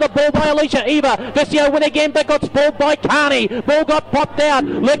 Head over the ball by Alicia Eva. Vessio win again, but got spoiled by Carney. Ball got popped out.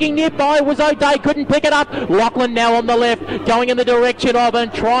 Looking nearby was O'Day. Couldn't pick it up. Lachlan now on the left, going in the direction of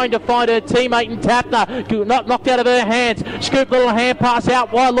and trying to find her teammate in Tapner. Not knocked out of her hands. Scoop little hand pass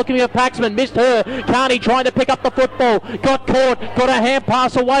out wide, looking at Paxman. Missed her. Carney trying to pick up the football. Got caught. Got a hand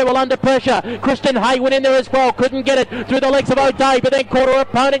pass away while under pressure. Kristen Hay went in there as well. Couldn't get it through the legs of O'Day, but then caught her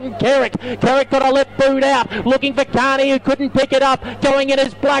opponent in Carrick. Carrick got a left boot out. Looking for Carney, who couldn't pick it up. Going in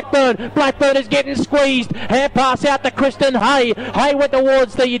as Blackburn. Blackburn is getting squeezed. Hand pass out to Kristen Hay. Hay went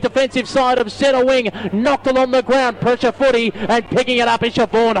towards the defensive side of centre wing. Knocked it on the ground. Pressure footy, and picking it up is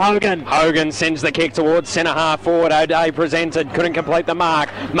Siobhan Hogan. Hogan sends the kick towards centre half forward. O'Day presented. Couldn't complete the mark.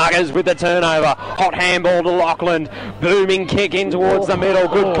 Muggers with the turnover. Hot handball to Lachlan. Booming kick in towards the middle.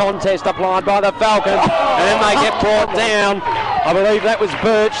 Good contest applied by the Falcons. And then they get brought down. I believe that was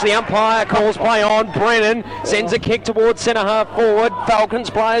Birch. The umpire calls play on. Brennan sends a kick towards centre half forward.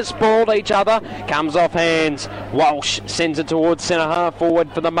 Falcons players spoiled each other. Comes off hands. Walsh sends it towards centre half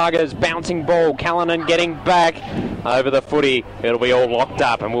forward for the Muggers. Bouncing ball. Callanan getting back over the footy. It'll be all locked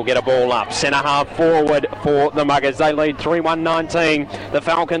up, and we'll get a ball up. Centre half forward for the Muggers. They lead 3-1-19. The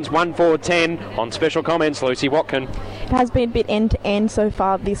Falcons 1-4-10. On special comments, Lucy Watkin. It has been a bit end-to-end so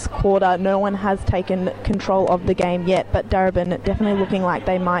far this quarter. No one has taken control of the game yet, but Darebin definitely looking like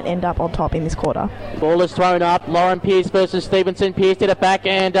they might end up on top in this quarter. Ball is thrown up. Lauren Pearce versus Stevenson. Pearce did a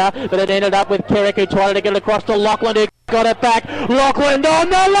backhander, but it ended up with Carrick, who tried to get it across to Lachlan, who got it back. Lachlan on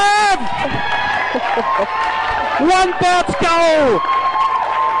the left! One bounce goal!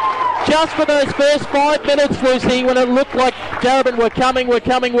 Just for those first 5 minutes, Lucy, when it looked like Darebin were coming.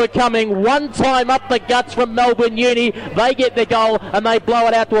 One time up the guts from Melbourne Uni. They get the goal and they blow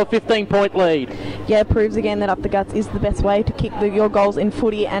it out to a 15-point lead. Yeah, it proves again that up the guts is the best way to kick your goals in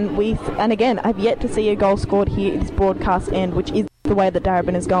footy. And again, I've yet to see a goal scored here at this broadcast end, which is the way that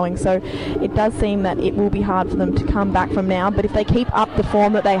Darebin is going. So it does seem that it will be hard for them to come back from now. But if they keep up the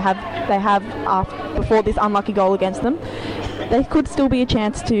form that they have before this unlucky goal against them, there could still be a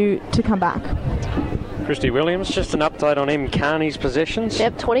chance to come back. Christy Williams, just an update on M. Carney's possessions.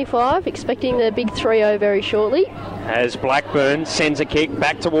 Yep, 25, expecting the big 3-0 very shortly. As Blackburn sends a kick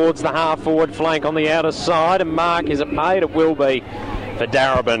back towards the half-forward flank on the outer side, and mark, is it made? It will be for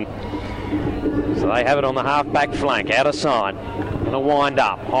Darebin. So they have it on the half-back flank, outer side. And a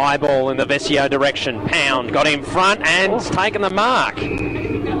wind-up, high ball in the Vessio direction. Pound got in front and taken the mark.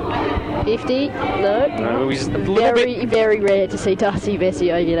 50. No. It was a little Very, very rare to see Darcy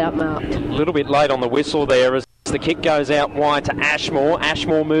Vesio get outmarked. A little bit late on the whistle there as the kick goes out wide to Ashmore.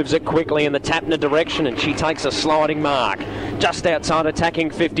 Ashmore moves it quickly in the Tapner direction and she takes a sliding mark. Just outside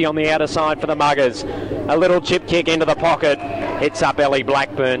attacking 50 on the outer side for the Muggers. A little chip kick into the pocket. Hits up Ellie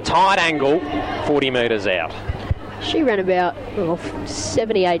Blackburn. Tight angle, 40 metres out. She ran about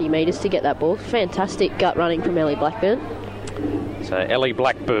 70, 80 metres to get that ball. Fantastic gut running from Ellie Blackburn. So Ellie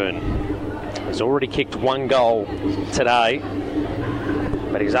Blackburn has already kicked 1 goal today,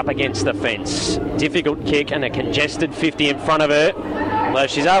 but he's up against the fence. Difficult kick and a congested 50 in front of her. Although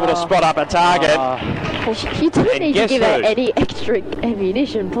she's able to spot up a target. You don't need to give her any extra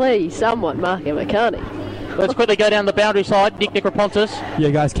ammunition, please. Someone, Mark McCartney. Let's quickly go down the boundary side. Nick Rapontis.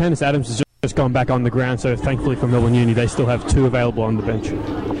 Yeah, guys, Candice Adams has just gone back on the ground, so thankfully for Melbourne Uni, they still have 2 available on the bench.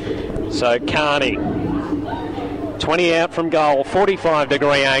 So Carney, 20 out from goal,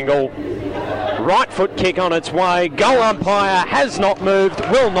 45-degree angle. Right foot kick on its way. Goal umpire has not moved,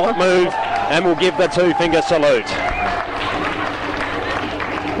 will not move, and will give the 2-finger salute.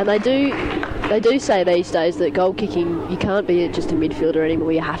 And they do say these days that goal kicking, you can't be just a midfielder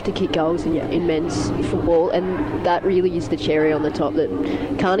anymore. You have to kick goals in men's football, and that really is the cherry on the top. That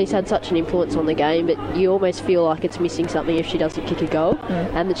Carney's had such an influence on the game, but you almost feel like it's missing something if she doesn't kick a goal.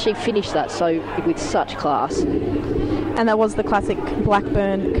 And that she finished that with such class. And that was the classic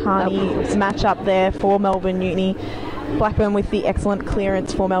Blackburn-Carney match-up there for Melbourne Uni. Blackburn with the excellent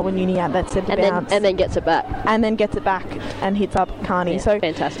clearance for Melbourne Uni at that centre bounce. And then gets it back. And then gets it back and hits up Carney. Yeah, so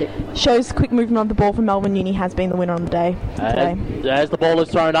fantastic. Shows quick movement of the ball from Melbourne Uni has been the winner on the day today. As the ball is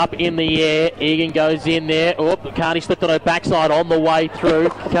thrown up in the air, Egan goes in there. Carney slipped on her backside on the way through.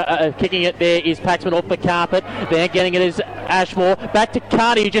 Kicking it there is Paxman off the carpet. Then getting it is Ashmore. Back to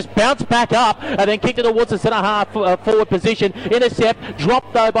Carney, who just bounced back up and then kicked it towards the centre-half forward position. Intercept,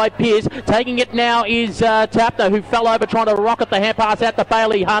 dropped though by Pearce. Taking it now is Tapner, who fell over trying to rocket the hand pass out to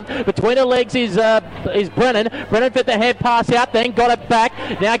Bailey Hunt. Between her legs is Brennan. Brennan fit the hand pass out, then got it back.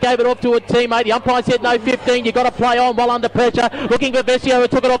 Now gave it off to a teammate. The umpire said no 15. You've got to play on while under pressure. Looking for Vesio, who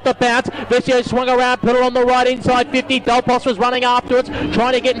took it off the bounce. Vesio swung around, put it on the right inside 50. Delpos was running afterwards,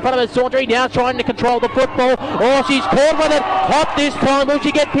 trying to get in front of her. Saundry now trying to control the football. Oh, she's caught with it. Hot this time. Will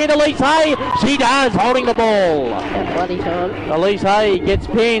she get pinned? Elise Hay? She does, holding the ball. That bloody time. Elise Hay gets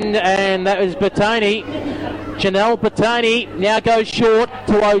pinned, and that was Bertoni. Janelle Bertoni now goes short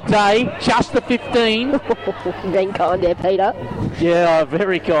to O'Day, just the 15. Being kind there, Peter. Yeah,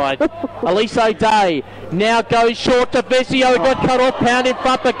 very kind. Elise O'Day now goes short to Vesio, got cut off, pound in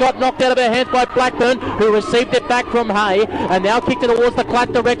front, but got knocked out of her hands by Blackburn, who received it back from Hay, and now kicked it towards the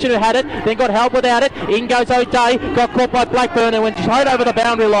Clack direction, who had it, then got held without it. In goes O'Day, got caught by Blackburn, and went straight over the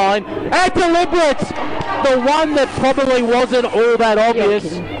boundary line. And deliberate! The one that probably wasn't all that obvious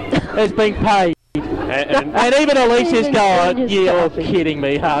has been paid. And even Alicia's going, you're kidding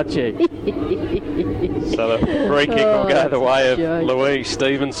me, aren't you? So the free kick will go the way of Louise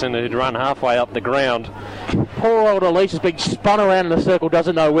Stevenson, who'd run halfway up the ground. Poor old Alicia's been spun around in a circle,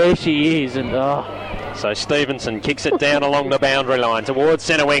 doesn't know where she is, and So Stevenson kicks it down along the boundary line towards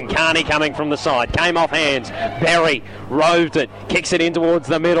centre wing. Carney coming from the side, came off hands. Berry roved it, kicks it in towards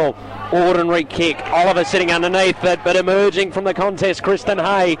the middle. Ordinary kick. Oliver sitting underneath it, but emerging from the contest, Kristen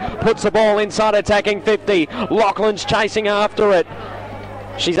Hay puts the ball inside attacking 50. Laughlin's chasing after it.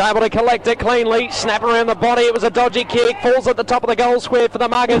 She's able to collect it cleanly, snap around the body. It was a dodgy kick, falls at the top of the goal square for the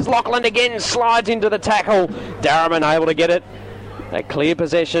Muggers. Laughlin again slides into the tackle. Darebin able to get it. A clear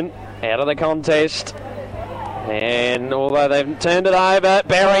possession out of the contest. And although they've turned it over,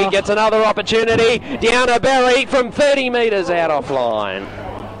 Berry gets another opportunity. Deanna Berry from 30 metres out offline.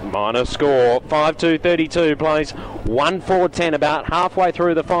 Minor score, 5-2-32, plays 1-4-10, about halfway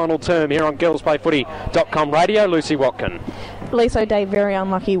through the final term here on GirlsPlayFooty.com radio. Lucy Watkin. Elise O'Day very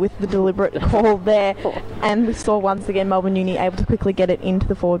unlucky with the deliberate call there, and we saw once again Melbourne Uni able to quickly get it into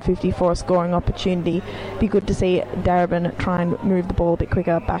the forward 50 for a scoring opportunity. Be good to see Darebin try and move the ball a bit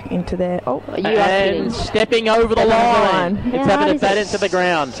quicker back into there. And stepping over the line. It's having to bat into the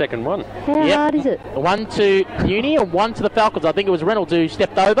ground. Second one. How hard is it? One to Uni and one to the Falcons. I think it was Reynolds who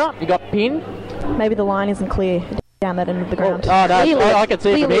stepped over and got pinned. Maybe the line isn't clear down that end of the ground. Oh no, I can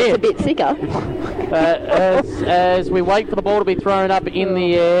see it from here. It's a bit thicker. As we wait for the ball to be thrown up in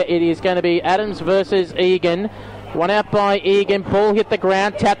the air, it is going to be Adams versus Egan. One out by Egan. Ball hit the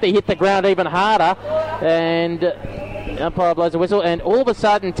ground. Tapper hit the ground even harder. And umpire blows a whistle. And all of a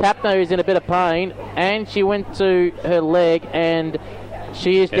sudden, Tapner is in a bit of pain. And she went to her leg and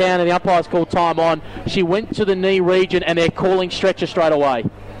she is down. And the umpire's called time on. She went to the knee region and they're calling stretcher straight away.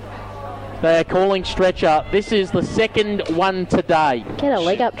 They're calling stretcher. This is the second one today. Get a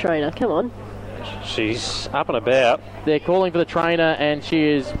leg up, trainer. Come on. She's up and about. They're calling for the trainer, and she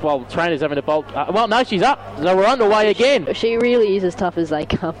is, well, the trainer's having to bolt. Well, no, she's up. So we're underway again. She really is as tough as they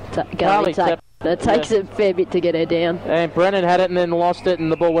come. It takes a fair bit to get her down. And Brennan had it and then lost it,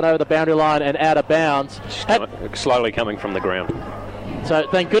 and the ball went over the boundary line and out of bounds. Slowly coming from the ground. So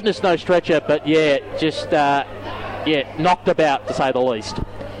thank goodness no stretcher, but yeah, just knocked about, to say the least.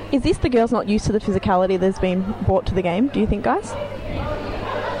 Is this the girls not used to the physicality that's been brought to the game, do you think, guys?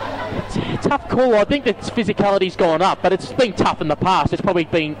 It's a tough call. I think that physicality's gone up, but it's been tough in the past. It's probably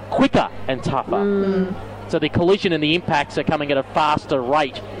been quicker and tougher. So the collision and the impacts are coming at a faster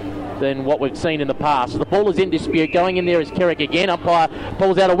rate than what we've seen in the past. So the ball is in dispute. Going in there is Kerrick again. Umpire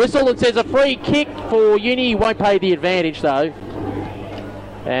pulls out a whistle and says a free kick for Uni. He won't pay the advantage, though.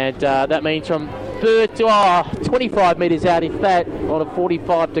 And that means from 25 metres out, if that, on a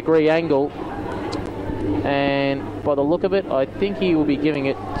 45-degree angle. And by the look of it, I think he will be giving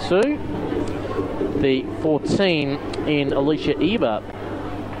it to the 14 in Alicia Eva.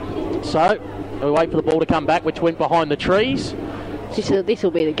 So we wait for the ball to come back, which went behind the trees. This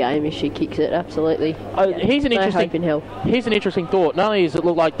will be the game if she kicks it, absolutely. Here's an interesting thought. Not only does it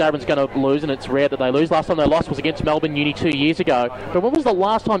look like Darebin's going to lose, and it's rare that they lose. Last time they lost was against Melbourne Uni 2 years ago. But when was the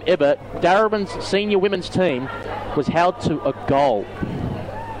last time ever Darebin's senior women's team was held to a goal?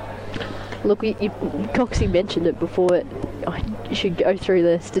 Look, Coxie mentioned it before. I should go through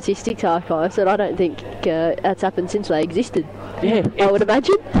the statistics archives, and I don't think that's happened since they existed. Yeah, I would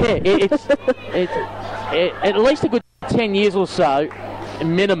imagine. Yeah, it's at least a good 10 years or so,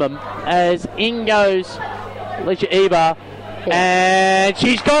 minimum, as in goes Alicia Eva, and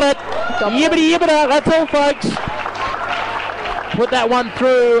she's got it. Yibbity yibbita, that's all, folks. Put that one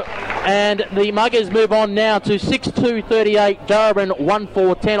through. And the Muggers move on now to 6-2-38, Darebin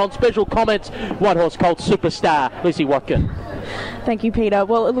 1-4-10. On special comments, Whitehorse Colt superstar Lucy Watkin. Thank you, Peter.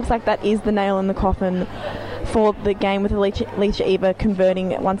 Well, it looks like that is the nail in the coffin for the game, with Alicia Eva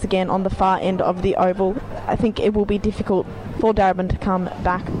converting once again on the far end of the oval. I think it will be difficult for Darebin to come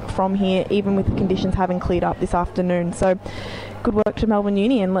back from here, even with the conditions having cleared up this afternoon. So good work to Melbourne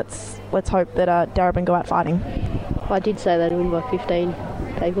Uni, and let's hope that Darebin go out fighting. I did say they'd win by 15.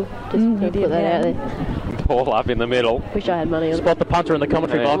 People. Just put that out there. Ball up in the middle. Wish I had money on Spot the punter in the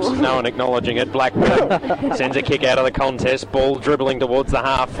commentary box. No one acknowledging it. Blackburn sends a kick out of the contest. Ball dribbling towards the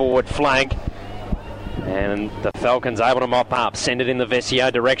half-forward flank. And the Falcons able to mop up. Send it in the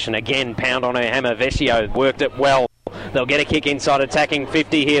Vesio direction. Again, pound on her hammer. Vesio worked it well. They'll get a kick inside attacking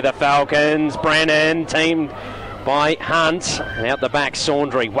 50 here. The Falcons. Brennan teamed by Hunt, and out the back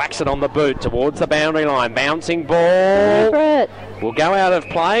Saundry whacks it on the boot towards the boundary line. Bouncing ball will go out of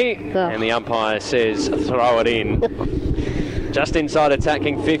play, and the umpire says throw it in. Just inside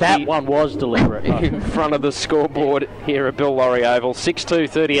attacking 50. That one was deliberate. In front of the scoreboard here at Bill Lawry Oval.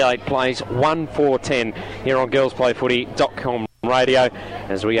 6-2-38 plays 1-4-10 here on GirlsPlayFooty.com radio,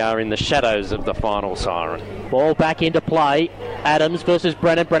 as we are in the shadows of the final siren. Ball back into play. Adams versus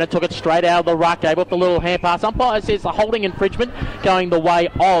Brennan. Brennan took it straight out of the ruck, gave up the little hand pass. Umpire says the holding infringement going the way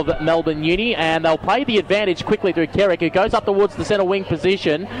of Melbourne Uni, and they'll play the advantage quickly through Kerrick, who goes up towards the centre wing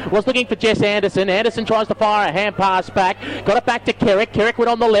position. Was looking for Jess Anderson. Anderson tries to fire a hand pass back. Got it back to Kerrick. Kerrick went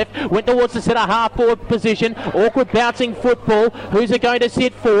on the left, went towards the centre half forward position. Awkward bouncing football. Who's it going to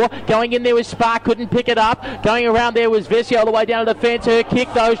sit for? Going in there was Spark, couldn't pick it up. Going around there was Vessi all the way down to the fence. Her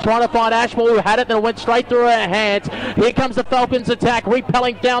kick, though, trying to find Ashmore, who had it and went straight through her hands. Here comes the Falcons attack,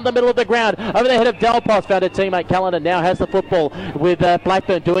 repelling down the middle of the ground. Over the head of Delpos, found her teammate Callender, now has the football with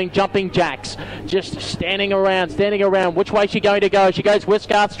Blackburn doing jumping jacks. Just standing around. Which way is she going to go? She goes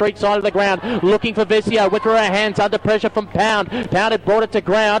Westgarth Street side of the ground, looking for Vesio. Went through her hands, under pressure from Pound. Pound had brought it to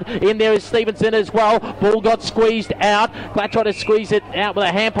ground. In there is Stevenson as well. Ball got squeezed out. Glatt tried to squeeze it out with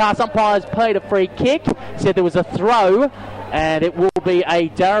a hand pass. Umpires played a free kick. Said there was a throw, and it will be a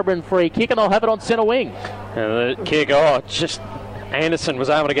Darebin free kick, and they'll have it on centre wing. And the kick, just Anderson was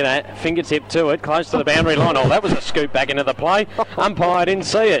able to get a fingertip to it, close to the boundary line. Oh, that was a scoop back into the play. Umpire didn't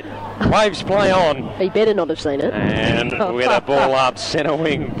see it. Waves play on. He better not have seen it. And with a ball up, centre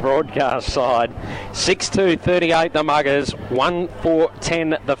wing broadcast side. 6-2-38 the Muggers,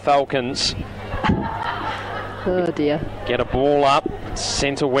 1-4-10 the Falcons. Oh dear. Get a ball up,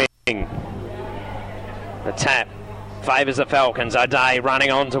 centre wing. The tap. favours the Falcons. O'Day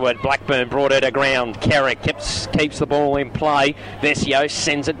running onto it. Blackburn brought it to ground. Carrick keeps the ball in play. Vesio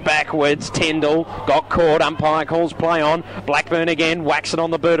sends it backwards. Tyndall got caught. Umpire calls play on. Blackburn again whacks it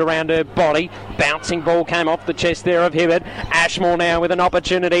on the boot around her body. Bouncing ball came off the chest there of Hibbert. Ashmore now with an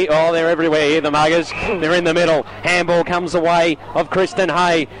opportunity. Oh, they're everywhere here, the Muggers. They're in the middle. Handball comes away of Kristen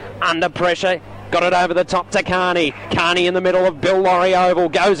Hay. Under pressure. Got it over the top to Carney. Carney in the middle of Bill Lawry Oval.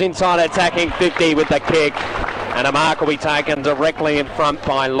 Goes inside attacking 50 with the kick. And a mark will be taken directly in front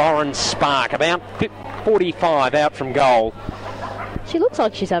by Lauren Spark. About 45 out from goal. She looks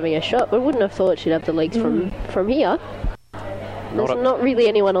like she's having a shot, but wouldn't have thought she'd have the legs from here. There's not really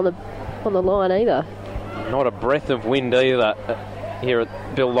anyone on the line either. Not a breath of wind either here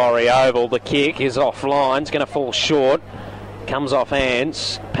at Bill Lawry Oval. The kick is offline. It's going to fall short. Comes off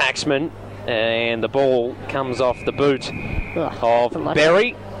hands. Paxman. And the ball comes off the boot of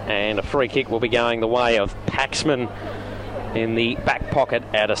Berry. And a free kick will be going the way of Paxman in the back pocket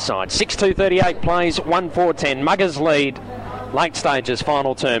outer side. 6-2-38 plays, 1-4-10. Muggers lead. Late stages,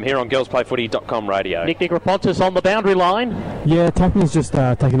 final term here on GirlsPlayFooty.com radio. Nick Rapontis on the boundary line. Yeah, Tuckman's just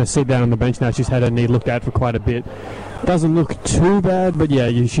taking a seat down on the bench now. She's had her knee looked at for quite a bit. Doesn't look too bad, but yeah,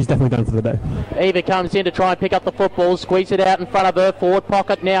 she's definitely done for the day. Eva comes in to try and pick up the football, squeeze it out in front of her. Forward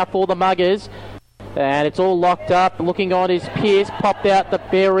pocket now for the Muggers. And it's all locked up. Looking on is Pearce. Popped out to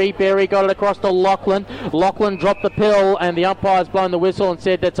Berry. Berry got it across to Lachlan. Lachlan dropped the pill, and the umpire's blown the whistle and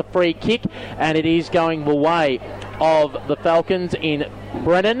said that's a free kick. And it is going the way of the Falcons in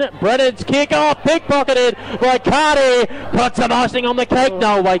Brennan. Brennan's kick. Oh, pickpocketed by Cardi. Put some icing on the cake.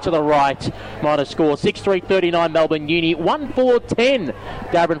 No, way to the right. Minor score 6-3-39 Melbourne Uni. 1-4-10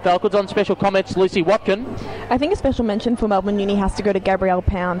 Darebin Falcons. On special comments, Lucy Watkin. I think a special mention for Melbourne Uni has to go to Gabrielle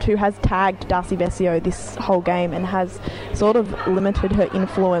Pound, who has tagged Darcy Vesio this whole game and has sort of limited her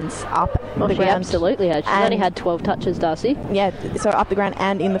influence up the ground. Absolutely has. She's only had 12 touches, Darcy. Yeah, so up the ground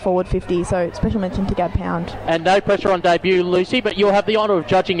and in the forward 50. So special mention to Gab Pound. And no pressure on debut, Lucy, but you'll have the honour of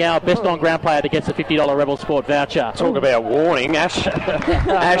judging our best on-ground player that gets a $50 Rebel Sport voucher. Talk about warning.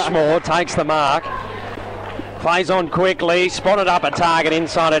 Ashmore takes the mark. Plays on quickly. Spotted up a target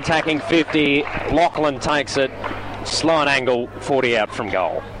inside attacking 50. Lachlan takes it. Slight angle, 40 out from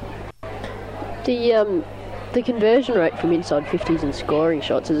goal. The conversion rate from inside 50s and scoring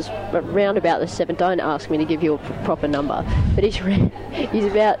shots is around about the 7. Don't ask me to give you a proper number, but he's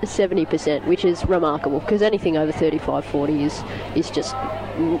about 70%, which is remarkable because anything over 35-40 is just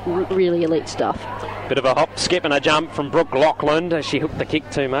really elite stuff. Bit of a hop, skip and a jump from Brooke Lachlan. Has she hooked the kick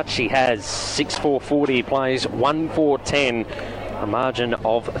too much? She has. 6-4-40 plays 1-4-10. A margin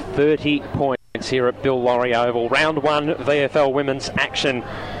of 30 points here at Bill Lawry Oval. Round 1 VFL women's action.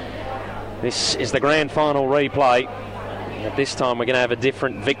 This is the grand final replay. At this time we're going to have a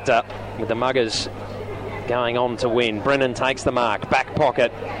different victor with the Muggers going on to win. Brennan takes the mark. Back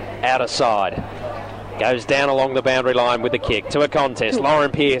pocket, outer side. Goes down along the boundary line with the kick to a contest.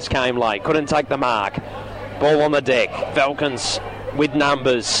 Lauren Pearce came late. Couldn't take the mark. Ball on the deck. Falcons with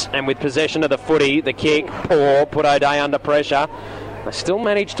numbers and with possession of the footy. The kick, poor. Put O'Day under pressure. They still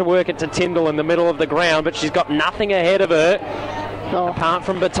managed to work it to Tyndall in the middle of the ground, but she's got nothing ahead of her. Apart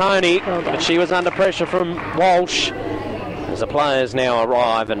from Batoni, but she was under pressure from Walsh. As the players now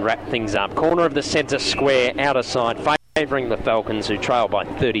arrive and wrap things up. Corner of the centre square, outer side, favouring the Falcons, who trail by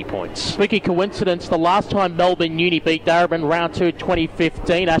 30 points. Spooky coincidence, the last time Melbourne Uni beat Darebin round 2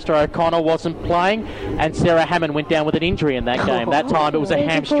 2015, Astra O'Connor wasn't playing, and Sarah Hammond went down with an injury in that game. That time it was a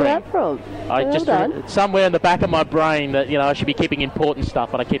hamstring. Where did you pull that from? I just somewhere in the back of my brain that I should be keeping important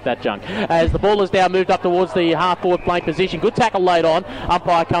stuff, and I keep that junk. As the ball is now moved up towards the half-forward play position, good tackle late on.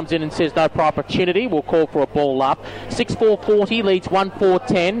 Umpire comes in and says no prior opportunity. We'll call for a ball up. 6-4-40 leads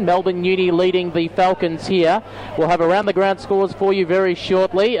 1-4-10. Melbourne Uni leading the Falcons here. We'll have around the ground scores for you very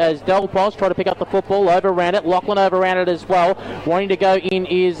shortly as Del Pos try to pick up the football, overran it. Lachlan overran it as well. Wanting to go in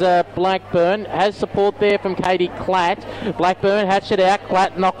is Blackburn. Has support there from Katie Klatt. Blackburn hatched it out.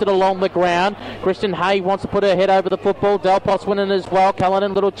 Klatt knocked it along the ground. Kristen Hay wants to put her head over the football. Del Pos winning as well.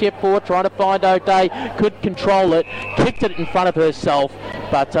 Cullinan, little chip forward, trying to find O'Day. Could control it. Kicked it in front of herself,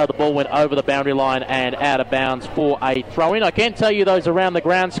 but the ball went over the boundary line and out of bounds for a throw-in. I can tell you those around the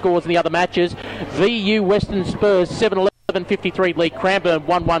ground scores in the other matches. VU Western Spurs 7-11-53 lead Cranbourne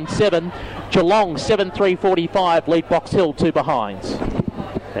 1-1-7. Geelong 7-3-45 lead Box Hill 2 behinds.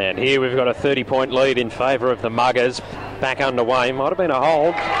 And here we've got a 30-point lead in favour of the Muggers. Back underway. Might have been a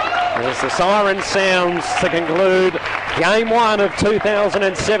hold. As the siren sounds to conclude Game 1 of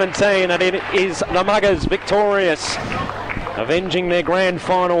 2017, and it is the Muggers victorious avenging their grand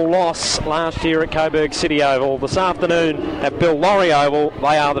final loss last year at Coburg City Oval. This afternoon at Bill Lawry Oval,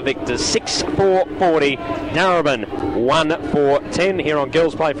 they are the victors. 6-4-40, Darebin 1-4-10 here on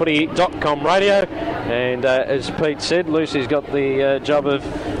GirlsPlayFooty.com radio. And as Pete said, Lucy's got the job of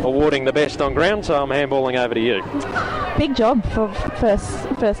awarding the best on ground, so I'm handballing over to you. Big job for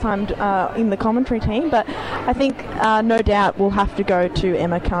first time in the commentary team, but I think no doubt we'll have to go to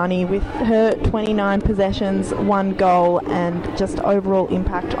Emma Carney with her 29 possessions, 1 goal, and just overall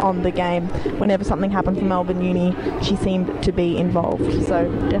impact on the game. Whenever something happened for Melbourne Uni, she seemed to be involved. So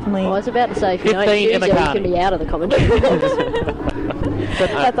definitely. I was about to say, if you don't choose her, you can be out of the commentary.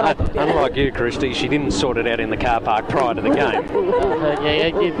 But unlike you, Christy, she didn't sort it out in the car park prior to the game.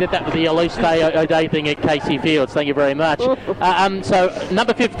 You did that with the Elise O'Day thing at Casey Fields. Thank you very much. So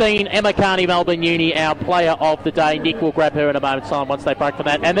number 15, Emma Carney, Melbourne Uni, our player of the day. Nick will grab her in a moment's time once they break from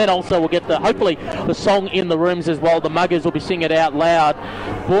that. And then also we'll get hopefully the song in the rooms as well. The Muggers will be singing it out loud.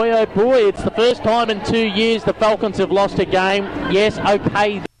 Boy, oh boy, it's the first time in 2 years the Falcons have lost a game. Yes,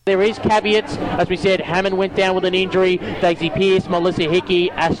 okay. There is caveats. As we said, Hammond went down with an injury. Daisy Pearce, Melissa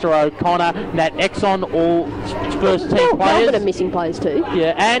Hickey, Astra O'Connor, Nat Exxon, all first team players. Melbourne are missing players too.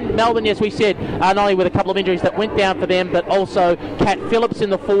 Yeah, and Melbourne, yes, we said, not only with a couple of injuries that went down for them, but also Kat Phillips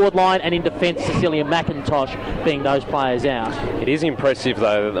in the forward line, and in defence, Cecilia McIntosh being those players out. It is impressive,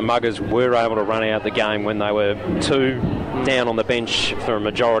 though, that the Muggers were able to run out the game when they were 2 down on the bench for a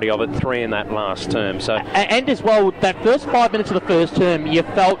majority of it, 3 in that last term. So, and as well, that first 5 minutes of the first term, you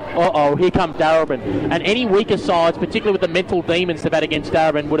felt, here comes Darebin. And any weaker sides, particularly with the mental demons they've had against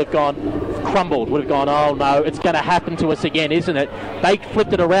Darebin, would have crumbled, would have gone, oh no, it's going to happen to us again, isn't it? They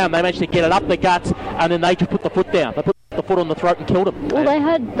flipped it around, they managed to get it up the guts, and then they just put the foot down. They put the foot on the throat and killed them. Well, they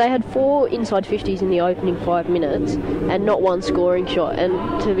had 4 inside 50s in the opening 5 minutes, and not one scoring shot.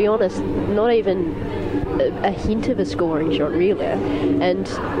 And to be honest, not even a hint of a scoring shot, really. And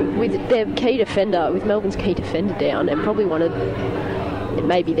with their key defender, with Melbourne's key defender down, and probably one of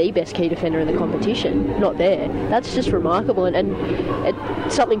maybe the best key defender in the competition, not there. That's just remarkable, and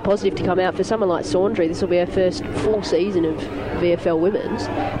it's something positive to come out for someone like Saundry. This will be her first full season of VFL Women's,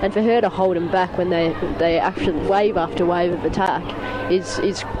 and for her to hold them back when they actually wave after wave of attack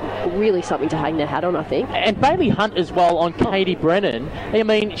is really something to hang their hat on, I think. And Bailey Hunt as well on Katie Brennan.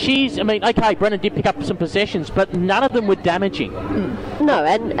 Okay, Brennan did pick up some possessions, but none of them were damaging. No,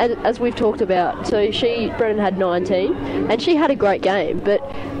 and as we've talked about, so Brennan had 19, and she had a great game, but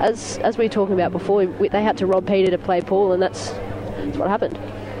as we were talking about before, they had to rob Peter to play Paul, and that's what happened.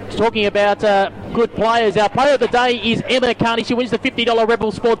 Talking about good players, our player of the day is Emma Carney. She wins the $50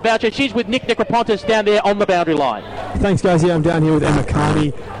 Rebel Sport voucher. She's with Nick Necropontis down there on the boundary line. Thanks, guys. Yeah, I'm down here with Emma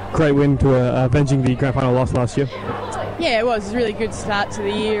Carney. Great win to avenging the grand final loss last year. Yeah, it was a really good start to the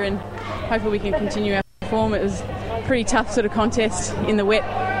year, and hopefully we can continue our form. It was a pretty tough sort of contest in the wet,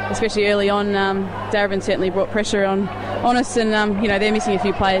 especially early on. Darebin certainly brought pressure on us, and they're missing a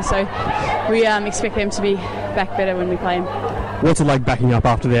few players, so we expect them to be back better when we play them. What's it like backing up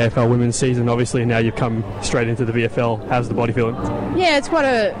after the AFL women's season? Obviously now you've come straight into the VFL. How's the body feeling? Yeah, it's quite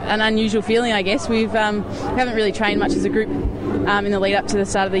an unusual feeling, I guess. We haven't really trained much as a group in the lead up to the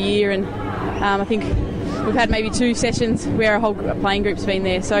start of the year, and I think we've had maybe 2 sessions where our whole playing group's been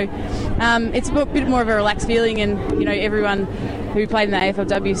there, so it's a bit more of a relaxed feeling, and everyone who played in the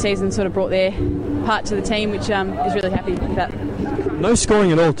AFLW season sort of brought their part to the team, which is really happy with that. No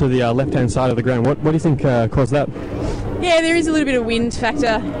scoring at all to the left-hand side of the ground. What do you think caused that? Yeah, there is a little bit of wind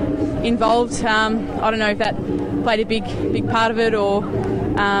factor involved. I don't know if that played a big part of it, or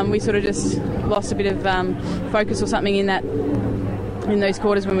we sort of just lost a bit of focus or something in those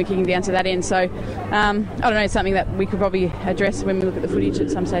quarters when we're kicking down to that end. So I don't know, it's something that we could probably address when we look at the footage at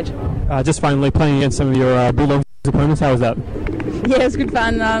some stage. Just finally, playing against some of your Bulldogs opponents, how was that? Yeah, it was good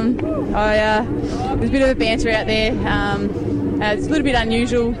fun. There's a bit of a banter out there. It's a little bit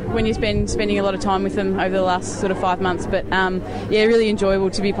unusual when you've been spending a lot of time with them over the last sort of 5 months, but really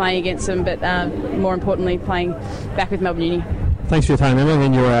enjoyable to be playing against them, but more importantly playing back with Melbourne Uni. Thanks for your time, Emma,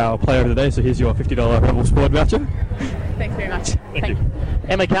 and you're our player of the day, so here's your $50 Rebel Sport voucher. Thanks very much. Thank you.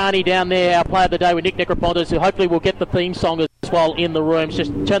 Emma Carney down there, our player of the day with Nick Necropontis, who hopefully will get the theme song as well in the rooms.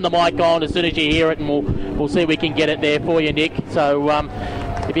 Just turn the mic on as soon as you hear it, and we'll see if we can get it there for you, Nick. So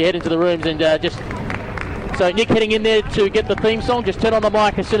if you head into the rooms and So Nick heading in there to get the theme song. Just turn on the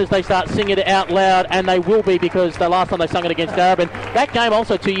mic as soon as they start singing it out loud, and they will be, because the last time they sung it against Darebin. That game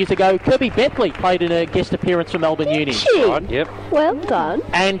also 2 years ago, Kirby Bentley played in a guest appearance for Melbourne Uni. Right, yep. Well done.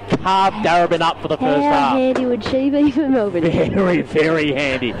 And carved Darebin up for the first half. How handy would she be for Melbourne? Very, very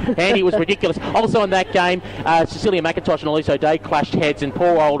handy. Handy was ridiculous. Also in that game, Cecilia McIntosh and Elise O'Day clashed heads, and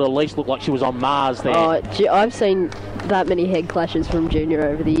poor old Elise looked like she was on Mars there. Oh, I've seen that many head clashes from Junior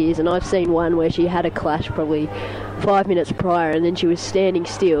over the years, and I've seen one where she had a clash probably 5 minutes prior, and then she was standing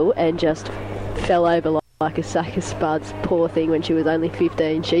still and just fell over like a sack of spuds. Poor thing, when she was only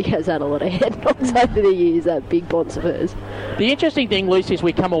 15. She has had a lot of head knocks over the years, that big bonce of hers. The interesting thing, Lucy, as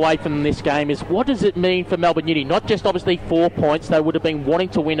we come away from this game is what does it mean for Melbourne Uni? Not just obviously 4 points, they would have been wanting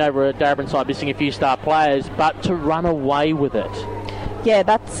to win over a Darebin side missing a few star players, but to run away with it. Yeah,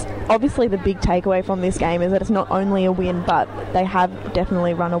 that's obviously the big takeaway from this game, is that it's not only a win, but they have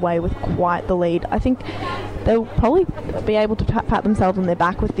definitely run away with quite the lead. I think they'll probably be able to pat themselves on their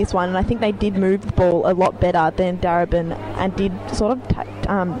back with this one, and I think they did move the ball a lot better than Darebin and did sort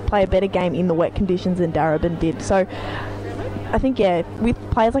of play a better game in the wet conditions than Darebin did. So I think, yeah, with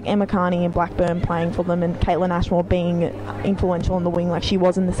players like Emma Carney and Blackburn playing for them and Caitlin Ashmore being influential on the wing like she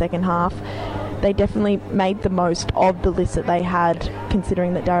was in the second half, they definitely made the most of the list that they had,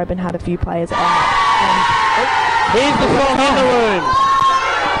 considering that Darebin had a few players out. Here's the song in the room.